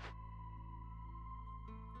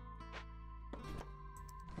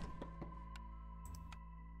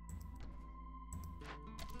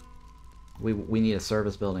 We need a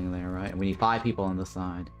service building there, right? And we need 5 people on this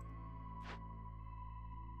side.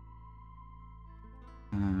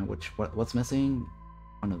 What's missing?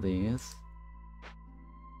 One of these.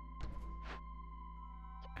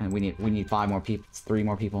 And we need 5 more people, 3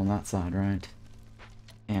 more people on that side, right?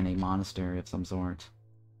 And a monastery of some sort.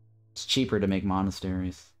 It's cheaper to make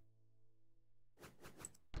monasteries.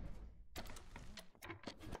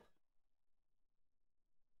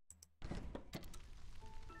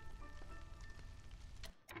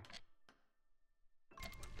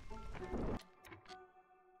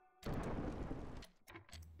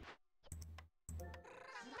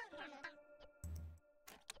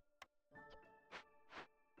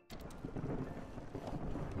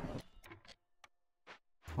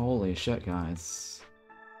 Holy shit, guys.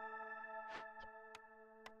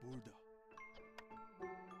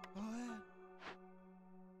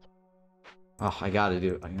 Oh, I gotta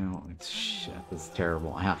do it. You know, shit, this is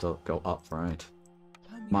terrible. I have to go up, right?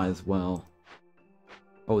 Might as well.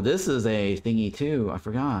 Oh, this is a thingy too. I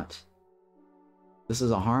forgot. This is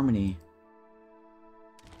a harmony.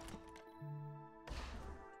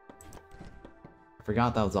 I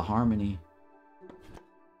forgot that was a harmony.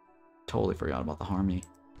 Totally forgot about the harmony.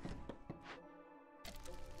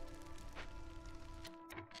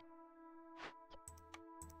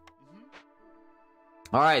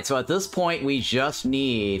 Alright, so at this point we just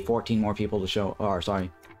need 14 more people to show, or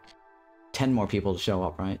sorry, 10 more people to show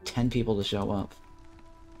up, right? 10 people to show up.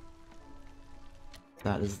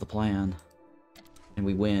 That is the plan. And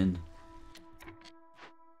we win.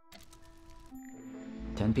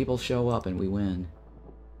 10 people show up and we win.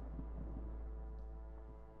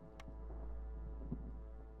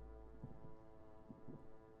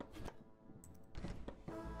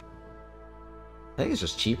 I think it's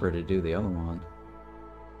just cheaper to do the other one.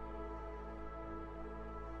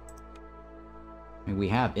 I mean, we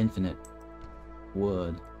have infinite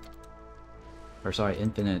wood. Or sorry,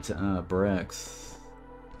 infinite bricks.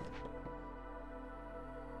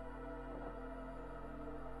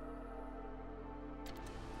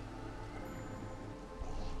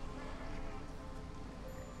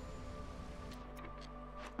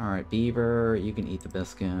 Alright, Beaver, you can eat the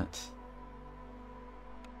biscuit.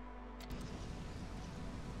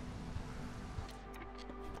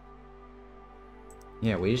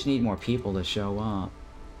 Yeah, we just need more people to show up.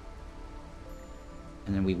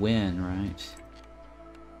 And then we win, right?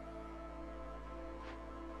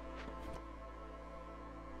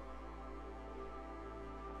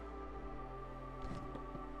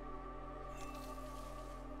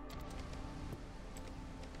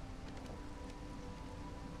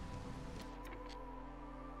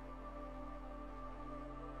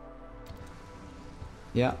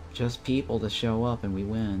 Yeah, just people to show up and we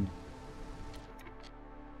win.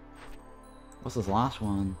 What's this last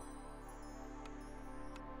one?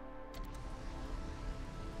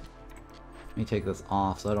 Let me take this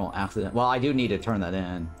off so I don't accident. Well, I do need to turn that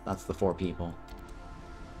in. That's the 4 people.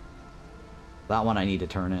 That one I need to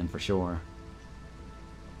turn in for sure.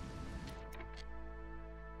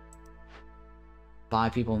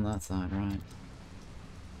 5 people on that side, right?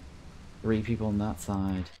 3 people on that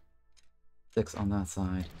side. 6 on that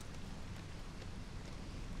side.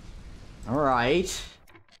 Alright.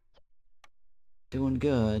 Doing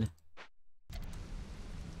good.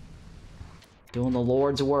 Doing the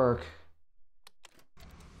Lord's work.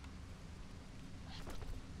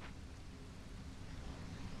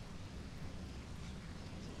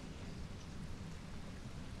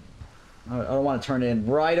 I don't want to turn it in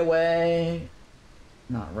right away.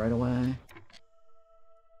 Not right away.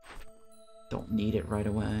 Don't need it right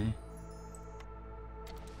away.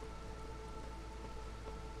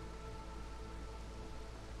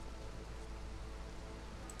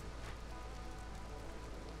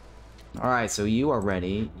 Alright, so you are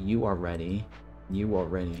ready. You are ready. You are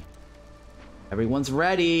ready. Everyone's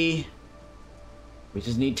ready. We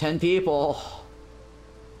just need 10 people.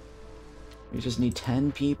 We just need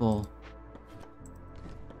 10 people.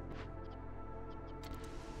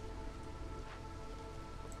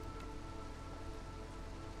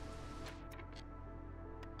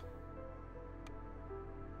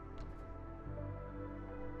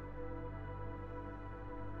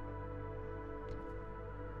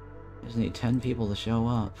 Just need 10 people to show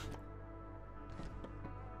up.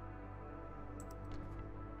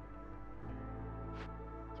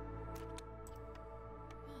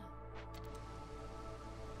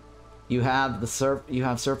 You have the you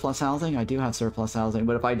have surplus housing? I do have surplus housing,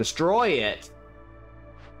 but if I destroy it,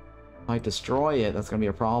 that's gonna be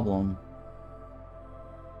a problem.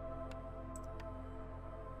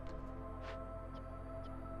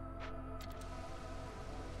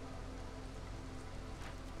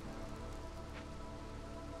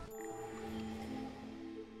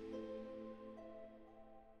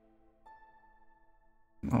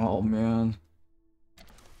 Oh, man.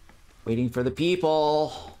 Waiting for the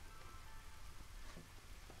people.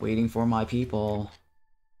 Waiting for my people.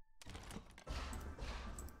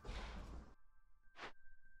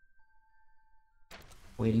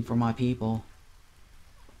 Waiting for my people.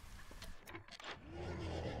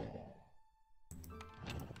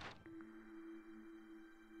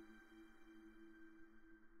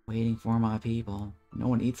 Waiting for my people. No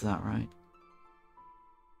one eats that, right?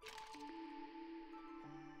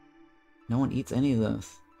 No one eats any of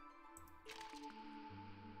this.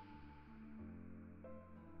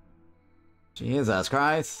 Jesus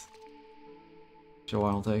Christ. Sure,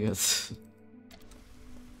 I'll take it.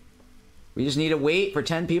 We just need to wait for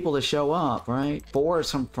 10 people to show up, right? 4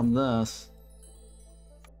 is from this.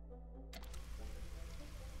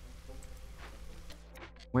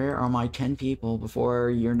 Where are my 10 people before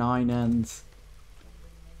year 9 ends?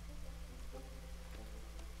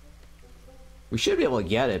 We should be able to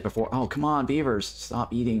get it before... Oh, come on, beavers.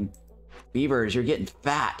 Stop eating. Beavers, you're getting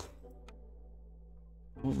fat.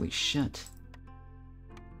 Holy shit.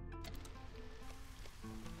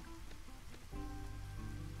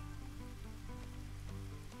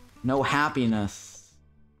 No happiness.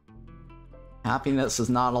 Happiness is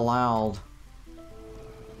not allowed.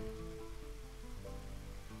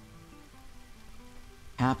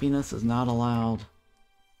 Happiness is not allowed.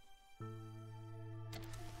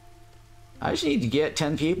 I just need to get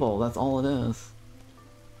 10 people. That's all it is.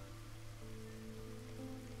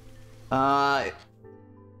 I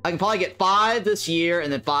can probably get 5 this year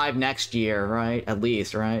and then 5 next year, right? At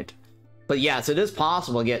least, right? But yeah, so it is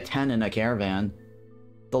possible to get 10 in a caravan.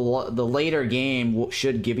 The later game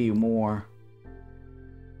should give you more.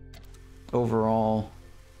 Overall.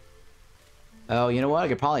 Oh, you know what? I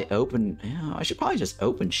could probably open... Yeah, I should probably just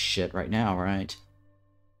open shit right now, right?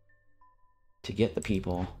 To get the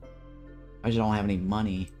people. I just don't have any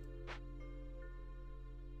money.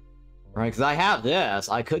 Right, because I have this.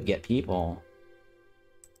 I could get people.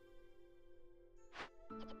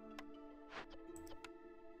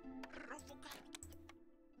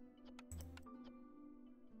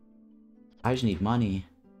 I just need money.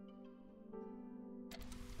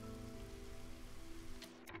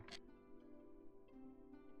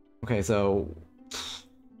 Okay, so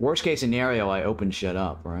worst case scenario, I open shit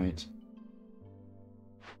up, right?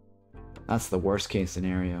 That's the worst case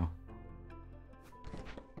scenario.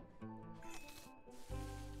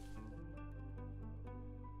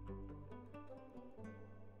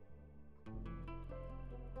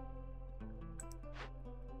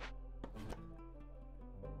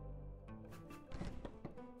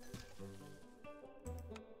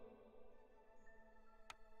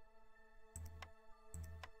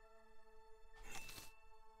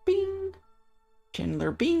 Bing!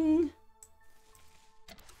 Chandler Bing!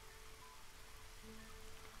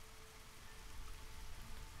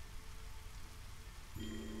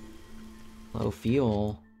 Low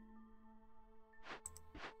fuel.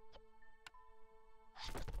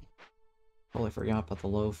 Totally forgot about the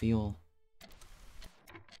low fuel.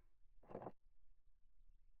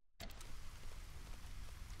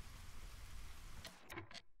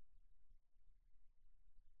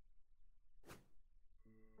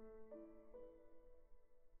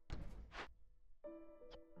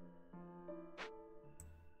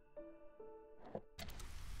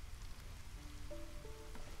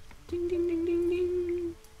 Ding, ding, ding, ding,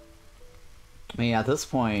 ding. I mean, at this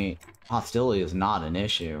point, hostility is not an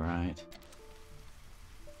issue, right?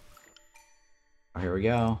 Oh, here we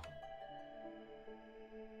go.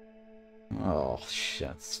 Oh,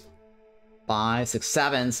 shit. 5, 6,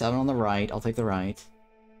 7. 7 on the right. I'll take the right.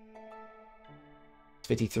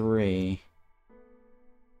 53.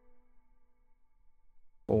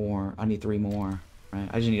 4. I need 3 more. Right?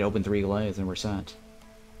 I just need to open 3 glades and we're set.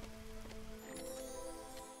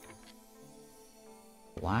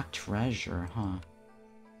 Black treasure, huh?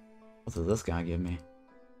 What does this guy give me?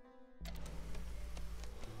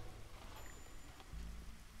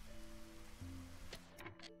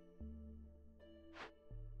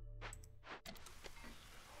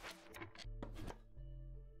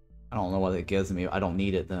 I don't know what it gives me. I don't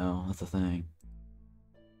need it though. That's the thing.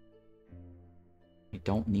 I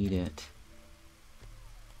don't need it.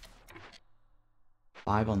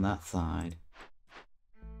 5 on that side.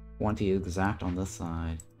 20 exact on this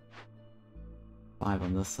side. 5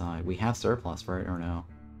 on this side. We have surplus, right? Or no?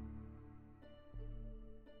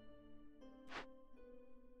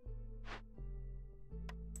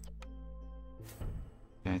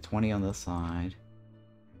 Okay, 20 on this side.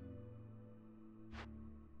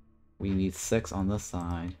 We need 6 on this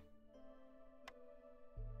side.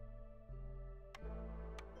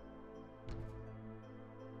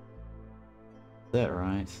 That's it,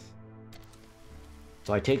 right?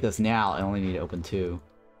 So I take this now, I only need to open 2.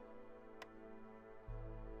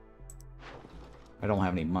 I don't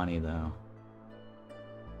have any money, though.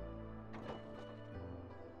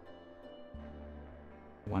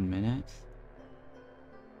 One minute.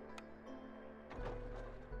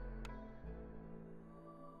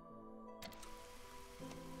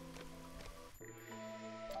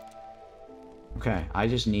 Okay, I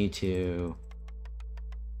just need to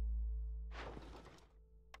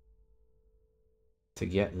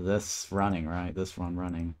get this running, right? This one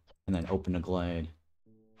running, and then open a glade.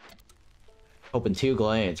 Open 2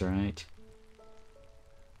 glades, right?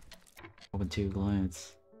 Open 2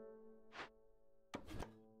 glades.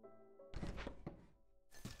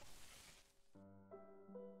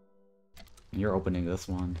 You're opening this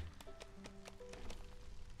one.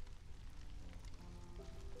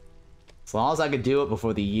 As long as I could do it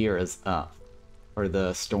before the year is up. Or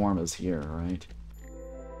the storm is here, right?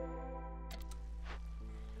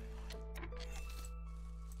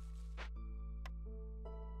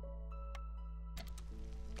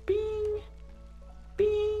 Bing!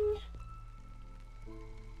 Bing!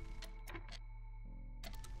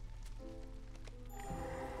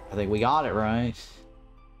 I think we got it, right?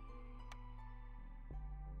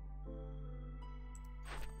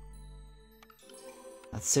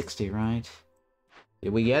 That's 60, right?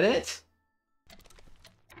 Did we get it?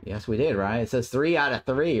 Yes, we did, right? It says 3 out of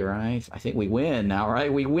 3, right? I think we win now,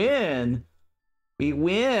 right? We win! We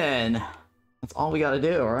win! That's all we gotta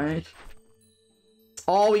do, right?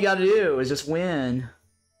 All we gotta do is just win.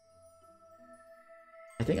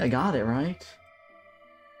 I think I got it, right?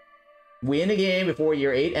 Win a game before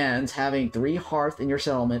year 8 ends, having 3 Hearths in your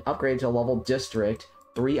settlement, upgrade to a level district.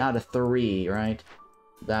 3 out of 3, right?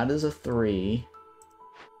 That is a 3.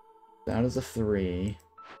 That is a 3.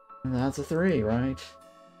 And that's a 3, right?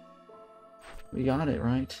 We got it,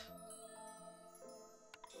 right?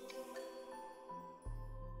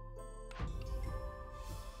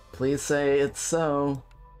 Please say it's so.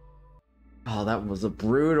 Oh, that was a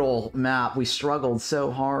brutal map. We struggled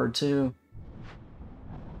so hard, too.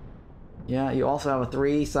 Yeah, you also have a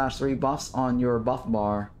 3/3 buffs on your buff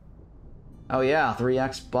bar. Oh yeah,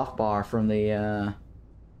 3x buff bar from the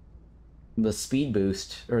speed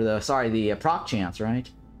boost, or the proc chance, right?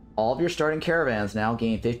 All of your starting caravans now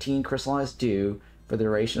gain 15 Crystalized Dew for the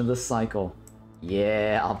duration of this cycle.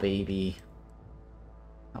 Yeah, baby.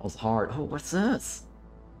 That was hard. Oh, what's this?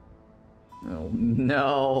 Oh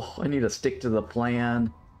no, I need to stick to the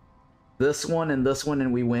plan. This one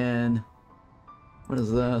and we win. What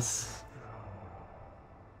is this?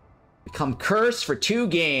 Become cursed for 2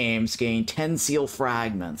 games, gain 10 Seal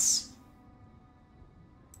Fragments.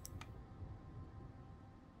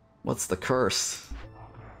 What's the curse?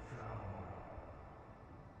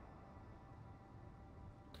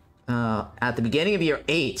 At the beginning of year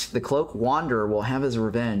 8, the Cloaked Wanderer will have his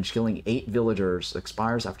revenge, killing 8 villagers.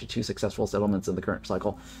 Expires after 2 successful settlements in the current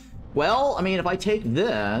cycle. Well, I mean, if I take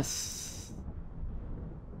this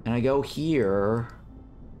and I go here,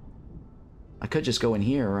 I could just go in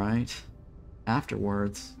here, right?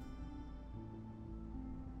 Afterwards.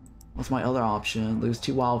 What's my other option? Lose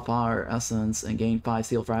 2 wildfire essence and gain 5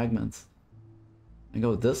 seal fragments. And go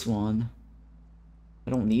with this one. I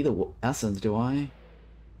don't need the essence, do I?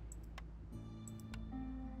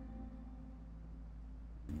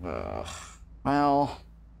 Well,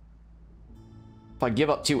 if I give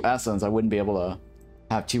up 2 essence, I wouldn't be able to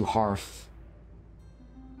have 2 hearth.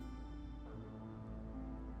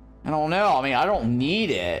 I don't know. I mean, I don't need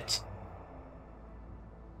it.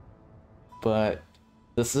 But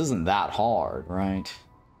this isn't that hard, right?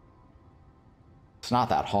 It's not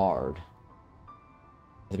that hard.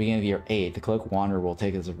 At the beginning of year 8, the Cloaked Wanderer will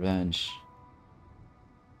take his revenge.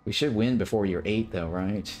 We should win before year 8, though,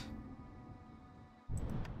 right?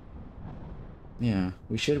 Yeah,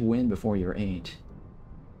 we should win before year 8.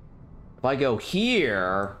 If I go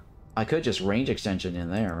here, I could just range extension in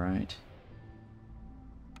there, right?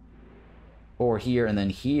 Or here, and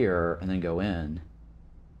then go in.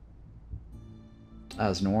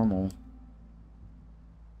 As normal.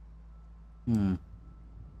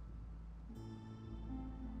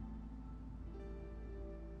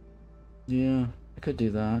 Yeah, I could do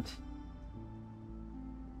that.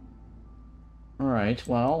 Alright,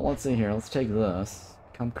 well, let's see here. Let's take this.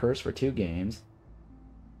 Become cursed for 2 games.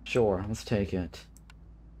 Sure, let's take it.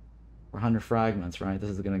 400 fragments, right? This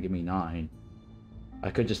is gonna give me 9. I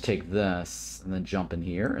could just take this, and then jump in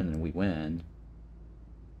here, and then we win.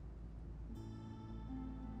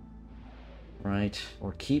 Right?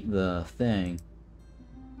 Or keep the thing.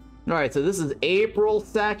 Alright, so this is April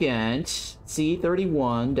 2nd,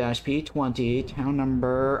 C31-P20, town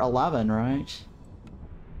number 11, right?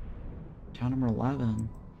 Town number 11.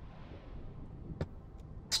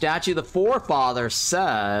 Statue of the Forefather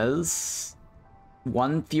says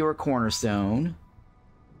 1 fewer cornerstone.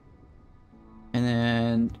 And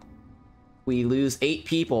then we lose 8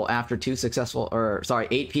 people after 2 successful, or sorry,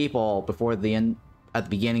 8 people before the end, at the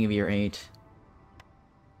beginning of year 8.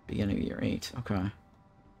 Beginning of year 8, okay.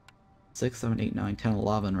 6, 7, 8, 9, 10,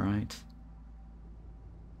 11, right?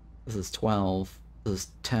 This is 12. This is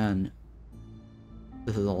 10.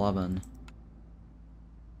 This is 11.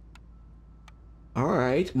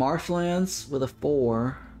 Alright, marshlands with a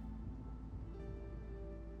 4.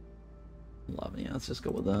 11, yeah, let's just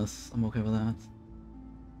go with this. I'm okay with that.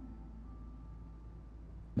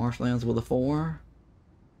 Marshlands with a 4.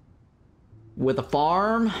 With a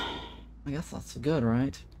farm? I guess that's good,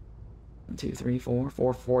 right? 1, 2, 3, 4.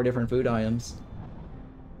 4 different food items.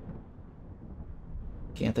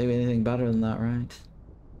 Can't think of anything better than that, right?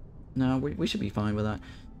 No, we should be fine with that.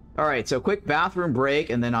 Alright, so quick bathroom break,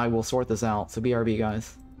 and then I will sort this out. So BRB,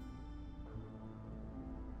 guys.